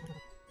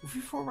 If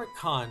you form a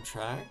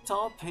contract,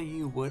 I'll pay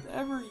you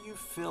whatever you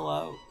fill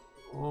out,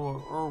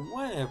 or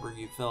whenever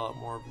you fill out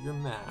more of your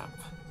map.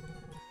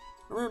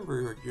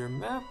 Remember, your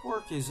map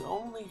work is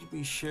only to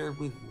be shared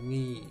with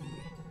me.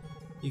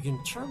 You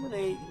can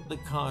terminate the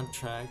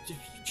contract if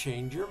you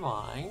change your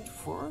mind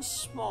for a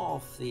small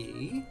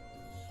fee,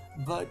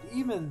 but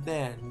even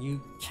then,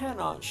 you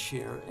cannot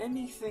share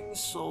anything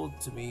sold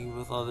to me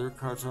with other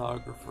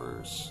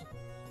cartographers.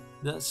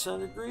 That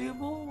sound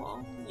agreeable?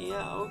 Well,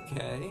 yeah,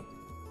 okay.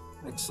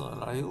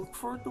 Excellent, I look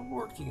forward to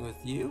working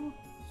with you.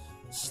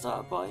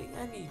 Stop by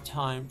any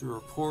time to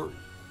report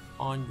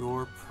on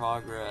your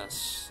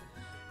progress.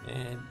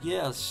 And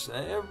yes,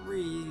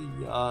 every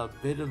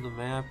bit of the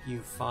map you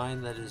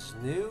find that is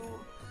new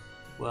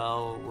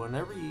Well,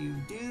 whenever you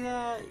do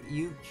that,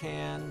 you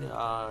can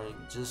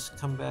just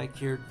come back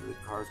here to the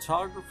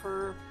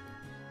cartographer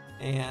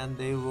and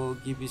they will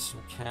give you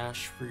some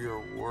cash for your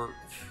work.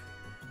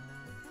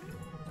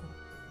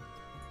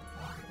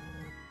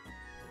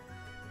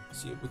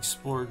 So you've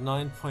explored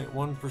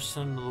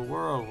 9.1% of the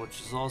world,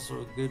 which is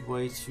also a good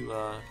way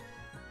to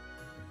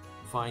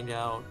find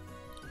out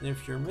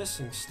if you're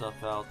missing stuff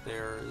out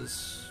there.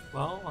 Is,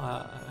 well,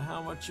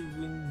 how much have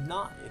you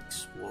not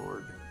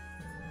explored?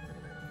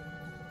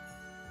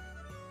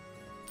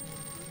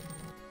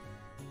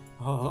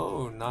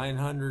 Oh,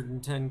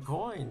 910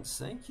 coins,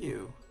 thank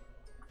you.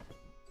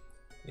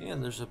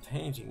 And there's a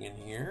painting in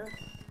here.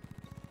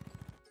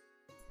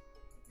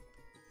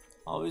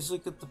 Always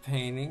look at the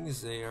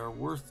paintings, they are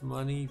worth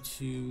money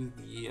to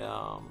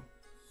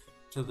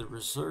the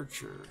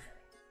researcher.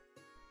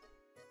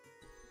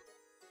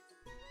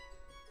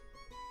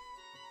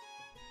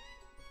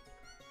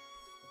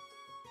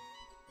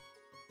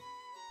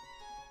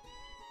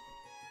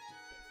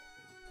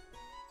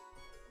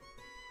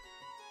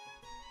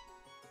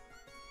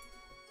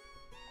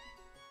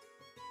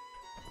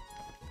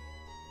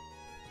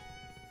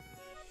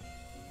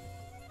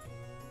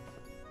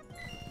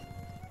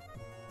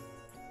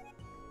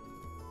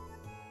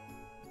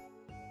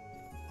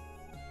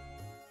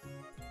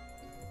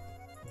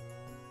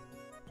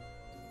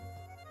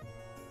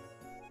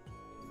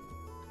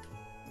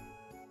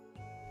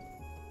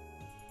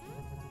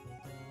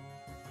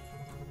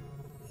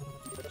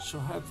 Shall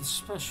have the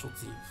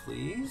specialty,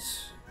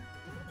 please.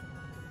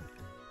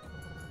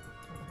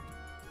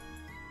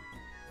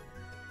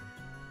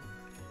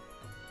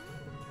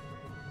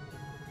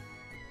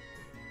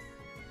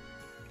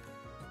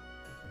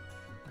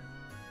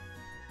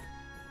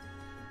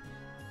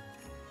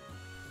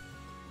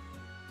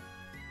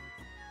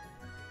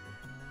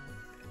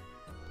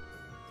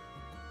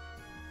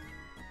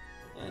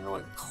 And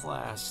what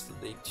class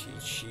did they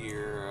teach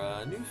here?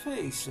 New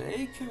face,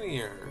 eh? Come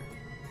here.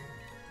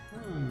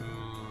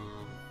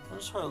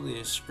 There's hardly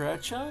a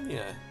scratch on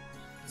you.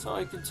 So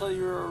I can tell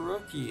you're a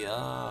rookie.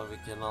 We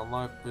can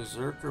unlock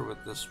Berserker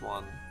with this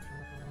one.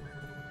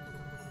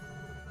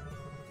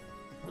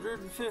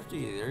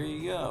 150, there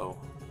you go.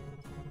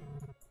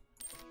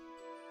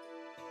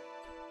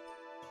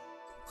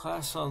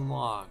 Class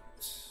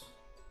unlocked.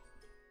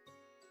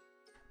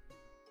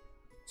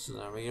 So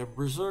now we have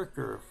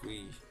Berserker if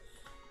we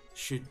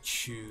should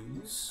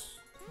choose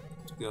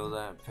to go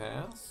that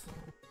path.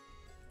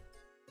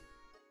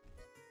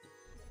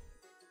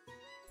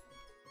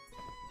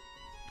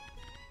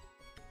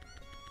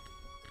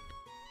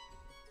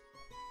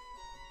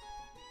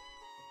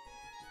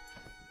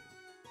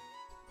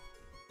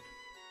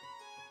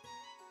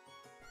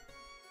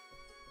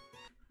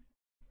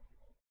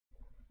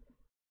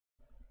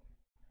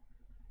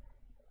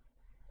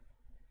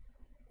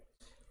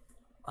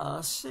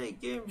 Say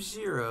Game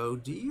Zero,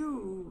 do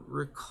you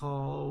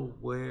recall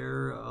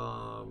where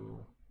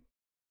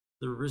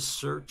the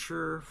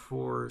researcher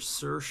for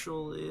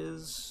Seartial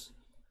is?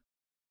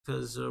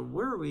 Because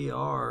where we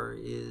are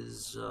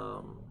is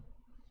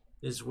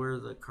where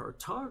the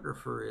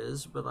cartographer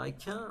is, but I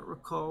cannot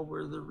recall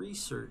where the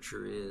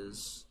researcher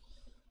is.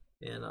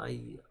 And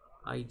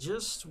I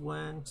just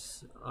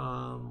went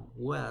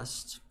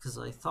west because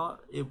I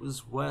thought it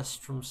was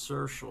west from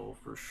Seartial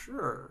for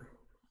sure.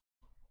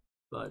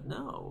 But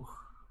no.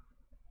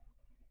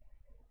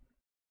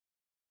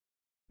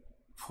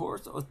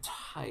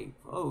 Prototype.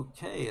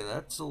 Okay,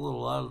 that's a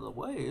little out of the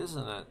way,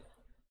 isn't it?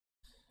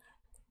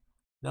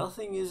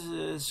 Nothing is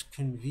as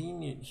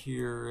convenient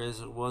here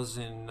as it was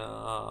in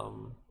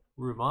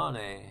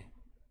Rumane.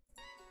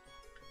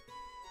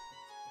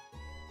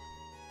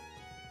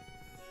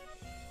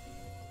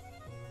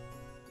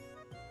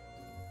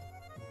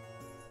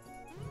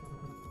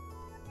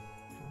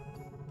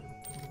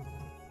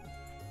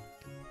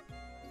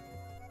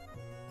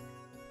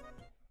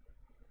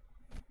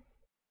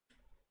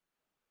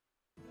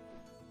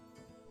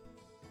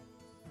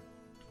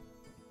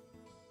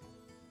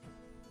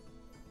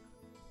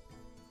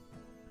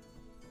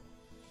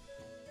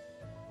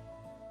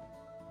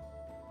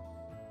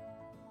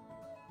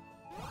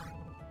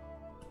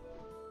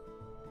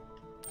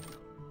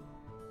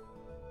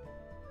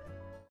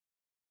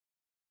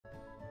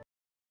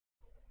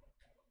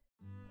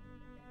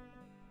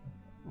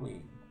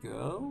 We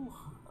go.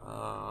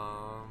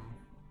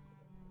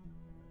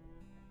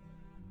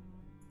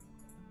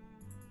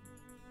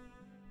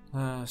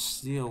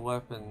 Steel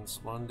weapons.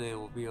 One day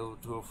we'll be able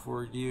to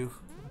afford you.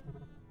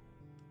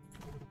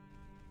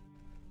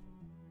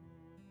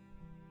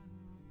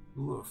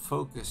 Ooh, a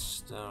focus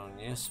stone.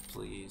 Yes,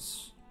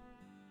 please.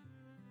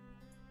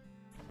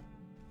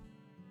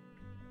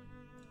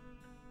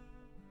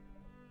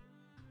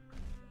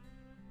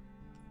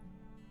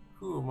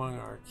 Who among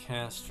our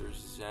casters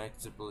is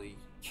actively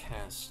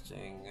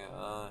casting?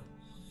 Well,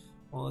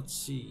 let's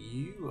see.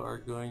 You are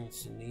going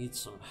to need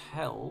some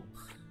help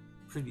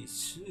pretty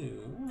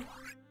soon.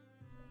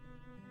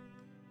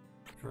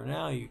 For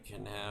now, you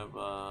can have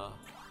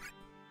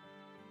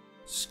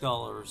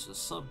Scholar is a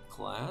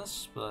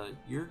subclass, but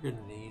you're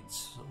gonna need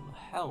some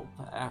help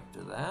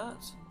after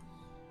that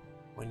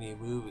when you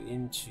move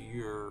into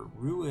your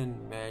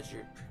ruin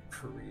magic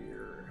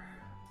career.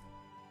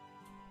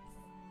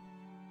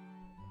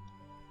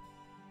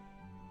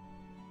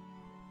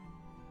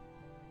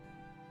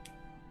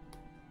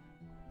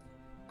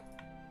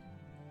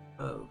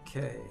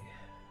 Okay.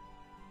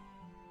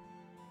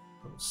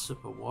 A little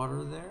sip of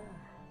water there.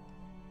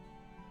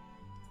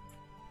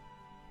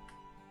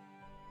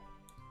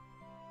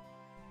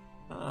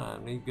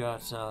 And we've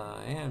got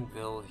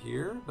anvil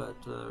here, but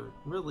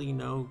really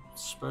no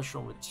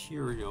special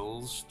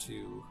materials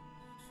to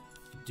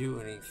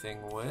do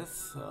anything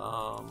with.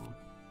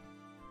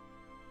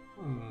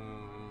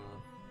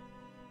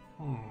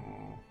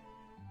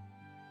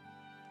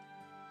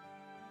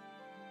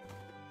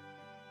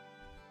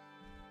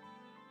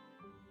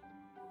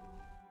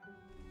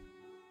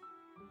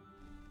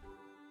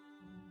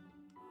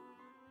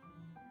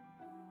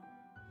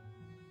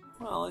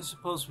 Well, I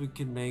suppose we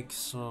could make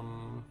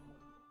some...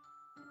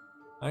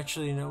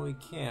 Actually, no, we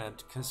can't,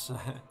 because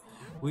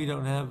we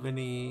don't have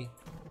any...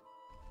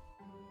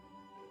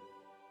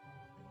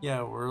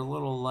 Yeah, we're a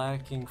little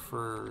lacking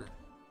for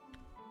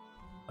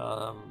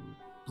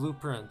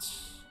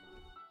blueprints.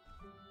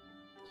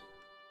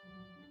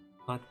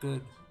 Not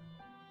good.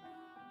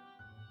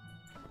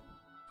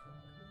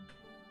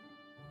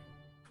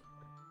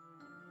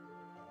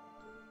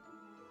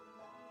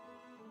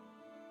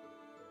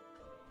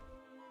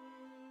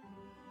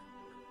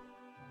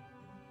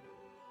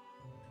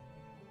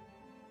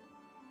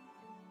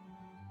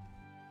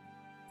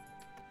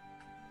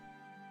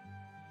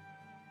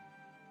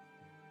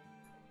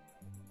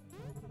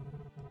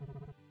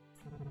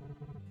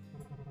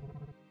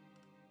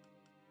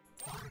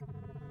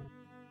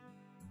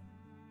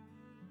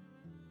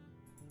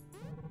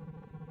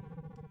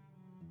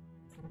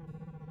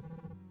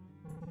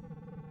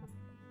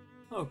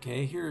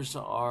 Okay, here's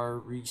our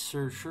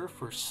researcher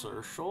for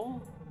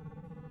Seartial.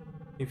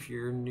 If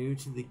you're new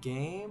to the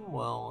game,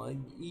 well,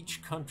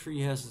 each country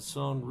has its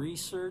own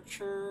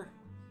researcher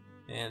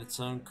and its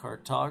own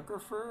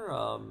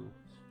cartographer.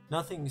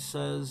 Nothing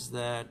says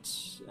that,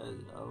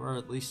 or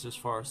at least as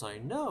far as I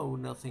know,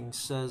 nothing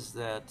says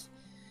that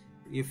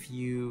if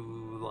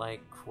you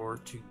were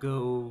to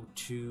go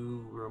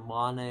to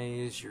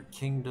Romane as your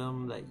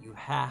kingdom, that you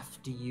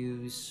have to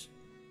use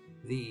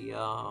the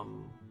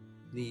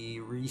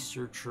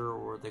researcher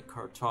or the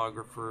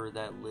cartographer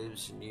that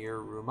lives near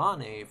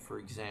Romane, for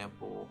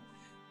example.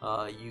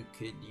 You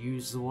could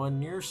use the one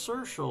near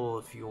Seartial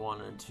if you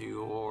wanted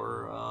to,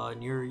 or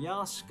near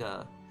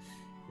Yaska.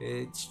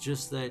 It's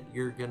just that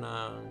you're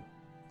gonna...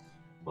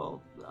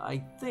 Well, I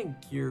think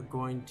you're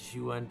going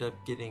to end up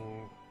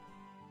getting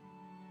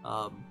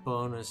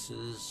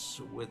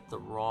bonuses with the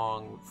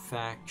wrong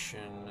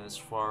faction as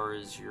far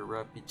as your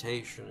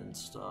reputation and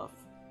stuff.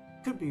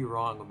 Could be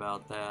wrong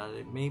about that.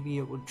 Maybe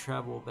it would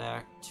travel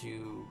back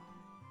to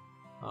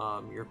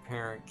your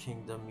parent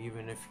kingdom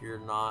even if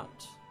you're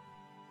not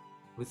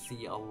with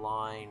the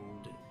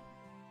aligned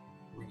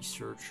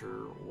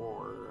researcher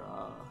or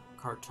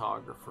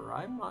cartographer.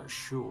 I'm not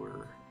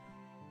sure.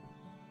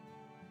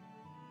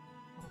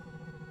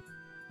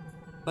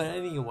 But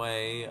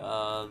anyway,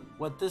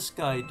 what this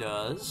guy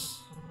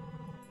does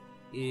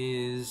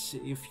is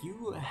if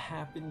you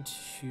happen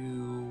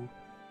to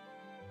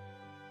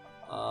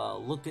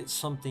look at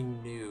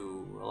something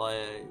new,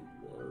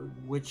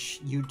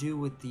 which you do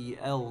with the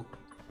L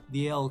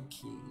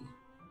key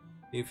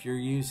if you're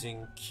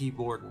using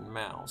keyboard and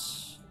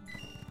mouse.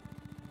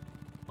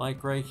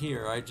 Like right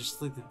here, I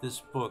just looked at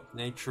this book,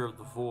 Nature of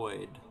the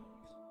Void,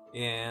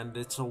 and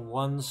it's a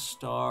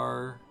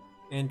 1-star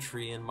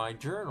entry in my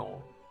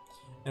journal.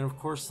 And of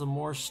course, the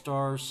more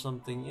stars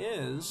something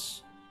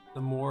is,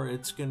 the more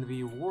it's going to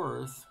be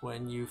worth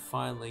when you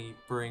finally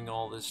bring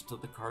all this to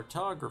the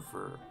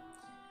cartographer.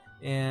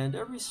 And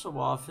every so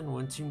often,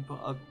 once you've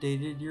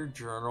updated your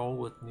journal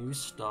with new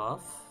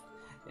stuff,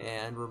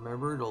 and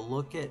remember to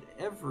look at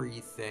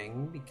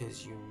everything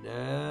because you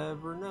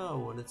never know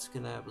when it's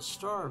going to have a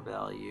star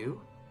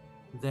value,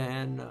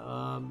 then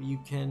you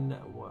can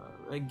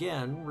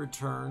again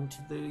return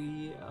to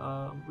the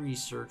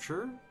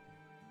researcher,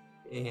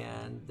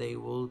 and they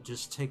will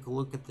just take a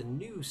look at the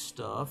new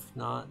stuff,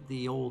 not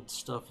the old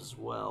stuff as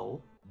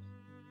well,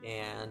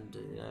 and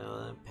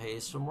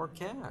pay some more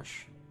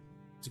cash.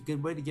 It's a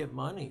good way to get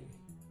money.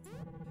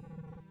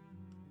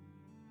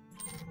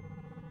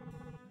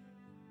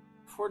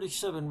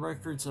 47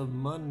 records of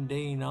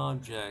mundane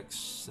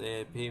objects.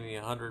 They pay me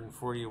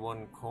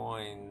 141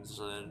 coins.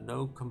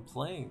 No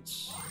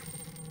complaints.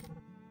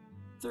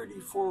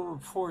 34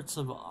 reports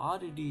of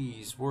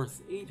oddities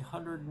worth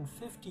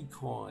 850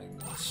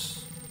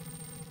 coins.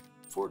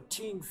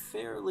 14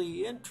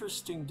 fairly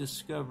interesting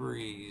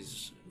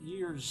discoveries.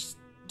 Here's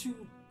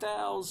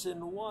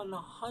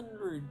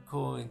 2,100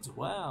 coins.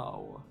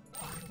 Wow.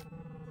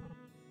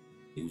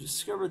 You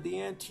discovered the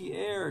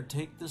anti-air.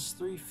 Take this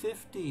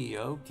 350.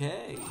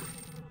 Okay.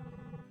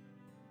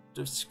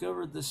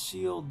 Discovered the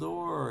sealed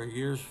door.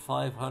 Here's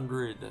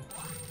 500.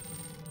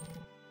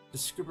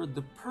 Discovered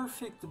the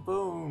perfect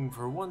bone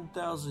for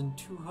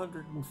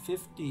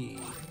 1,250.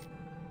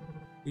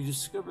 You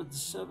discovered the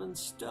 7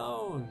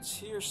 stones.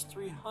 Here's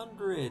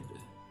 300.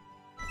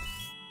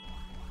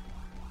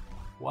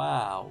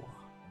 Wow.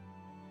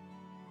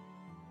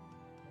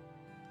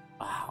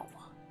 Wow.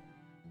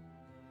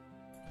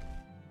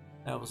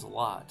 That was a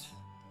lot.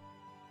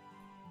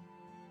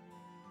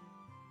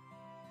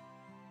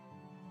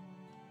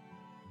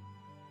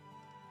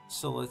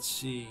 So let's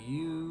see,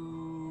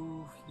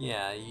 you're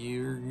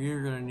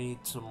gonna need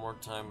some more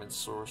time in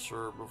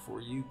Sorcerer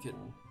before you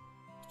can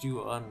do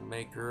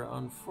Unmaker,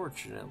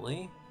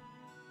 unfortunately.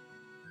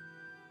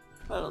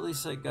 But at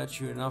least I got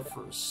you enough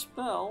for a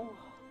spell.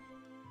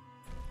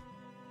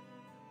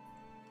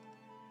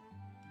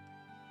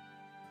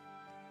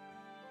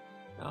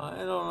 Now, I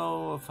don't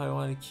know if I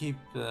want to keep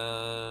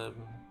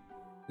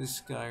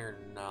this guy or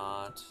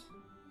not,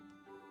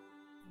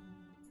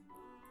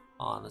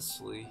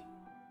 honestly.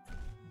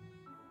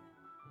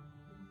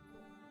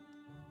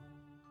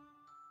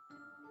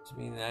 I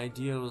mean, the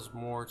idea was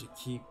more to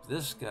keep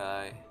this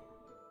guy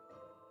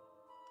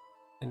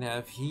and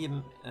have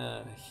him,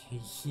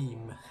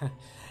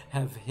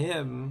 have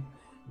him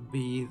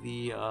be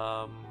the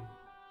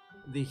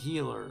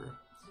healer,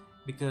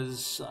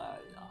 because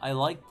I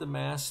like the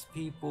masked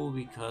people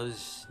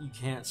because you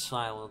can't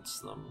silence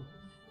them,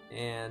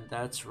 and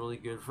that's really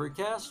good for a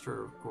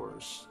caster, of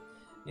course,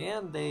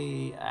 and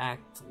they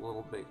act a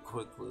little bit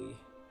quickly,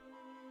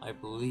 I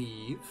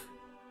believe.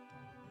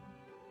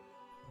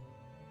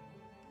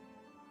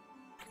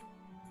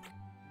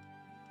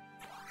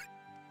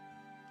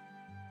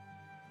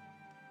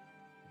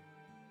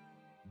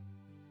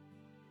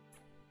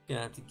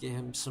 Gonna have to get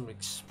him some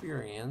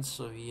experience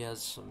so he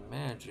has some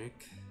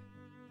magic.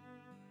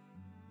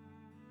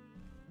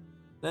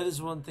 That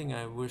is one thing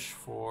I wish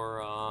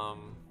for,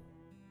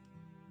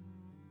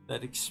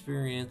 that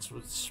experience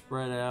would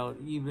spread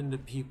out even to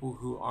people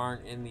who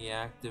aren't in the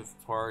active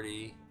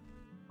party,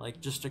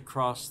 like just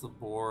across the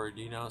board,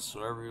 you know,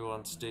 so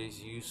everyone stays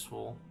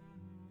useful.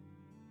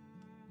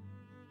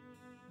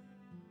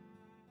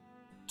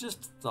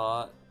 Just a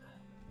thought.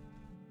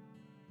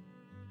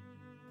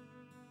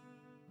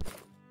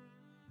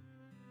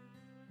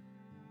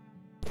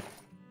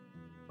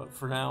 But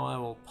for now, I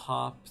will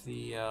pop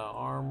the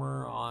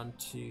armor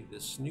onto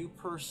this new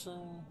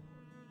person.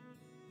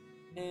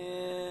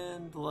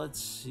 And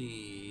let's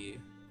see.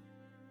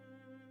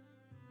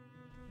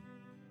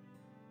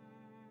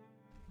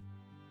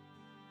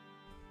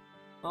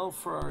 Oh,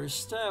 for our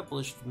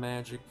established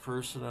magic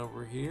person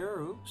over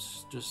here,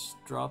 oops,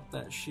 just dropped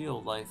that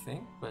shield, I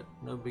think, but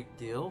no big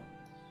deal.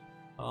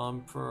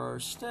 For our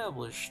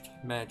established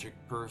magic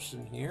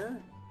person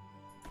here,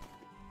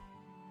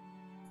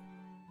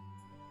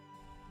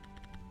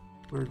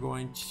 we're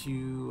going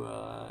to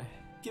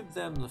give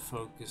them the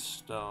focus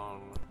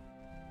stone.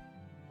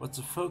 What's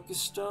a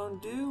focus stone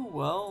do?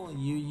 Well,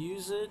 you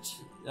use it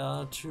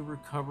to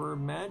recover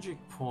magic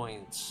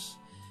points.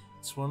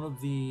 It's one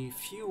of the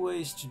few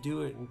ways to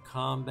do it in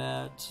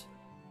combat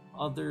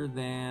other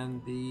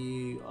than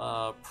the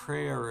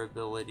prayer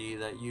ability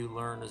that you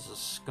learn as a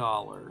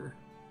scholar,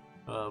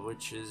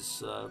 which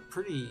is a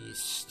pretty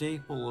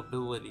staple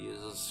ability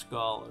as a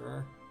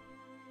scholar.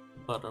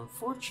 But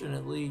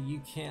unfortunately,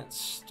 you can't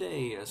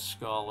stay a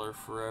scholar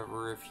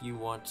forever if you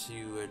want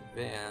to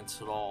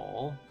advance at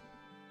all.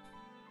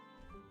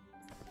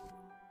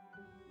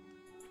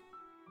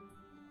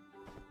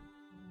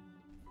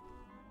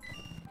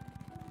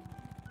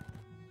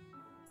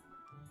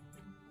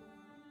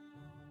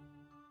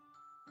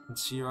 And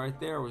see right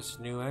there was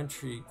new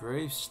entry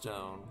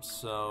gravestone,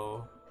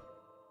 so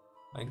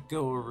I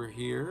go over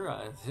here,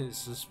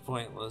 this is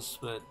pointless,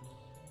 but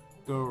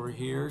go over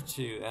here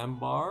to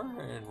Embar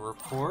and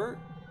report,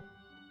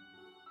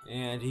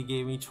 and he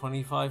gave me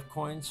 25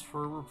 coins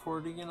for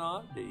reporting an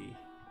oddity.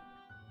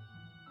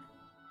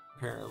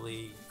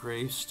 Apparently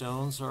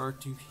gravestones are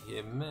to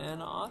him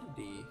an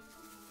oddity.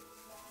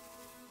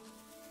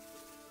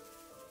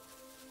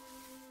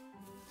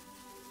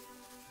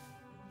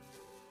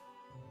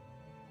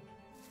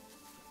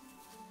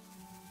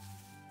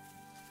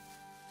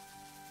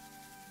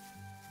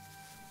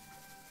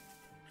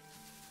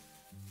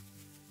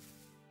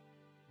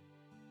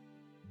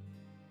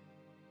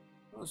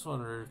 I was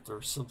wondering if there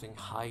was something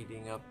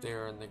hiding up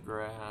there in the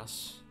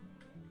grass,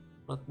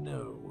 but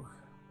no.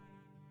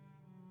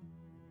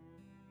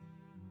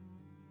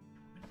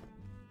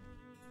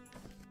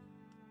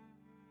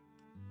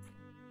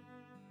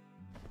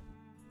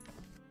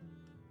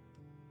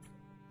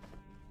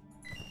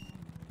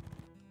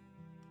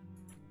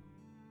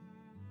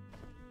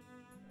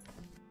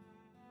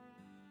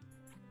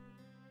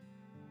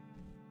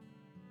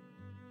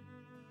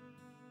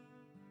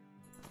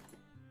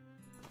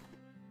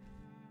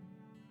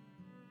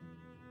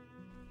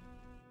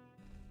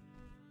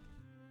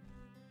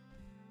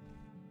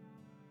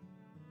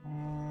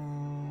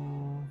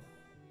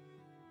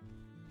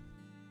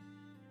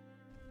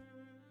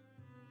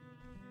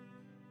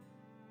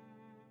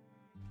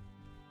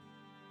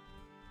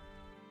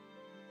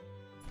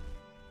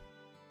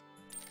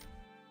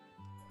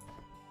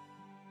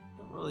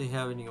 really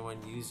have anyone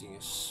using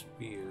a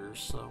spear,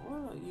 so why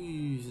don't you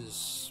use a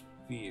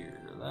spear?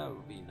 That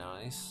would be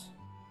nice.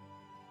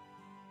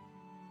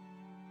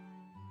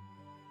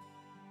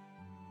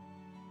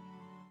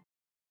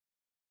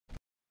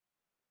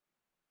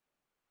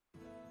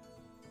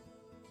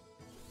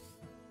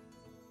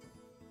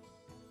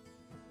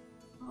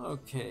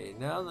 Okay,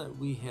 now that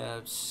we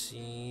have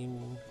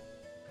seen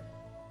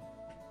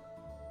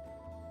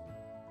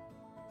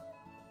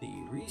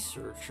the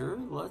researcher,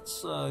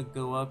 let's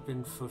go up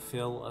and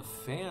fulfill a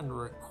fan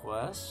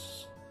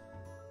request,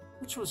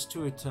 which was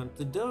to attempt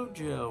the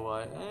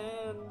dojo.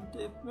 And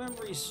if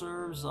memory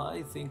serves,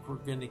 I think we're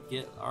gonna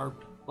get our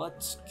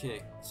butts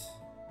kicked.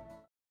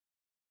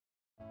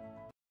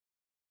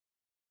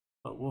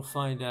 But we'll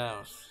find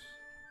out.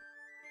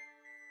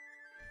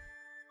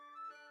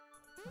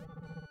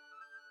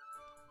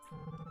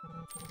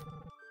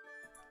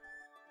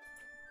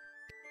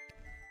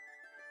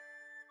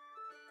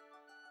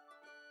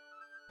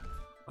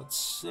 Let's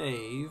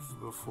save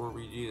before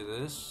we do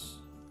this.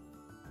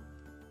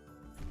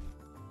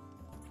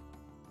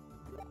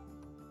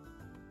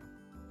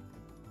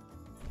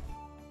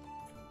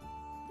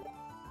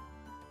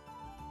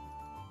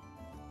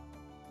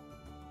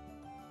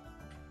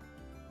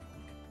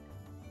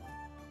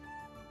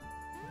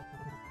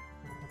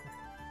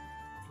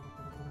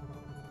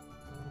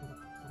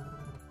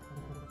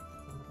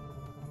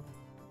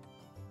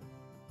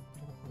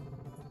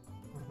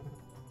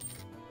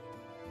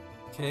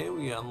 Okay,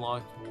 we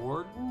unlocked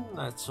Warden.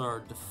 That's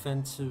our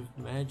defensive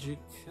magic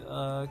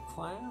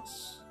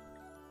class.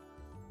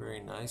 Very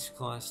nice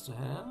class to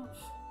have.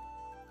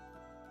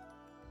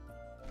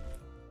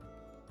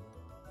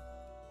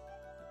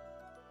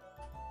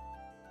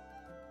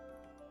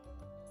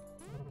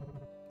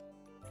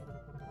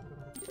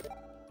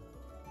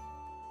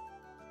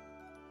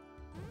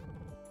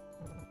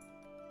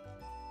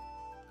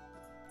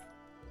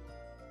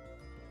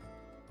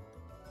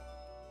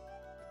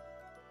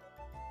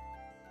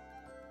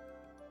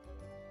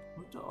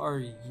 What are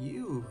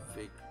you,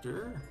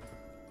 Victor?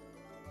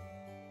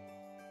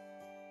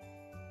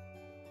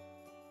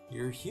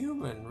 You're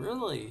human,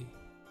 really?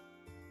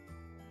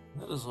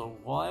 That is a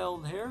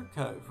wild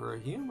haircut for a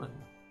human.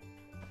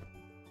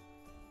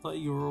 Thought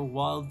you were a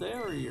wild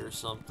dairy or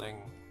something.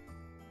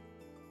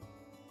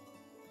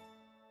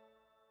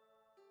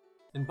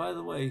 And by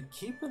the way,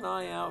 keep an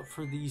eye out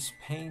for these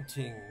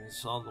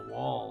paintings on the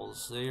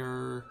walls.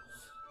 They're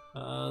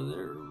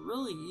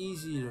really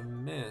easy to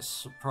miss,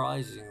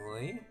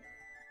 surprisingly.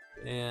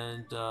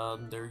 And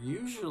they're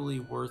usually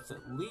worth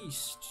at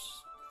least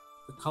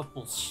a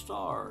couple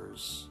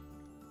stars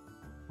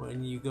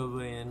when you go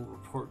in and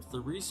report to the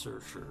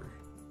researcher.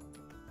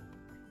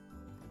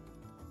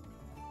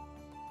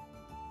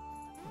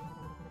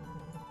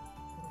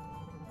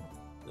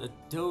 The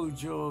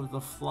Dojo of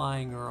the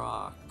Flying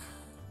Rock.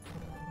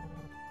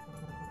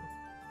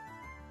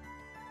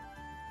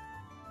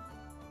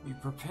 Be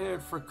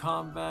prepared for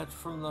combat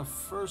from the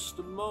first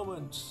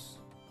moment.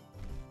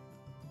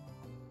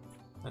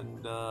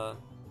 And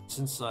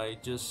since I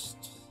just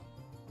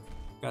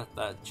got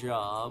that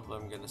job,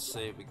 I'm gonna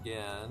save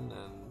again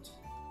and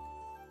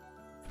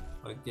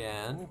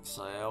again, because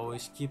I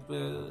always keep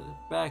a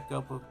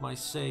backup of my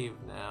save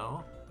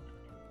now.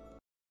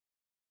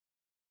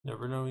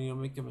 Never know when you'll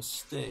make a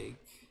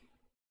mistake.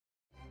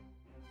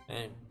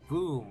 And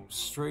boom,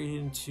 straight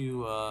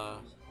into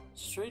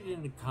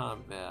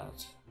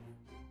combat.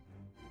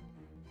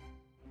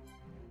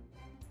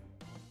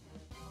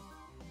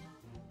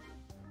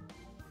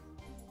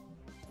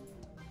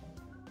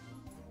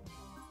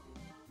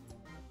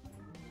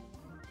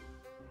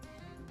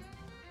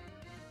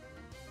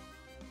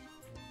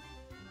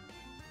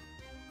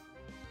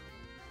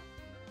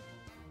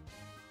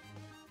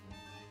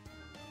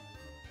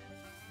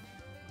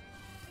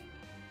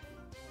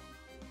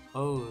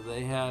 Oh,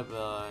 they have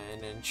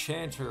an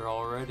enchanter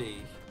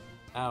already.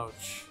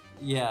 Ouch.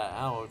 Yeah,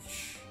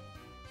 ouch.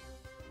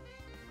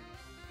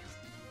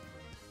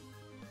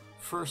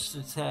 First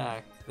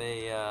attack,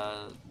 they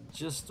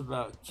just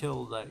about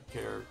killed that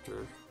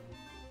character.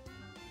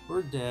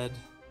 We're dead.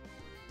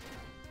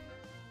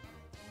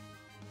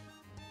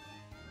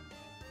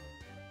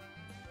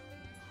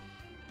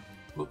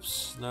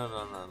 Whoops, no.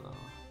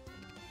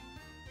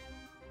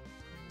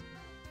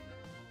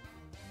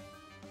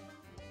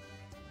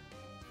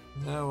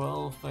 Yeah,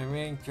 well, if my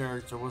main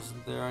character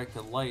wasn't there, I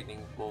could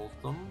lightning bolt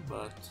them,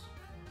 but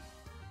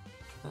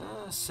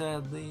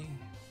sadly.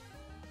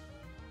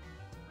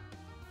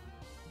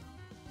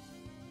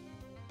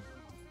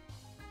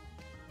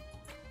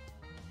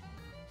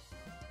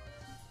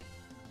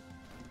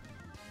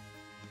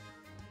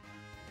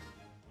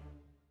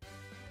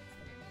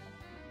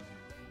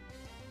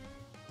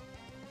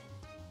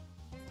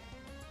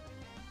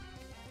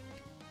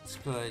 Let's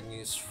go ahead and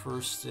use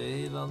first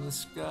aid on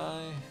this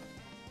guy.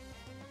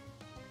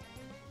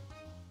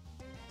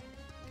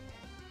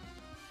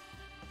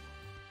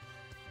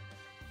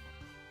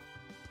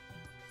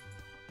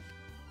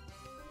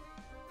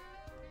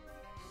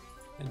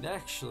 And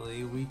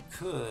actually, we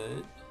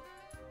could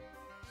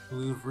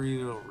Move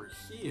Reed over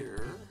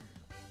here.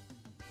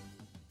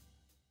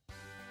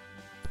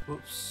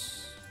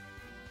 Whoops.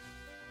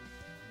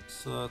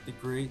 So that the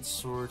great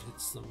sword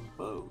hits them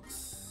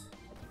both.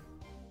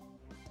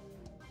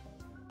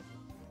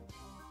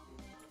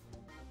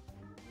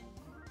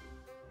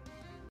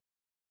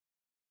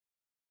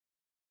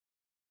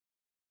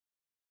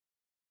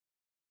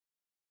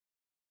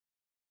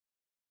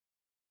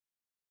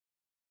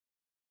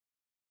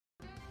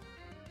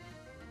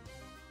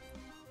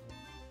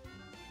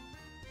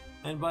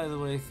 And by the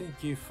way,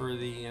 thank you for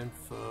the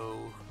info,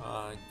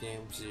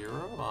 Game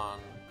Zero, on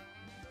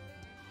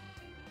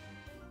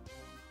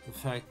the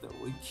fact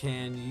that we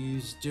can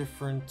use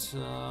different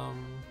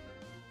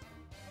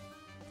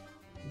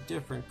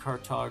different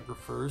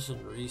cartographers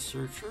and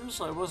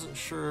researchers. I wasn't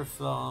sure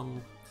if, I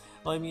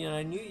mean,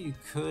 I knew you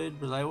could,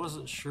 but I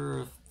wasn't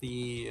sure if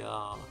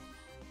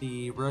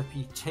the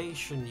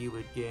reputation you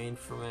would gain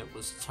from it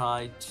was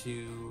tied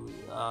to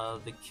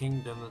the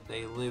kingdom that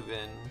they live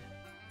in.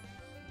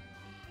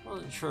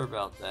 Wasn't sure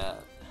about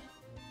that.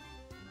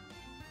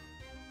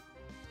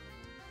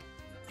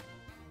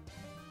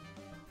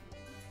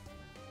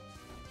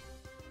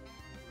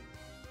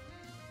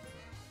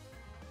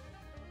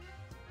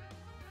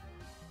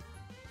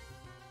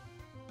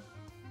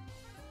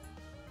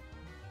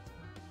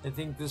 I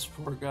think this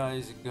poor guy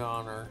is a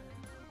goner.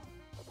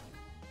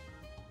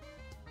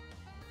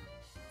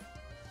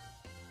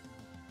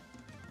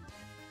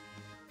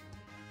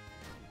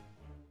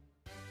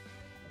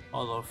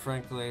 Although,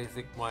 frankly, I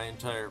think my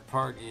entire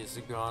party is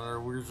a goner.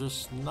 We're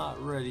just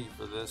not ready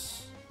for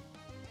this.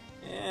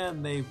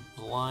 And they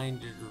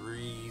blinded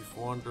Reeve.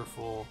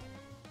 Wonderful.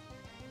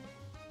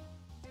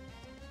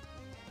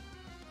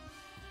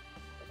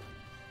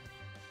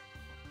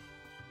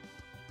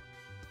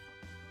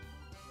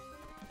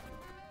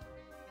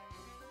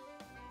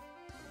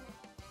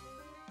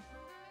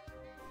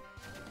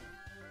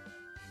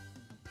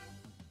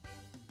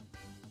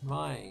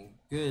 My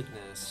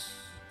goodness.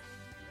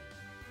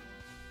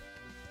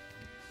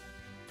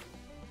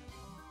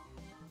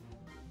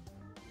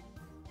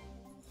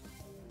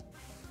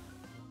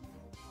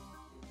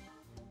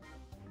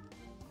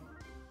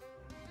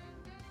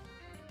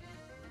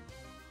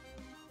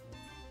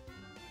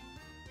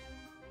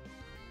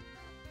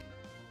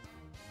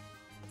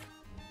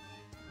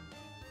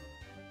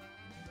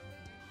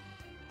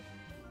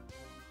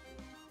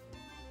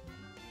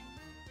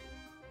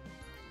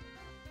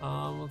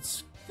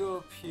 Let's go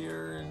up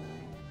here and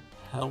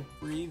help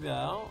Reeve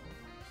out.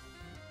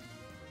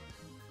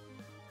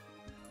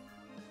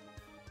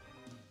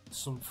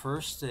 Some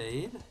first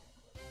aid.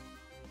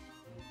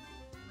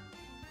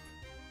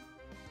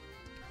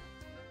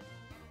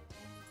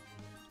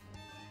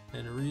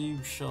 And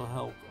Reeve shall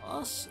help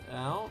us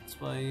out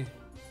by...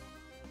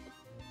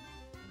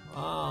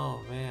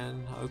 Oh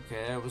man,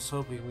 okay, I was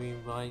hoping we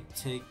might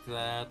take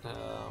that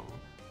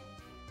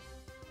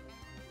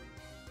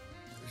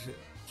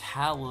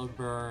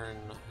Caliburn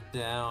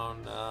down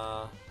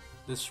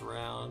this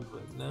round,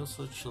 but no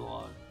such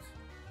luck.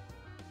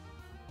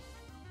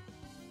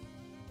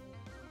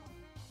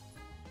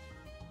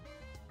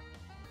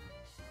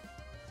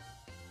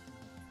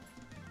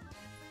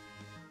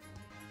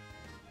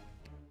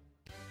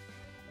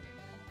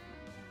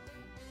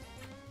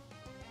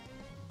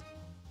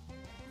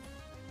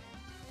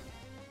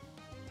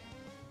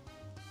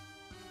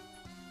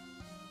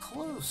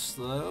 Close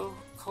though,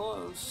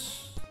 close.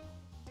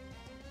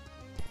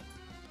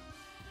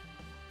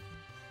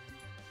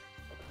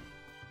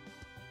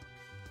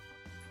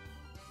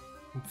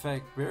 In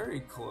fact,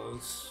 very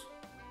close.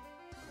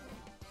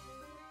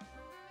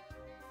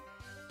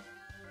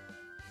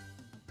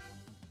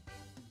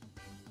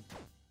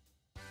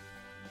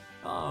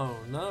 Oh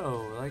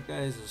no, that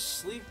guy's a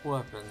sleep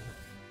weapon.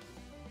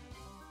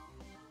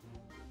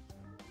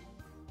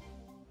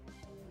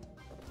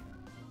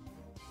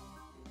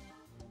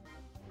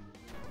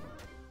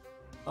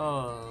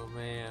 Oh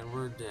man,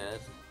 we're dead.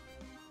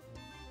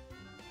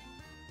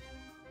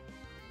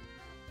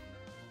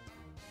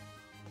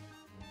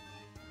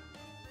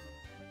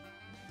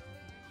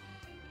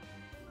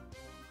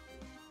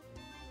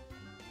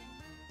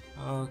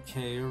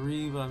 Okay,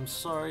 Reeve, I'm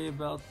sorry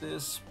about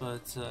this,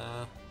 but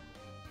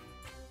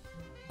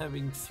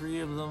having three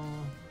of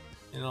them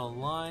in a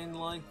line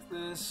like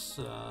this,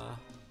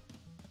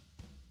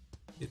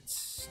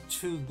 it's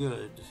too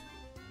good.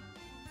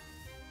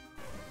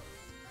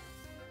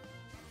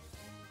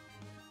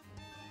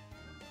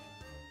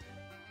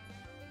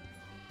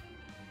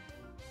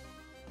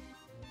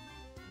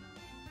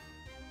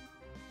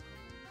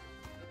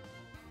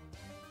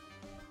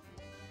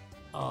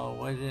 Oh,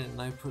 why didn't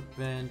I put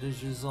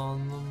bandages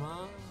on them,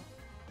 huh?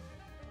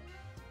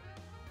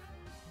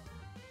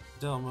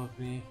 Dumb of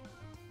me.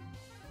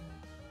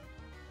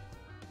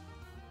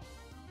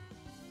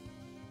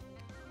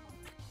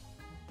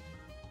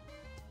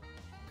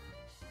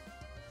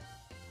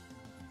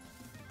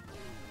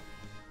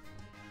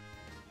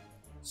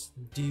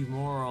 Just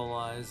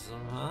demoralize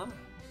them, huh?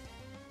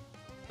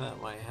 That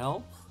might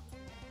help.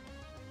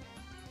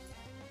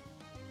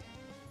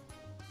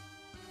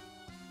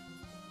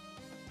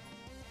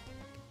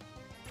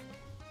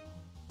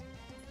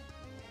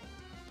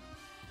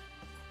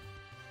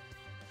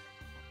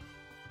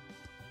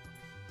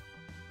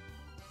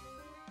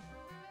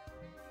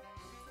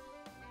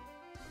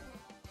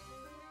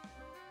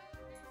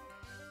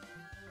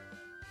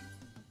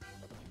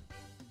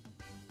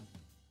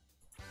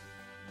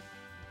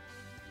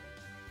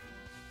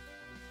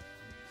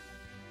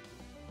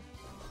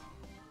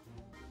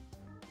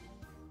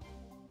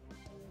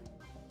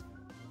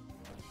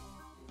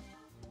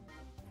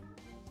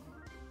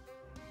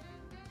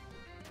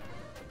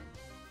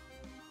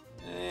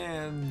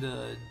 And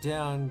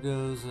down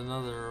goes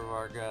another of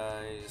our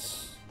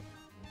guys.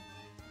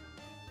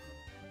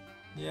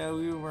 Yeah,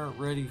 we weren't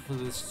ready for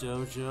this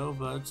dojo,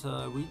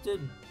 but we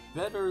did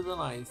better than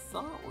I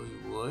thought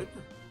we would,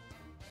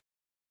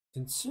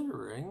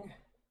 considering.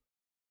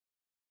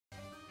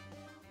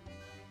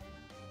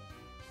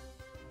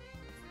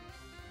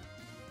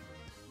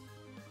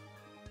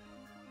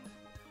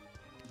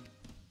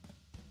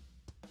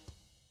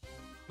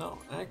 No,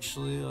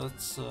 actually,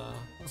 let's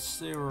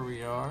stay where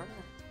we are,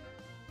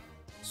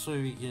 so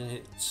we can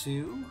hit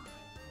 2.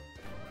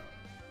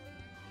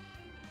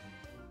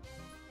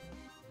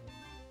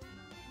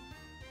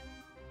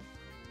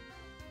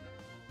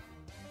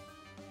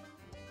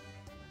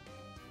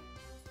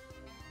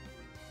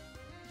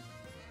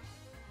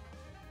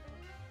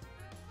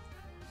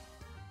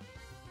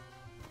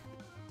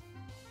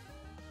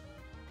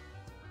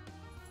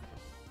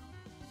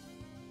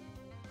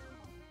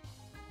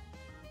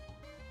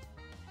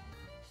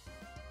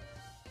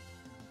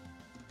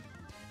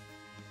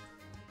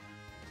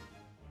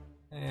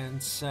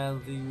 And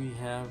sadly, we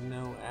have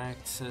no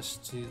access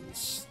to the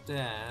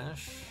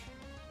stash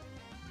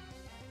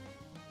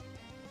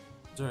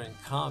during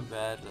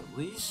combat, at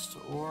least,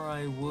 or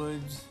I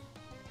would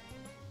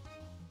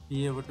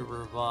be able to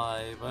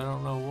revive. I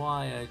don't know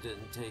why I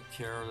didn't take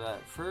care of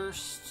that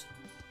first.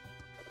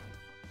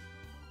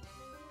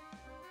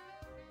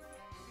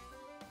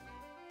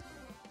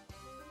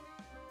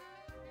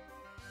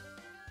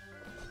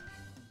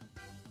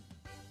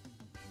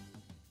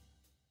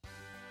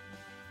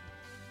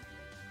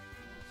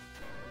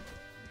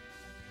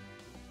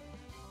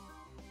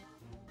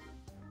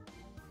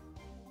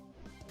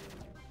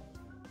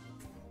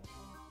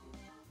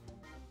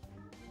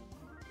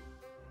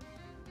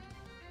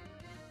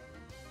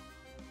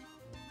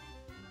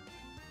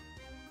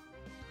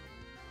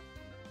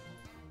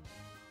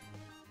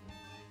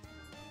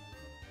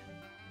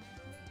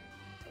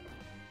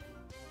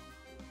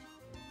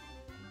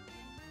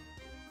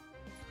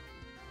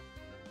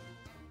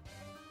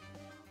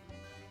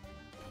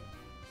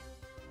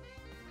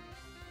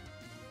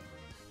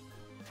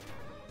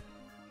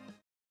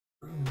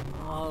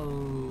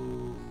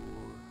 Oh.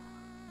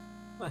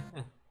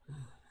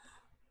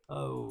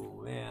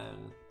 Oh,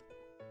 man.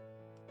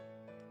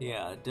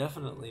 Yeah,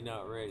 definitely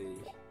not ready.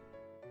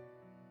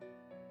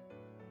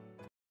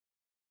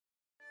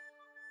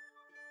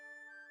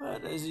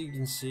 But as you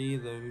can see,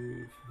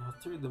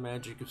 through the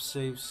magic of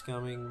save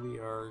scumming, we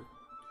are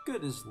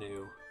good as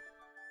new.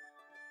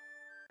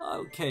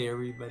 Okay,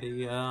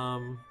 everybody,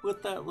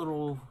 with that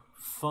little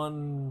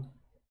fun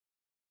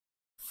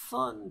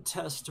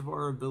test of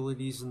our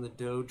abilities in the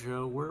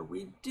dojo, where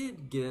we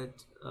did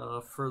get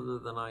further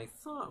than I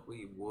thought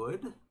we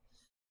would,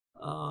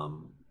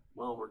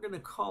 well, we're gonna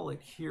call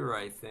it here,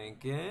 I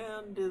think.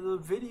 And the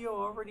video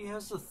already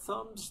has a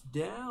thumbs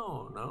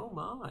down. Oh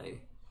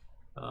my.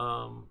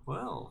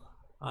 Well,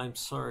 I'm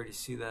sorry to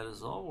see that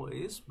as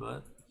always,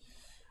 but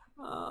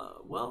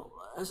well,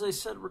 as I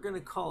said, we're going to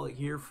call it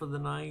here for the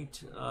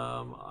night.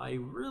 I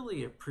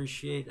really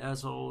appreciate,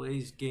 as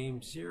always,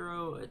 Game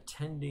Zero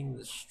attending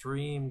the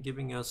stream,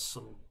 giving us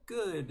some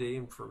good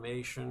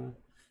information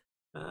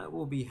that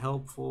will be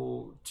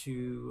helpful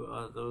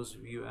to those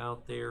of you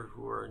out there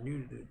who are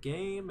new to the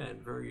game,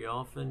 and very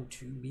often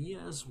to me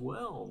as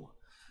well.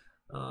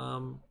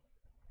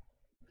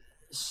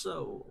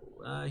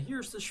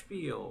 Here's the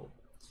spiel.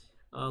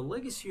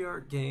 Legacy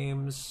Art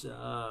Games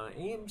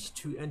aims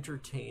to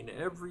entertain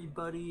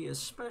everybody,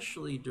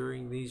 especially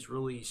during these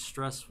really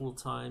stressful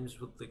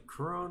times with the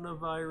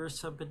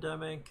coronavirus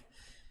epidemic.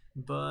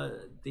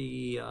 But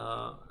the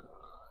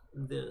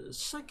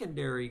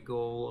secondary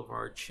goal of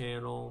our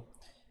channel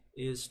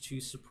is to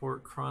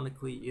support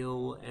chronically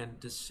ill and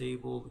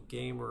disabled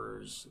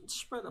gamers and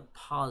spread a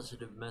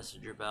positive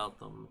message about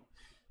them.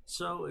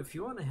 So if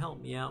you want to help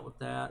me out with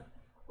that,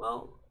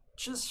 well,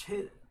 just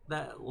hit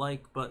that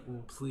like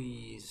button,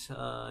 please.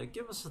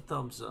 Give us a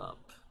thumbs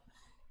up.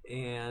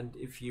 And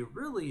if you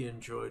really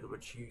enjoyed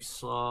what you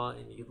saw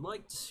and you'd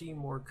like to see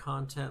more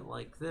content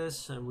like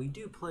this, and we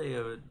do play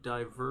a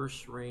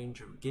diverse range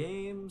of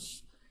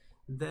games,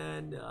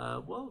 then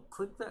well,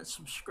 click that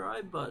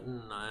subscribe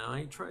button.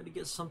 I try to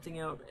get something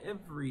out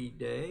every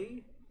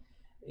day,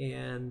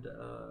 and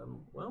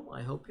well,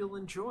 I hope you'll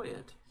enjoy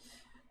it.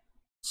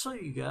 So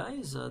you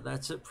guys,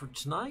 that's it for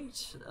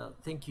tonight.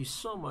 Thank you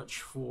so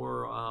much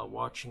for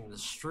watching the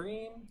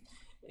stream.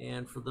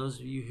 And for those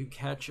of you who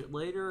catch it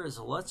later as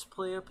a Let's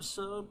Play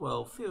episode,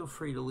 well, feel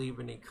free to leave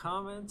any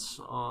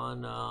comments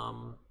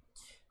on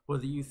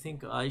whether you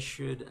think I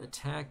should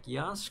attack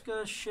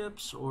Yaska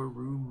ships or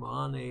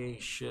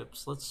Rumane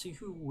ships. Let's see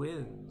who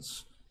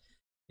wins.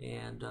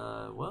 And,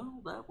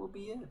 well, that will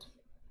be it.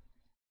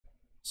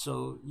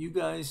 So you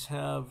guys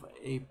have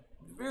a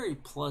very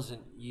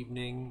pleasant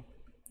evening.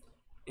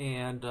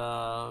 And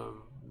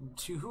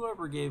to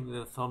whoever gave me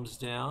the thumbs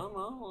down,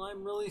 well,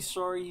 I'm really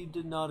sorry you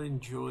did not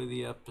enjoy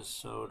the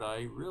episode.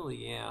 I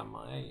really am.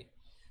 I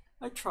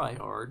try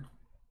hard.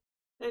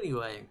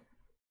 Anyway,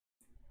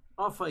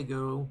 off I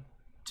go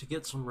to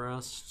get some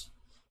rest.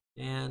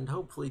 And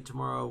hopefully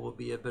tomorrow will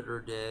be a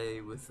better day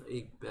with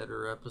a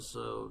better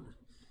episode.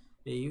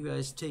 Hey, you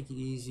guys take it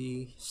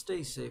easy,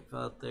 stay safe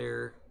out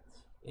there,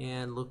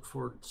 and look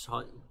forward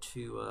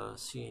to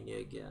seeing you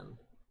again.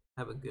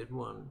 Have a good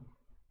one.